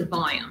extensive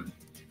volume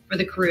for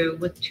the crew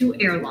with 2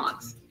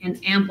 airlocks and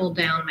ample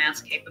down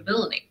mass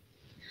capability.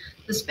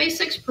 The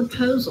SpaceX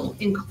proposal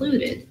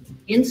included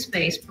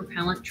in-space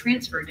propellant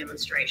transfer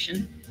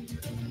demonstration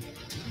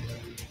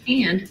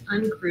and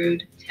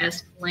uncrewed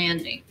test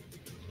landing.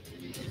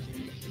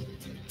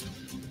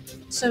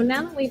 So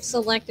now that we've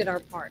selected our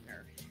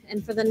partner,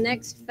 and for the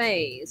next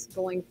phase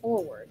going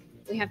forward,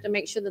 we have to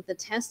make sure that the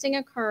testing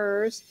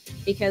occurs,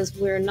 because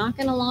we're not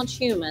going to launch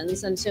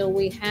humans until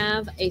we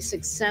have a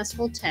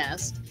successful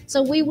test.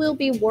 So we will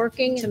be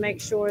working to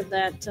make sure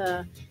that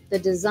the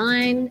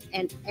design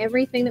and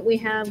everything that we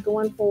have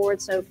going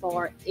forward so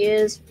far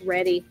is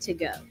ready to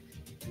go.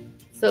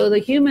 So the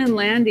human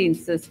landing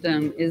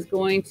system is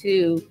going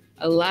to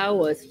allow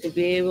us to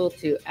be able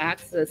to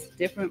access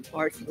different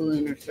parts of the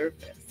lunar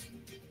surface.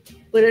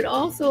 But it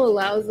also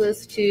allows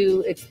us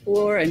to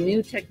explore a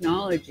new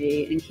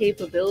technology and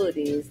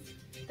capabilities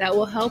that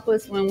will help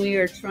us when we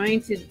are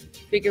trying to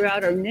figure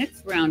out our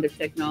next round of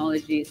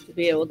technologies to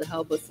be able to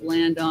help us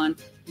land on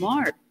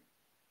Mars.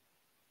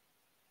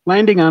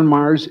 Landing on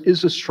Mars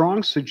is a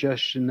strong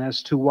suggestion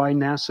as to why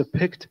NASA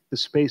picked the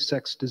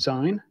SpaceX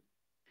design.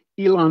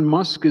 Elon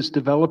Musk is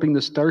developing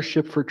the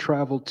Starship for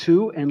travel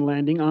to and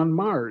landing on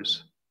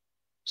Mars.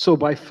 So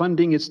by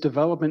funding its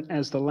development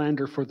as the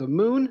lander for the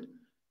moon,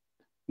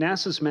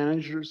 NASA's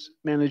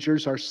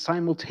managers are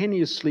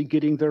simultaneously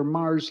getting their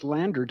Mars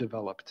lander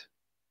developed.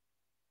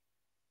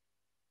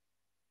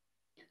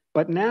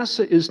 But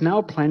NASA is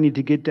now planning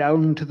to get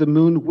down to the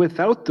moon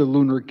without the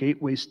Lunar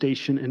Gateway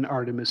Station in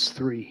Artemis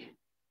 3.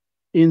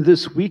 In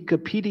this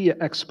Wikipedia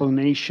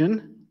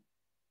explanation,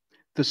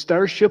 the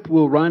Starship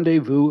will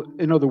rendezvous,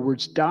 in other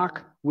words,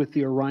 dock with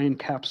the Orion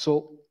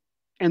capsule,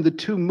 and the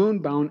 2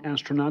 moon-bound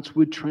astronauts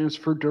would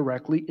transfer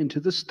directly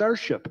into the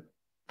Starship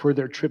for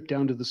their trip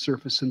down to the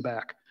surface and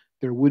back.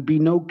 There would be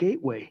no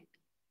gateway.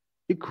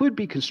 It could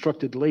be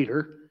constructed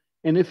later,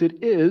 and if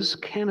it is,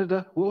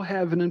 Canada will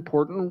have an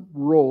important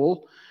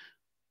role.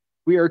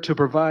 We are to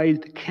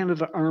provide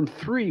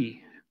Canadarm3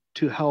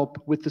 to help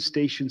with the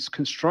station's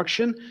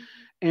construction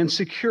and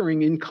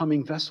securing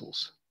incoming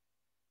vessels.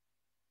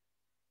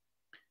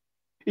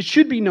 It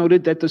should be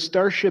noted that the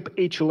Starship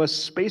HLS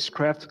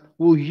spacecraft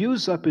will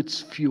use up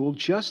its fuel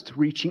just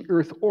reaching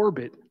Earth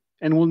orbit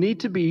and will need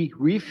to be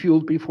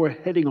refueled before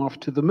heading off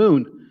to the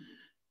moon.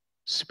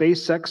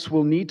 SpaceX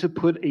will need to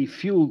put a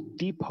fuel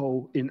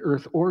depot in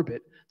Earth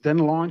orbit, then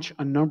launch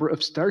a number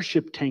of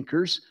Starship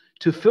tankers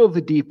to fill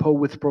the depot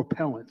with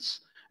propellants.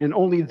 And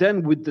only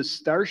then would the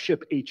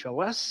Starship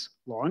HLS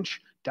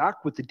launch,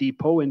 dock with the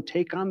depot, and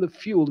take on the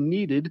fuel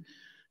needed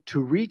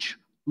to reach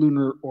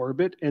lunar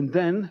orbit, and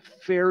then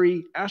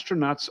ferry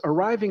astronauts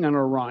arriving on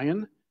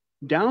Orion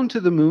down to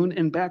the moon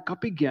and back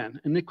up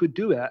again. And it could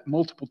do that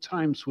multiple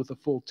times with a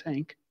full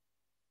tank.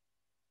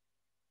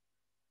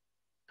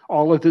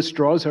 All of this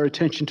draws our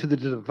attention to the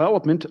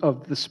development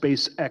of the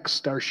SpaceX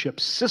Starship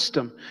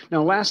system.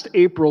 Now, last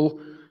April,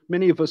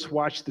 many of us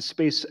watched the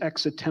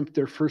SpaceX attempt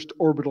their first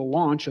orbital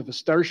launch of a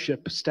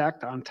Starship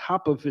stacked on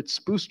top of its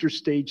booster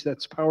stage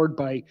that's powered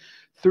by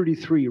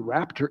 33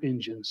 Raptor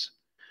engines.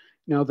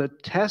 Now, the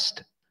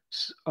test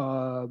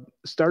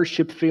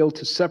Starship failed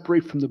to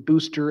separate from the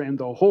booster, and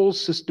the whole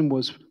system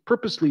was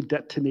purposely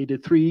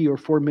detonated 3 or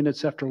 4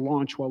 minutes after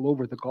launch while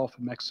over the Gulf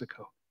of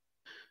Mexico.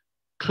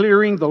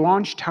 Clearing the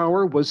launch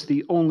tower was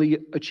the only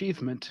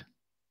achievement.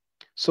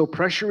 So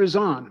pressure is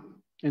on,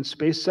 and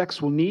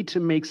SpaceX will need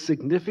to make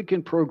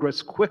significant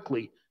progress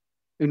quickly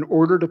in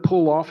order to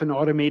pull off an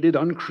automated,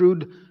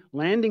 uncrewed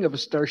landing of a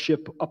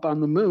Starship up on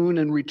the moon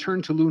and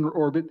return to lunar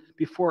orbit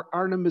before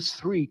Artemis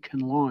 3 can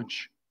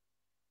launch.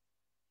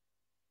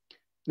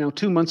 Now,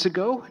 2 months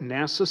ago,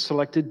 NASA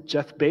selected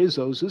Jeff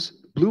Bezos's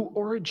Blue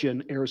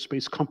Origin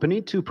aerospace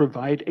company to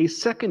provide a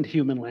second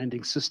human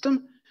landing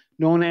system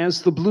known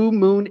as the Blue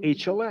Moon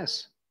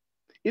HLS.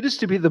 It is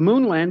to be the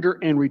moon lander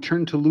and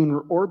return to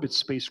lunar orbit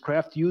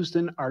spacecraft used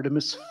in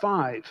Artemis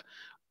 5,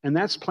 and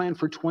that's planned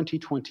for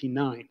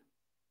 2029.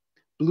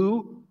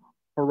 Blue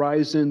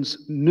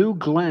Horizon's New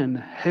Glenn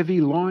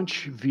heavy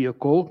launch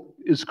vehicle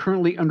is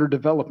currently under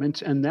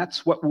development, and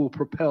that's what will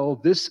propel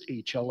this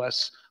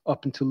HLS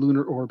up into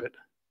lunar orbit.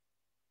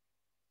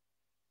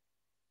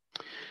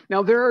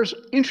 Now, there are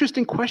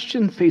interesting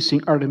questions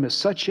facing Artemis,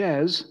 such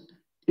as,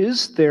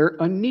 is there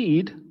a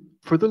need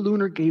for the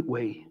Lunar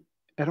Gateway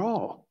at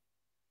all?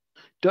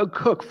 Doug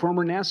Cook,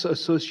 former NASA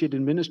Associate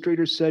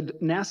Administrator, said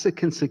NASA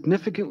can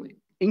significantly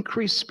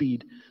increase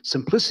speed,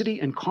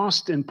 simplicity, and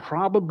cost and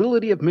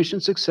probability of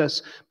mission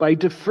success by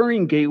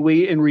deferring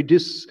Gateway and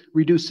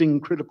reducing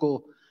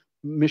critical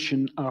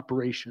mission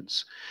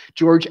operations.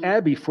 George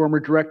Abbey, former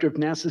director of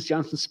NASA's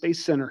Johnson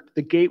Space Center,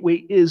 the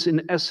Gateway is,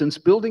 in essence,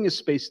 building a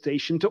space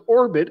station to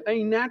orbit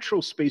a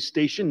natural space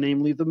station,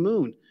 namely the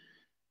moon.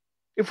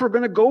 If we're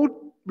going to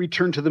go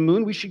return to the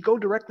moon, we should go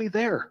directly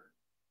there,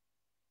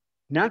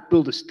 not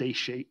build a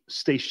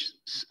space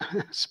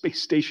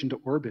station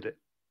to orbit it.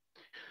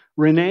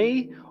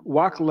 Rene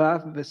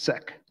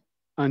Wachlavesek,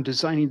 on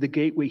designing the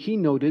Gateway, he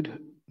noted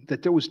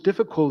that there was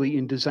difficulty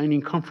in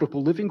designing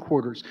comfortable living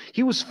quarters.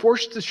 He was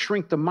forced to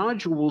shrink the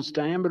module's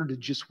diameter to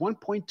just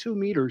 1.2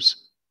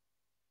 meters.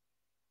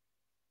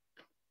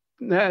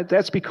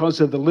 That's because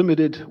of the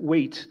limited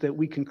weight that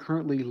we can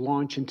currently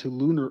launch into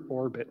lunar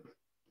orbit.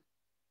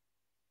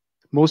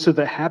 Most of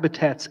the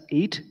habitat's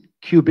 8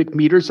 cubic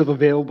meters of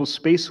available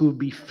space will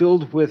be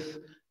filled with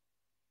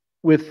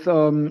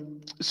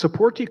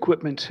support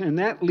equipment, and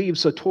that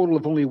leaves a total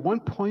of only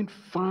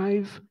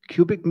 1.5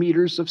 cubic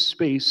meters of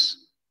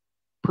space,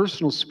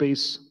 personal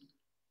space,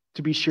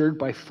 to be shared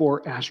by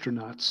 4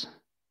 astronauts.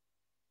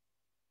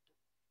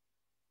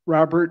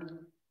 Robert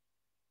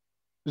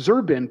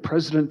Zerbin,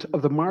 president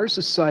of the Mars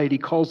Society,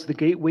 calls the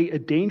Gateway a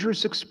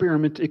dangerous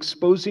experiment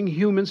exposing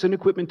humans and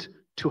equipment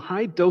to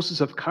high doses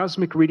of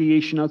cosmic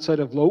radiation outside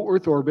of low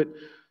Earth orbit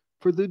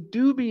for the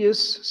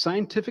dubious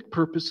scientific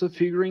purpose of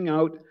figuring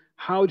out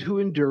how to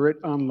endure it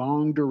on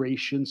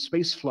long-duration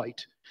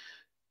spaceflight.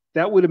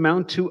 That would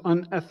amount to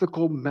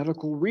unethical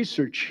medical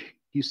research.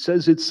 He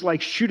says it's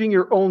like shooting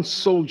your own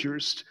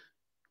soldiers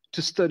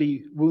to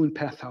study wound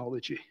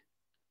pathology.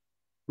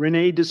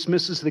 Rene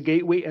dismisses the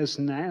Gateway as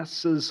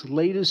NASA's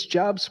latest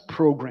jobs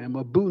program,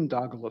 a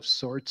boondoggle of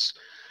sorts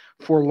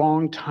for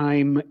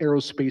longtime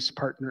aerospace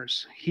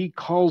partners. He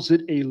calls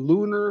it a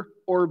lunar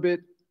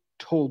orbit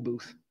toll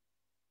booth.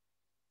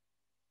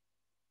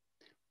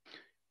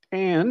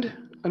 And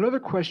another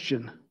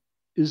question,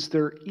 is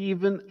there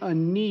even a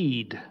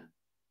need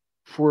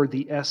for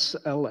the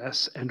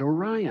SLS and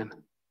Orion?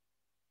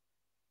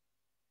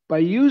 By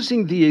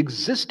using the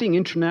existing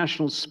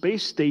International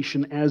Space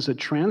Station as a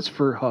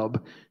transfer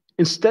hub,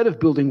 instead of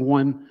building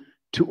one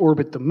to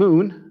orbit the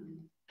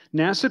moon,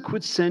 NASA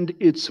could send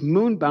its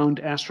moon-bound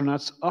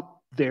astronauts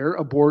up there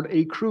aboard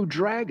a Crew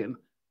Dragon,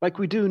 like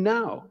we do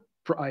now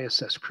for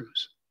ISS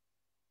crews.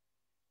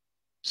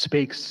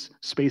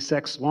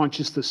 SpaceX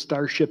launches the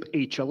Starship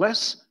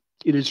HLS.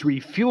 It is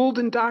refueled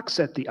and docks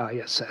at the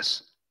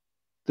ISS.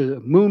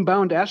 The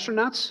moon-bound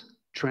astronauts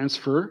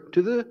transfer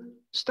to the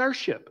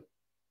Starship.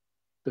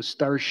 The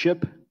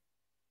Starship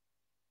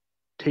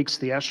takes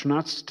the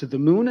astronauts to the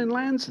moon and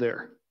lands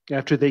there.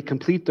 After they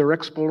complete their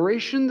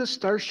exploration, the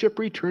Starship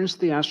returns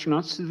the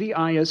astronauts to the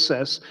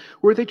ISS,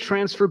 where they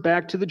transfer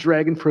back to the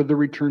Dragon for the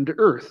return to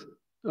Earth,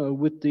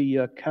 with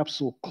the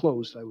capsule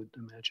closed, I would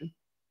imagine.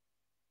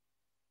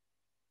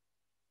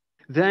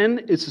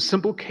 Then it's a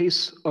simple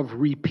case of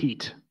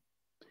repeat.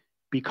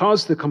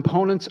 Because the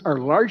components are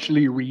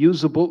largely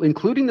reusable,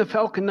 including the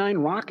Falcon 9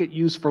 rocket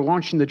used for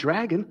launching the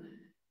Dragon,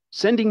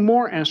 sending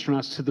more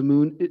astronauts to the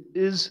moon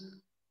is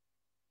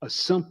a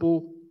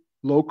simple,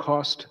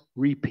 low-cost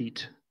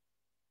repeat.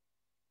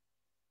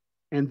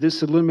 And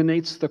this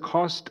eliminates the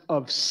cost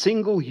of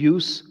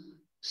single-use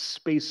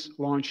space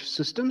launch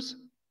systems,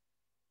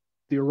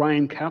 the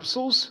Orion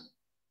capsules,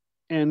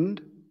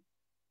 and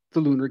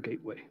the Lunar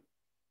Gateway.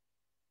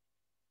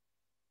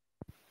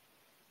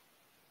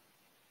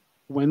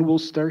 When will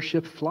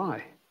Starship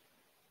fly?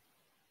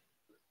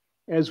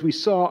 As we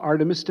saw,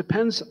 Artemis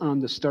depends on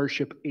the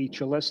Starship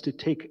HLS to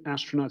take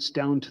astronauts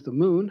down to the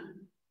moon.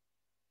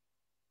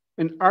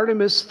 And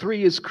Artemis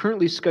 3 is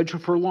currently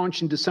scheduled for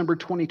launch in December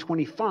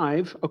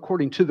 2025,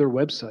 according to their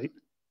website,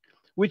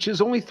 which is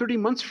only 30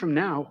 months from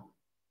now.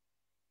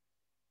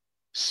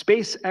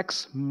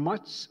 SpaceX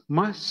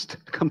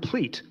must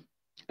complete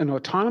an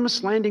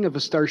autonomous landing of a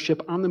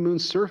Starship on the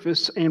moon's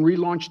surface and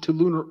relaunch to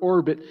lunar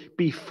orbit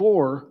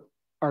before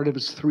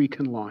Artemis 3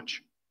 can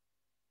launch.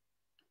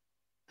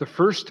 The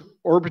first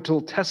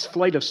orbital test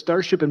flight of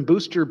Starship and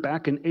booster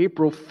back in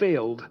April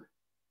failed.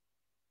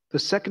 The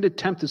second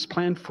attempt is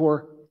planned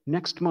for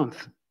next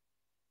month.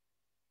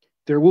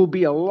 There will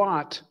be a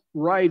lot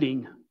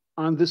riding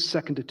on this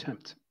second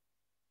attempt.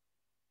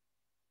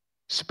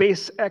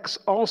 SpaceX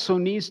also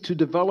needs to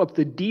develop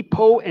the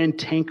depot and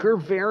tanker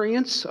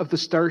variants of the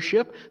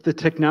Starship, the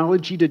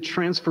technology to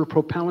transfer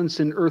propellants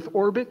in Earth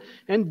orbit,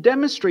 and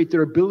demonstrate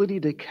their ability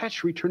to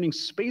catch returning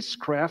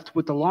spacecraft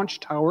with the launch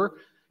tower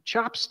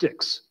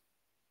chopsticks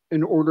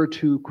in order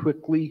to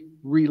quickly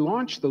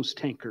relaunch those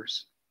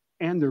tankers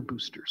and their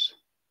boosters.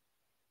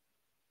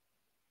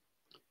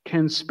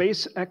 Can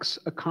SpaceX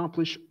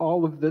accomplish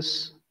all of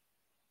this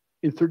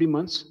in 30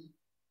 months?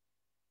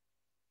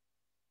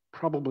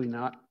 Probably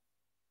not.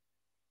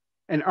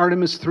 And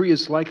Artemis 3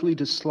 is likely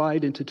to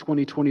slide into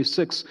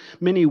 2026.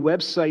 Many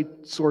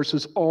website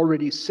sources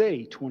already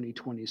say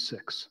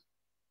 2026.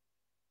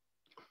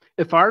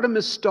 If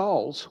Artemis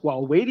stalls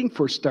while waiting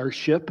for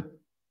Starship,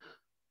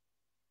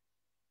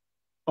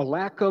 a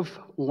lack of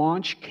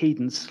launch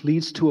cadence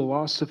leads to a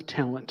loss of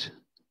talent.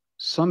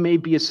 Some may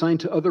be assigned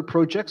to other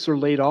projects or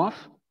laid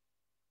off.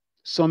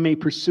 Some may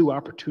pursue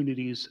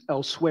opportunities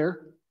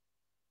elsewhere.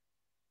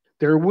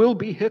 There will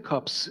be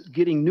hiccups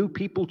getting new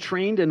people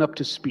trained and up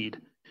to speed.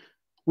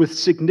 With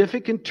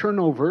significant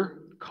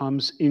turnover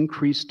comes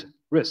increased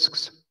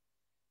risks.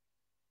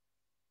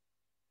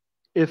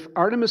 If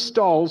Artemis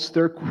stalls,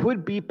 there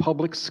could be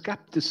public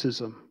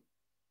skepticism,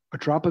 a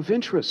drop of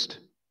interest,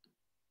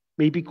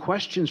 maybe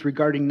questions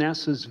regarding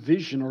NASA's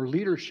vision or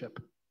leadership.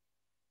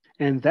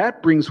 And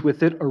that brings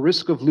with it a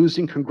risk of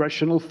losing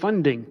congressional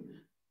funding,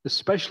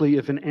 especially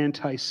if an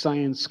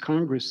anti-science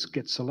Congress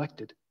gets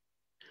elected,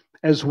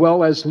 as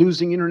well as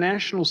losing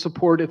international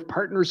support if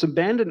partners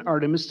abandon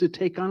Artemis to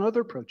take on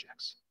other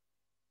projects.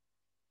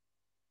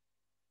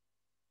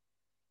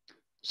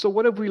 So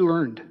what have we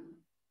learned?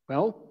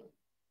 Well,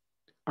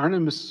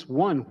 Artemis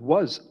 1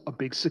 was a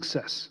big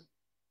success.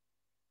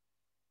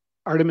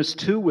 Artemis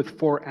 2, with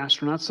 4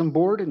 astronauts on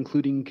board,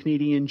 including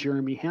Canadian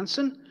Jeremy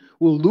Hansen,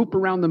 will loop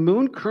around the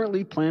moon,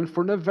 currently planned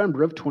for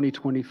November of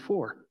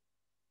 2024.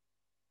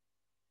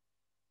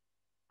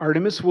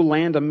 Artemis will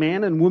land a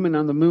man and woman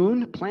on the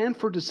moon, planned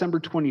for December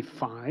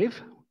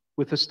 25,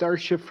 with a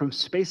Starship from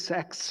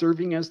SpaceX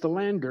serving as the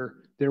lander.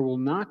 There will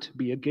not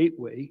be a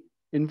gateway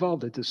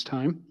involved at this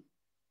time.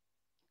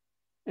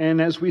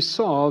 And as we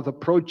saw, the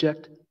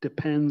project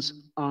depends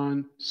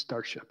on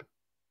Starship.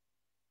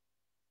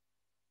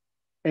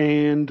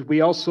 And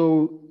we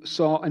also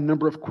saw a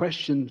number of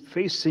questions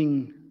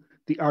facing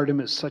the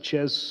Artemis, such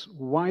as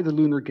why the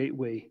lunar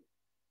gateway?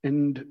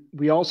 And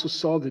we also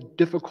saw the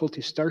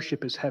difficulty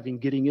Starship is having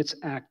getting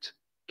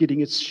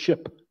its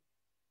ship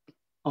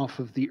off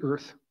of the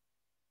Earth.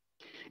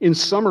 In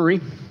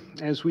summary,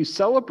 as we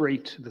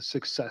celebrate the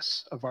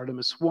success of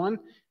Artemis 1,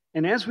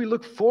 and as we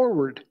look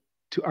forward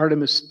to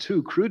Artemis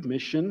 2 crewed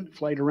mission,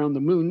 flight around the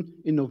moon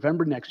in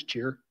November next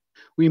year,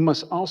 we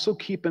must also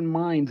keep in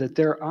mind that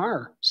there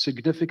are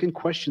significant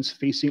questions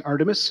facing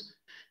Artemis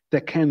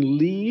that can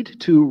lead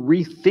to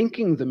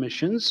rethinking the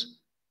missions,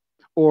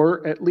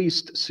 or at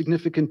least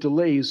significant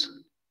delays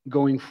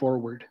going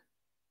forward.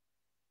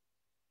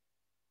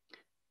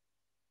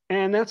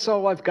 And that's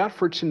all I've got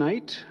for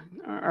tonight.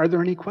 Are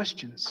there any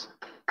questions?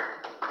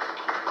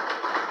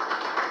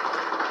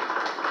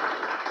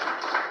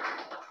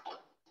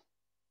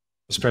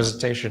 This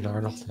presentation,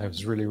 Arnold, that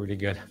was really, really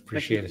good.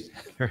 Appreciate it.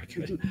 Very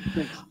good.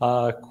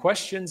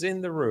 Questions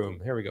in the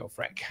room. Here we go,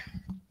 Frank.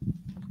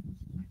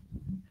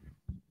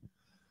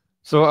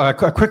 So a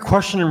quick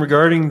question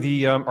regarding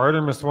the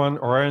Artemis 1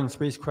 Orion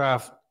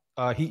spacecraft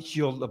heat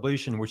shield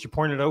ablation, which you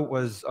pointed out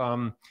was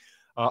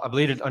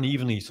ablated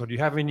unevenly. So do you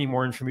have any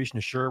more information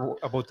to share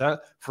about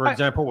that? For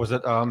example, was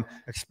it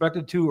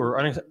expected to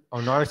or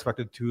not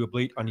expected to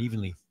ablate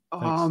unevenly?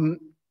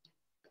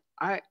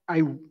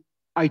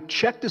 I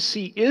checked to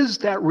see, is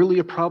that really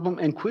a problem,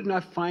 and could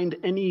not find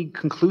any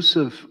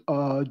conclusive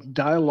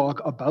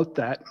dialogue about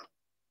that.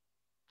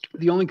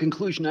 The only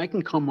conclusion I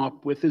can come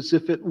up with is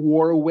if it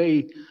wore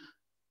away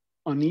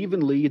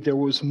unevenly, there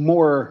was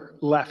more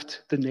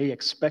left than they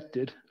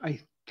expected. I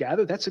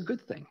gather that's a good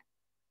thing,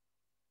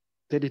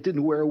 that it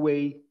didn't wear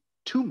away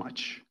too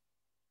much.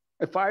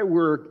 If I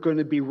were going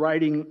to be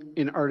writing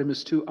in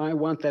Artemis 2, I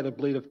want that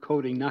ablative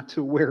coating not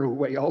to wear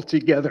away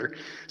altogether.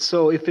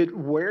 So if it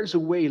wears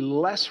away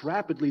less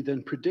rapidly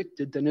than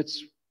predicted, then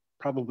it's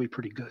probably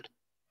pretty good.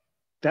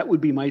 That would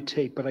be my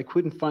take, but I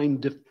couldn't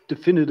find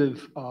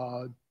definitive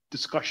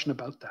discussion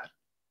about that.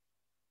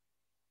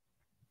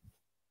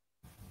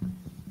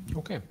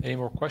 Okay, any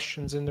more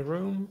questions in the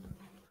room?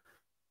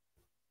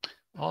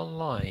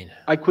 Online.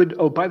 I could,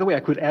 oh, by the way, I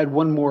could add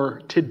one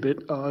more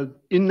tidbit.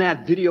 In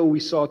that video we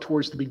saw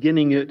towards the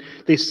beginning,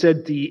 they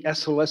said the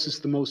SLS is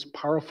the most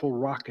powerful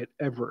rocket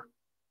ever.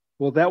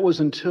 Well, that was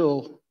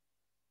until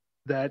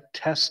that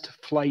test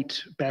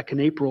flight back in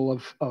April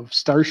of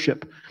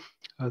Starship.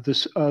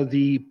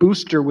 The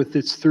booster with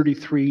its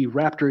 33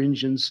 Raptor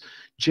engines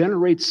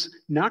generates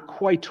not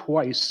quite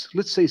twice,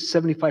 let's say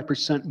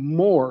 75%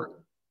 more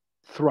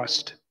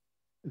thrust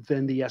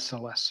than the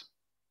SLS.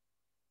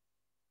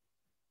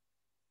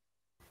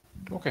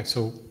 Okay,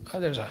 so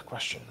there's a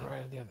question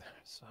right on the other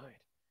side.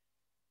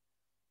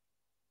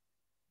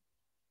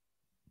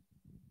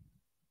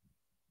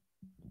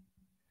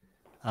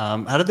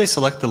 How did they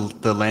select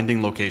the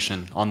landing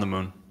location on the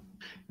moon?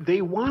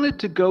 They wanted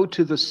to go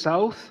to the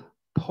South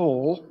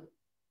Pole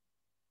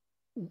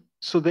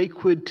so they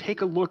could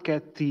take a look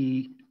at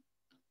the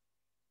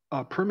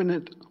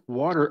permanent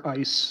water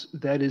ice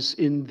that is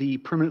in the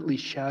permanently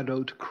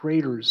shadowed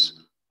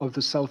craters of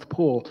the South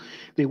Pole.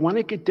 They want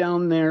to get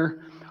down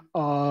there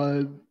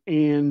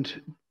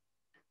and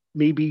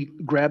maybe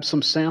grab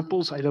some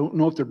samples. I don't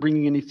know if they're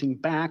bringing anything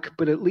back,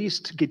 but at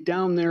least get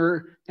down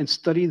there and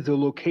study the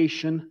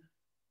location,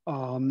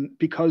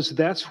 because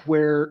that's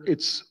where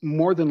it's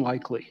more than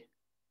likely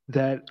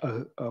that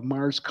a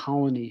Mars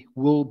colony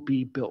will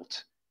be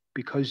built,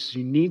 because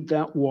you need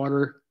that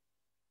water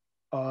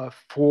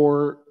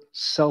for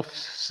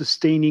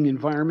self-sustaining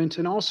environment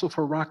and also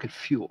for rocket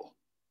fuel.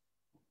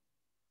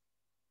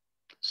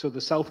 So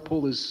the South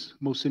Pole is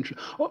most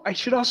interesting. Oh, I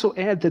should also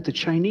add that the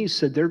Chinese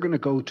said they're going to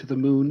go to the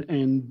moon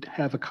and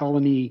have a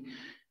colony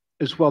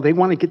as well. They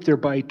want to get there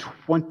by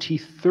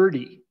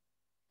 2030.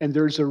 And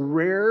there's a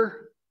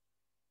rare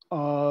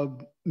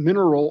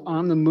mineral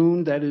on the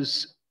moon that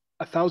is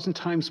 1,000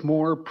 times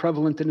more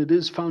prevalent than it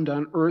is found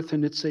on Earth.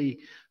 And it's a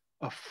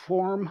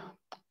form,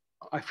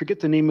 I forget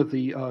the name of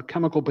the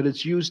chemical, but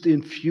it's used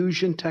in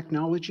fusion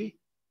technology.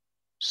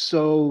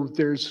 So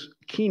there's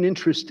keen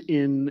interest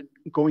in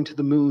going to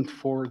the moon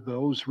for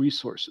those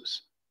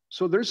resources.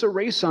 So there's a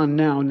race on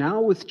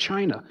now with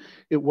China.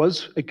 It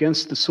was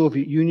against the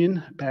Soviet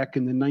Union back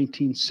in the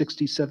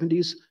 1960s,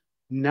 70s.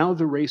 Now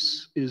the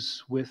race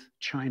is with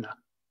China.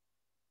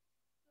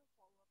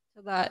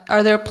 That,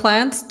 are there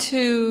plans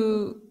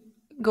to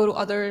go to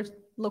other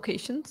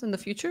locations in the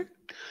future?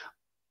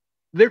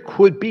 There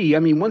could be. I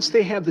mean, once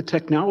they have the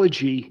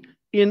technology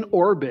in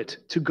orbit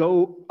to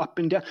go up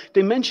and down.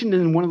 They mentioned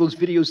in one of those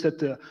videos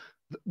that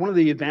one of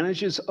the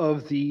advantages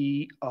of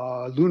the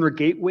lunar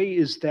gateway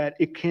is that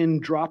it can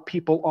drop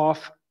people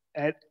off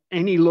at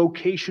any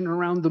location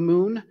around the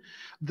moon.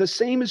 The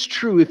same is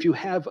true if you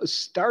have a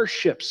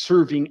starship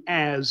serving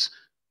as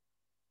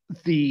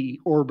the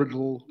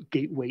orbital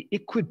gateway.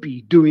 It could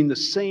be doing the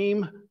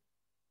same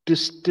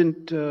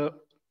distant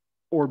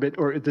orbit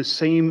or the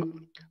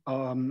same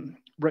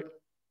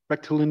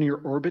rectilinear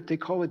orbit, they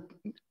call it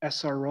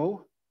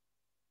SRO.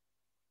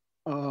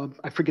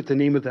 I forget the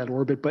name of that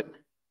orbit, but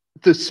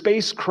the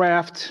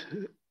spacecraft,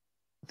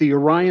 the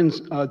Orion,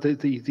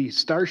 the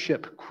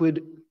Starship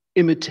could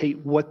imitate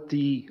what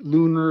the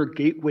lunar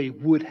gateway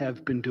would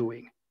have been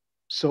doing.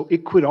 So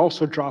it could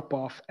also drop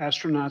off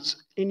astronauts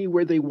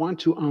anywhere they want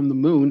to on the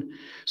moon.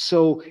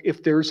 So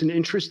if there's an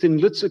interest in,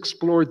 let's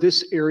explore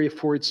this area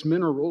for its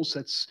minerals,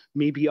 that's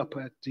maybe up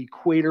at the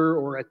equator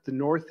or at the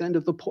north end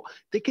of the pole,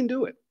 they can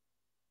do it.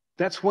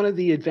 That's one of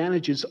the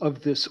advantages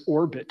of this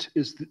orbit,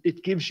 is that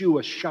it gives you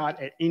a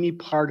shot at any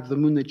part of the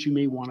moon that you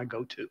may want to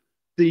go to.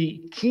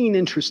 The keen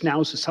interest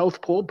now is the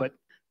South Pole, but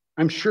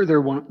I'm sure they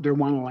want to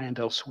land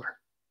elsewhere.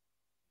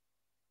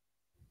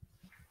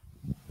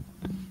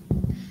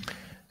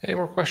 Any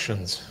more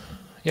questions?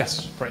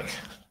 Yes, Frank.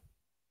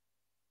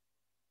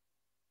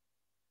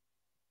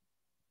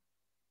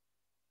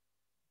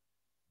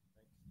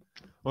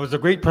 Well, it was a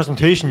great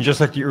presentation, just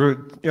like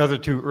the other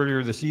two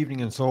earlier this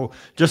evening. And so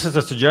just as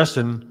a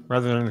suggestion,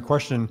 rather than a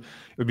question,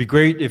 it would be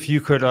great if you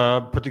could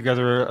put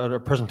together a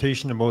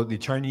presentation about the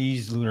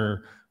Chinese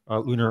lunar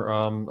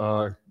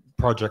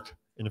project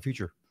in the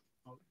future.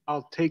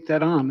 I'll take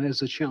that on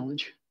as a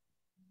challenge.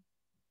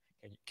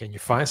 Can you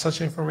find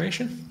such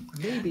information?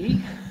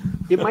 Maybe.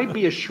 It might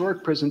be a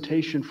short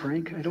presentation,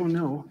 Frank. I don't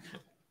know.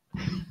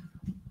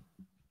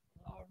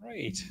 All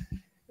right.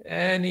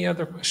 Any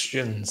other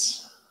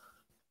questions?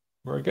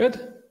 We're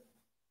good?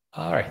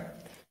 All right.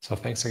 So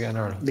thanks again,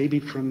 Arnold. Maybe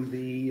from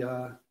the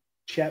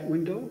chat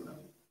window?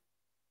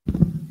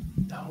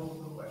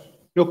 No questions.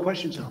 No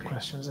questions? No okay.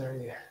 questions there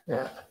either.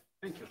 Yeah.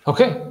 Thank you.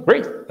 Okay,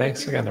 great.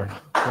 Thanks again, Arnold.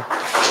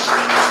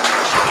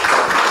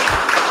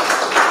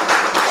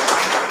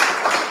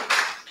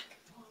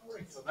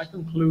 So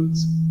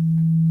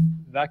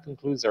that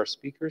concludes our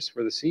speakers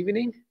for this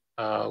evening.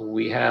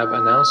 We have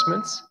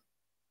announcements.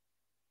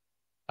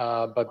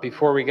 But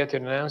before we get to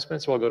the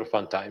announcements, we'll go to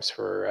fun times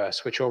for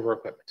switchover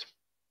equipment.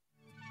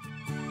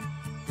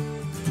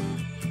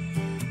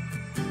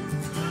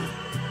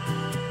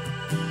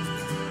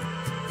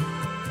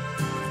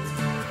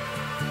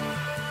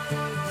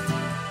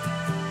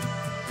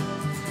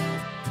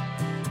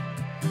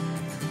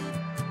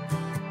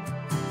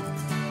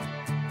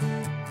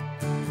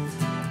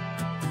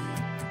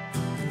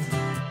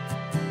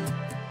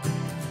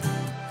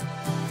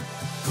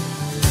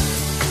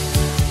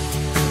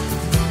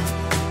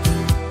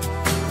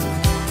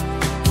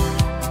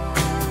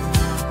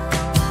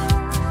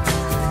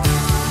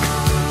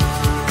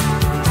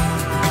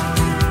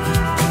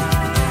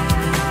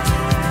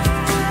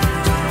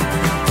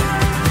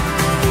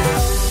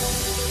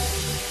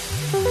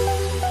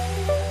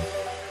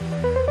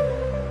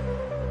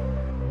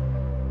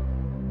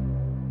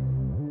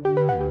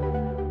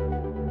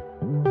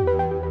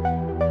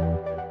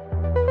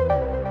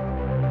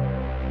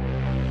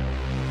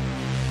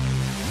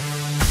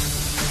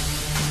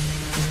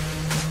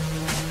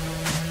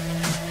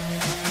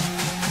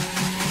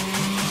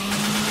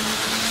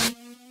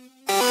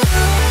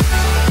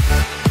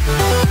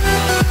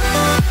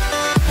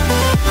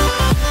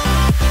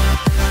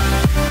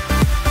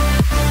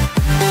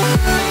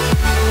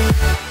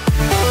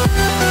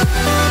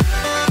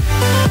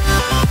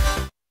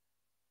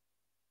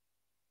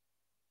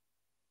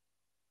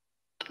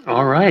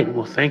 All right.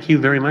 Well, thank you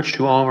very much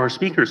to all of our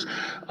speakers.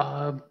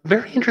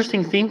 Very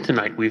interesting theme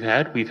tonight. We've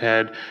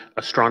had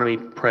astronomy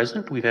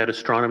present, we've had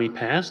astronomy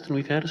past, and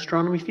we've had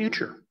astronomy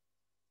future.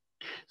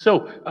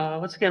 So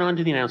let's get on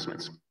to the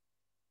announcements.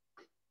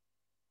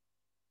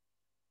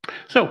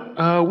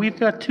 So we've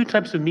got two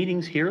types of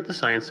meetings here at the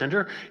Science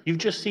Center. You've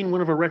just seen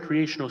one of our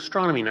recreational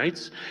astronomy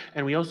nights,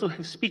 and we also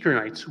have speaker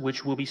nights,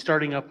 which will be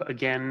starting up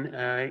again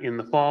in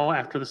the fall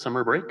after the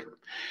summer break.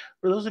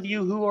 For those of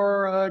you who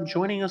are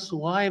joining us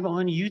live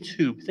on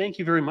YouTube, thank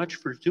you very much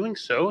for doing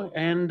so.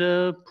 And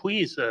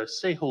please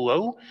say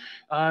hello.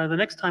 The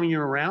next time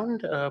you're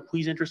around,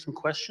 please enter some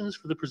questions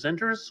for the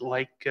presenters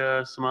like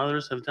some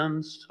others have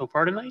done so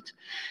far tonight.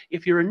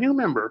 If you're a new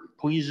member,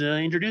 please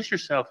introduce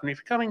yourself. And if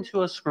you're coming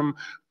to us from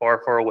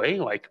far, far away,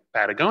 like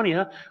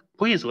Patagonia,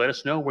 please let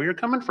us know where you're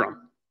coming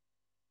from.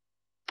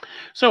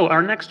 So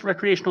our next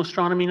recreational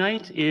astronomy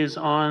night is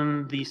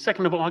on the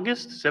 2nd of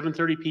August,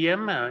 7:30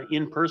 p.m.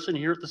 In person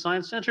here at the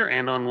Science Center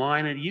and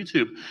online at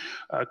YouTube.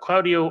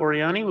 Claudio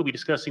Oriani will be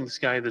discussing the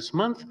sky this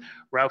month.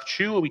 Ralph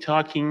Chu will be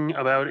talking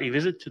about a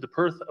visit to the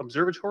Perth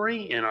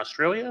Observatory in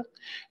Australia.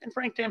 And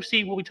Frank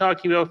Dempsey will be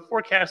talking about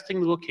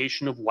forecasting the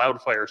location of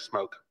wildfire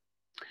smoke.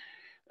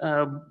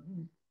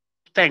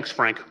 Thanks,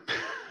 Frank.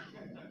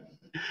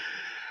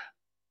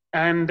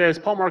 And as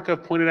Paul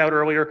Markov pointed out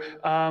earlier,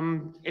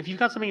 if you've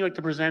got something you'd like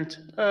to present,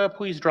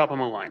 please drop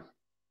them a line.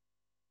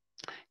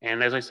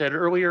 And as I said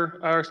earlier,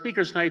 our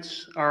speakers'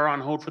 nights are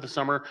on hold for the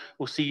summer.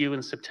 We'll see you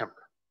in September.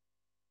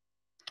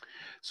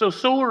 So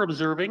solar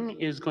observing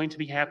is going to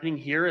be happening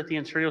here at the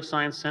Ontario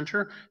Science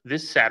Centre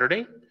this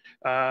Saturday,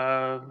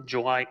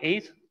 July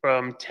 8th,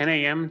 from 10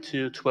 a.m.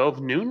 to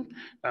 12 noon.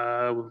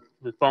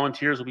 The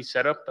volunteers will be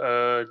set up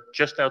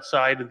just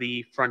outside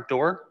the front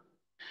door.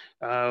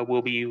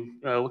 We'll be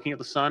looking at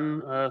the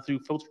sun through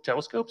filtered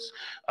telescopes.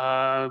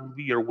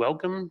 You're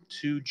welcome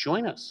to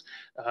join us.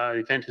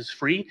 The event is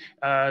free.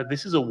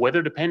 This is a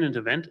weather-dependent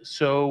event,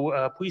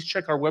 so please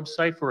check our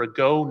website for a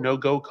go,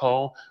 no-go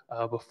call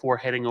before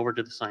heading over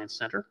to the Science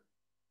Center.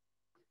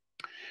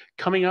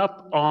 Coming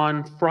up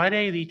on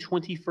Friday, the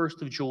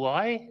 21st of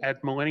July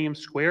at Millennium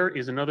Square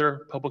is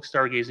another public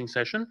stargazing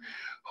session.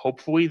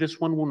 Hopefully this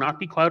one will not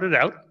be clouded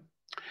out.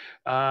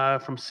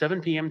 From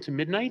 7 p.m. to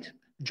midnight,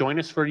 join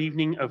us for an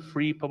evening of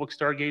free public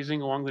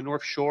stargazing along the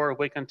North Shore of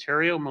Lake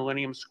Ontario,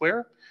 Millennium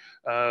Square,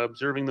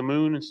 observing the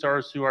moon and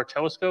stars through our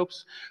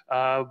telescopes.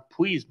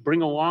 Please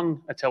bring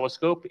along a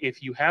telescope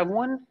if you have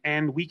one,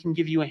 and we can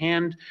give you a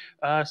hand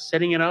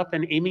setting it up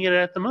and aiming it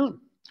at the moon.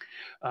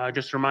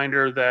 Just a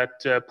reminder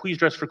that please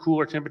dress for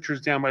cooler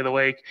temperatures down by the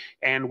lake,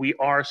 and we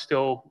are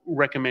still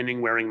recommending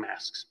wearing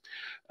masks.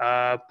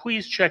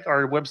 Please check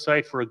our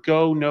website for a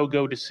go,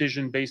 no-go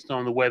decision based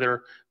on the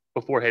weather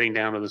before heading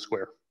down to the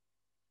square.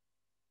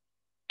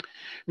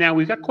 Now,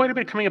 we've got quite a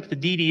bit coming up at the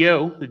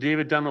DDO, the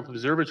David Dunlop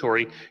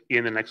Observatory,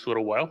 in the next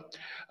little while.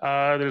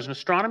 There's an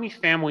astronomy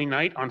family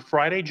night on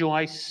Friday,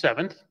 July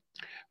 7th,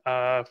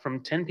 from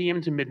 10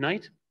 p.m. to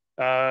midnight.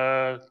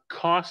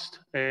 Cost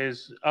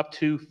is up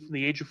to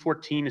the age of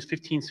 14 is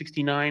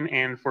 $15.69,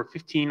 and for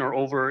 15 or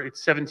over,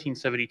 it's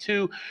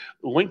 $17.72.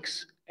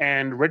 Links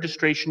and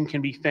registration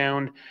can be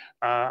found,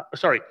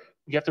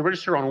 you have to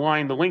register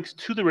online. The links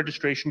to the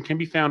registration can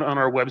be found on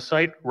our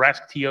website,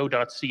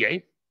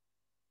 rascto.ca.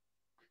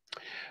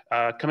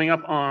 Coming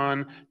up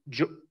on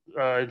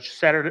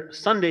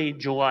Sunday,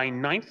 July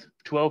 9th,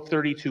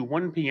 12:30 to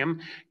 1 p.m.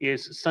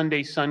 is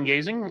Sunday sun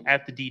gazing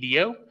at the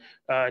DDO.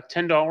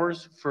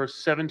 $10 for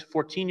 7 to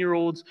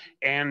 14-year-olds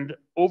and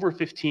over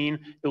 15,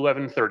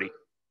 $11.30.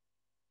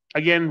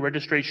 Again,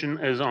 registration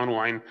is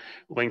online.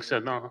 Links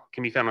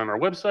can be found on our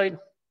website.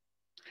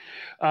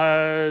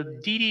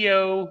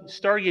 DDO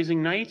Stargazing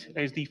Night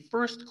is the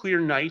first clear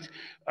night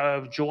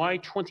of July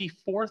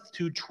 24th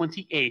to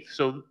 28th.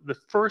 So the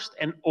first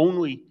and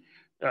only,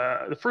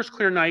 the first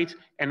clear night,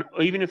 and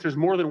even if there's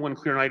more than one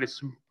clear night,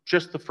 it's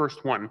just the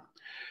first one.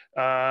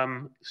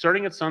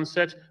 Starting at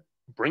sunset,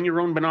 bring your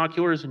own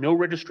binoculars, no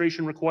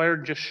registration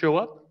required, just show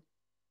up.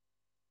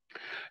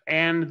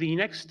 And the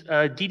next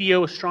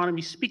DDO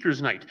Astronomy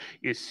Speakers Night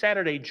is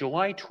Saturday,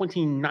 July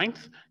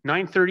 29th,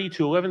 9:30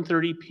 to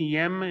 11:30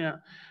 p.m.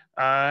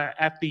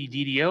 At the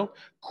DDO.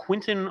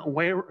 Quentin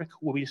Wyrick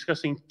will be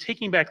discussing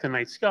taking back the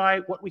night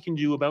sky, what we can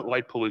do about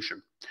light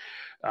pollution.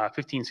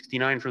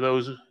 $15.69 for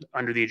those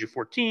under the age of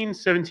 14,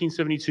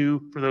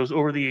 $17.72 for those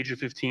over the age of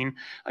 15.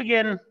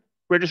 Again,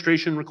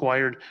 registration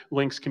required.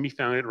 Links can be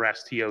found at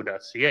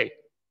rasto.ca.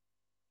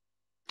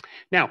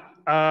 Now,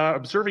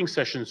 observing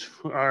sessions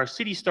for our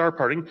City Star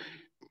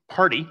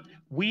Party,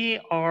 we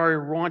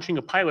are launching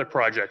a pilot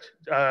project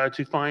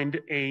to find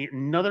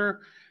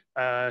another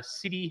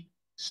city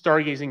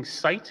stargazing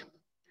site.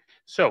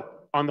 So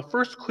on the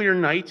first clear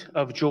night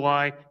of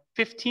July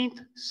 15th,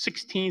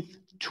 16th,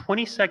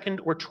 22nd,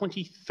 or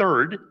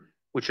 23rd,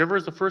 whichever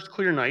is the first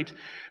clear night,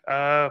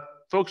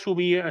 folks will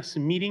be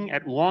meeting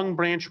at Long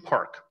Branch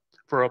Park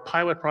for a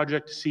pilot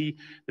project to see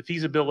the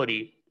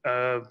feasibility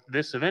of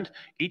this event,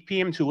 8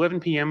 p.m. to 11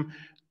 p.m.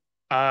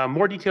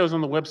 More details on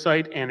the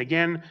website, and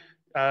again,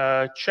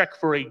 check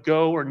for a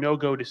go or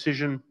no-go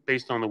decision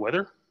based on the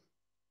weather.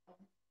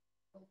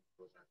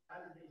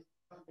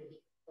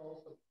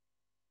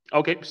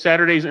 Okay,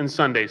 Saturdays and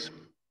Sundays.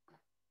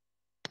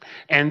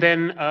 And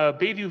then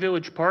Bayview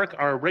Village Park,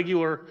 our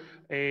regular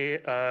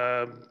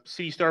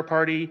City Star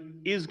Party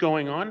is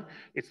going on.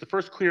 It's the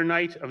first clear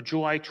night of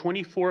July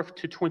 24th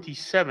to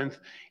 27th,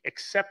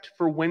 except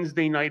for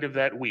Wednesday night of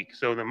that week.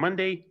 So the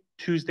Monday,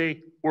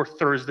 Tuesday, or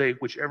Thursday,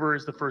 whichever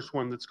is the first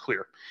one that's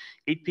clear.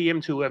 8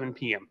 p.m. to 11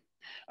 p.m.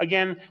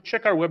 Again,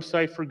 check our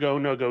website for go,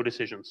 no-go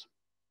decisions.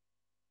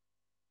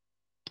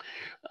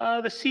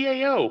 The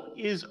CAO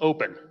is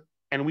open,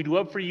 and we'd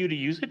love for you to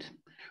use it.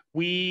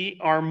 We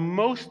are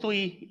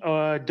mostly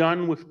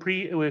done with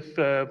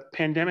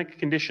pandemic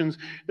conditions.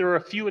 There are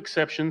a few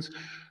exceptions.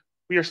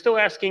 We are still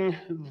asking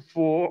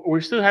for,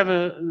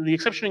 the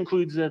exception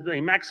includes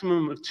a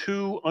maximum of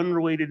 2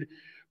 unrelated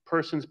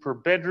persons per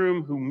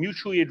bedroom who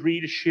mutually agree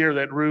to share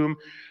that room.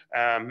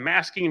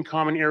 Masking in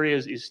common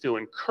areas is still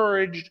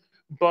encouraged,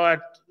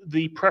 but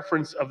the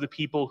preference of the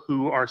people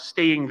who are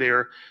staying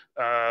there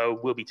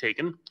will be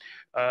taken.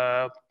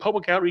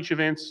 Public outreach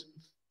events,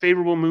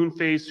 favorable moon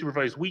phase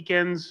supervised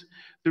weekends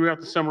throughout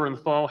the summer and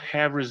the fall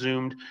have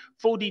resumed.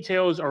 Full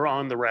details are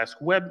on the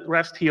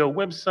RASTO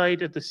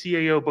website at the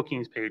CAO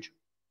bookings page.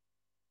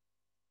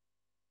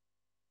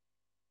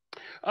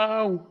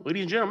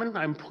 Ladies and gentlemen,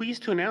 I'm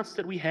pleased to announce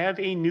that we have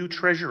a new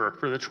treasurer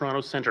for the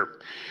Toronto Centre.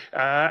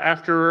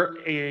 After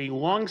a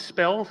long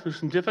spell through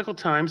some difficult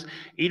times,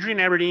 Adrian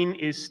Aberdeen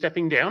is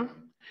stepping down,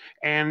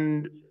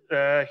 and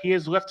he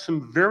has left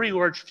some very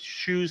large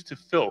shoes to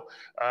fill.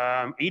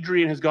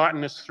 Adrian has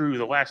gotten us through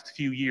the last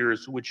few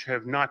years, which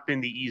have not been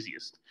the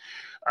easiest.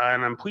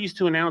 And I'm pleased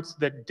to announce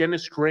that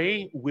Dennis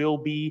Gray will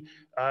be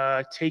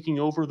taking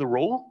over the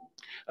role.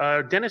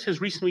 Dennis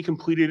has recently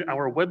completed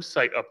our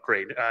website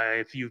upgrade,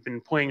 if you've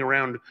been playing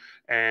around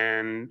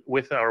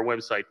with our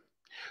website.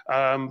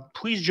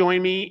 Please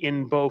join me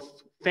in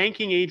both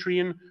thanking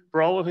Adrian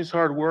for all of his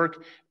hard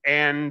work,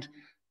 and,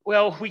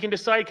 well, we can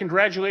decide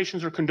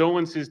congratulations or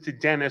condolences to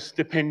Dennis,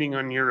 depending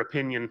on your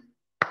opinion.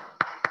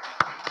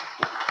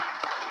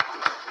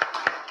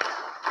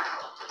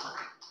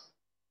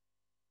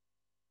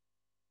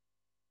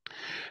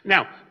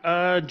 Now,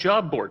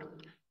 job board.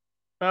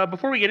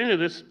 Before we get into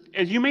this,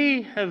 as you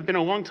may have been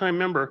a longtime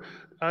member,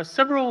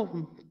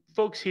 several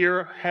folks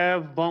here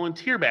have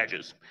volunteer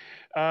badges.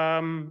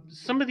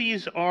 Some of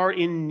these are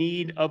in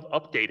need of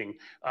updating.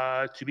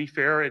 To be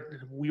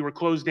fair, we were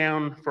closed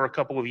down for a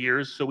couple of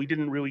years, so we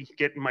didn't really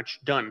get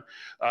much done.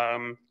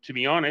 To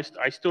be honest,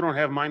 I still don't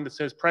have mine that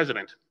says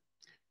president.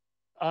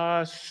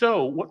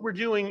 So what we're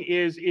doing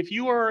is, if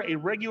you are a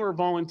regular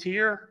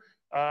volunteer,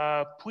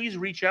 please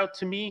reach out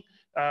to me.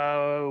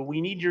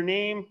 We need your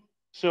name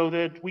so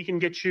that we can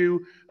get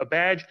you a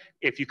badge.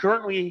 If you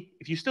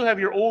still have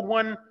your old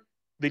one,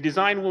 the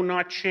design will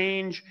not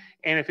change,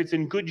 and if it's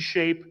in good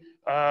shape,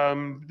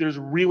 there's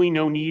really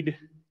no need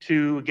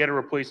to get a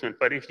replacement.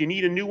 But if you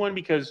need a new one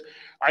because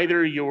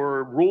either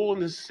your role in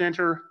the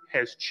center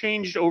has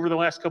changed over the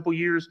last couple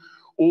years,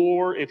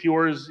 or if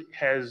yours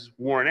has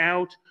worn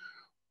out,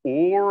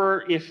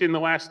 or if in the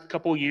last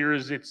couple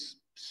years it's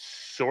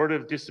sort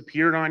of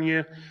disappeared on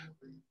you,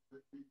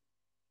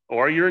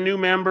 or you're a new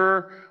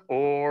member,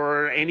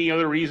 or any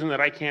other reason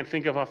that I can't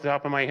think of off the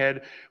top of my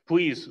head,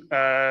 please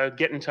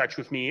get in touch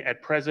with me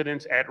at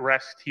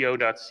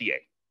president@rastio.ca.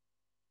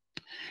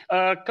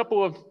 A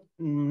couple of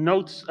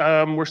notes.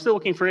 We're still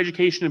looking for an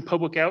education and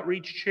public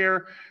outreach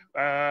chair.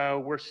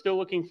 We're still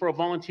looking for a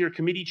volunteer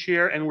committee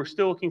chair, and we're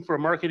still looking for a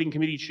marketing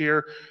committee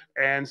chair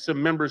and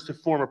some members to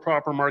form a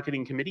proper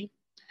marketing committee.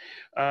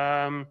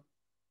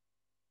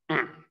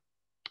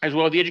 As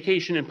well as the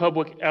education and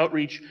public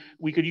outreach,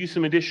 we could use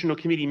some additional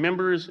committee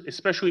members,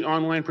 especially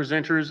online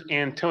presenters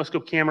and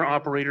telescope camera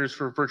operators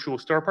for virtual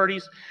star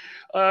parties.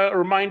 A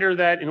reminder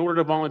that in order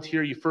to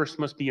volunteer, you first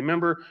must be a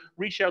member.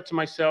 Reach out to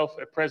myself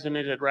at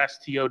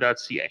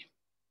president@rastio.ca.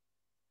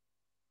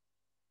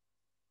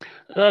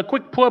 A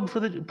quick plug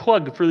for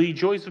the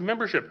joys of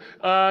membership.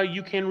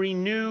 You can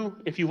renew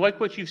if you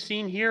like what you've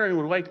seen here and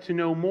would like to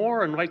know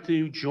more and like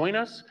to join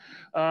us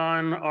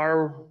on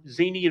our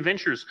zany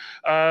adventures.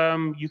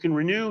 You can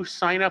renew,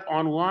 sign up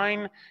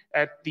online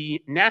at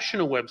the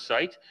national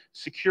website,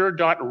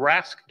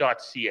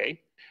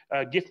 secure.rask.ca.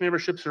 Gift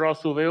memberships are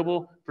also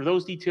available. For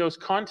those details,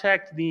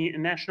 contact the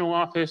national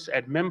office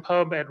at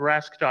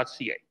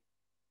mempub@rask.ca.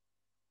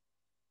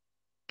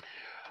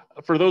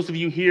 For those of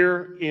you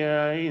here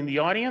in the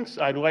audience,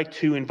 I'd like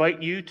to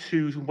invite you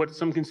to what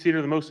some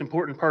consider the most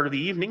important part of the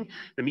evening,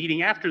 the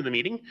meeting after the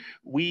meeting.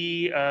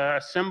 We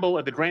assemble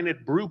at the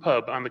Granite Brew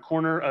Pub on the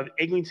corner of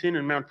Eglinton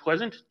and Mount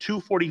Pleasant,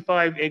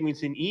 245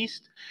 Eglinton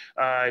East,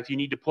 if you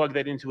need to plug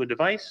that into a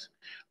device.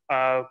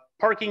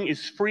 Parking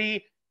is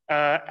free.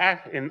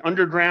 And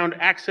underground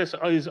access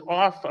is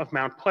off of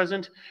Mount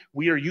Pleasant.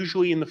 We are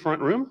usually in the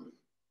front room.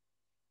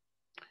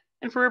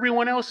 And for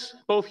everyone else,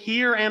 both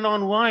here and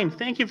online,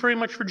 thank you very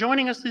much for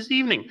joining us this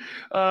evening.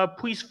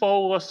 Please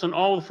follow us on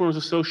all the forms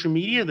of social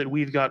media that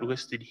we've got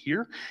listed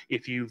here.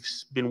 If you've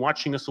been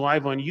watching us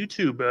live on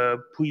YouTube,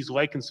 please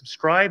like and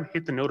subscribe.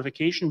 Hit the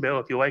notification bell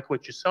if you like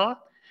what you saw.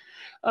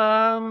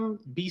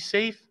 Be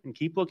safe and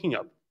keep looking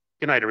up.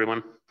 Good night,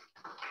 everyone.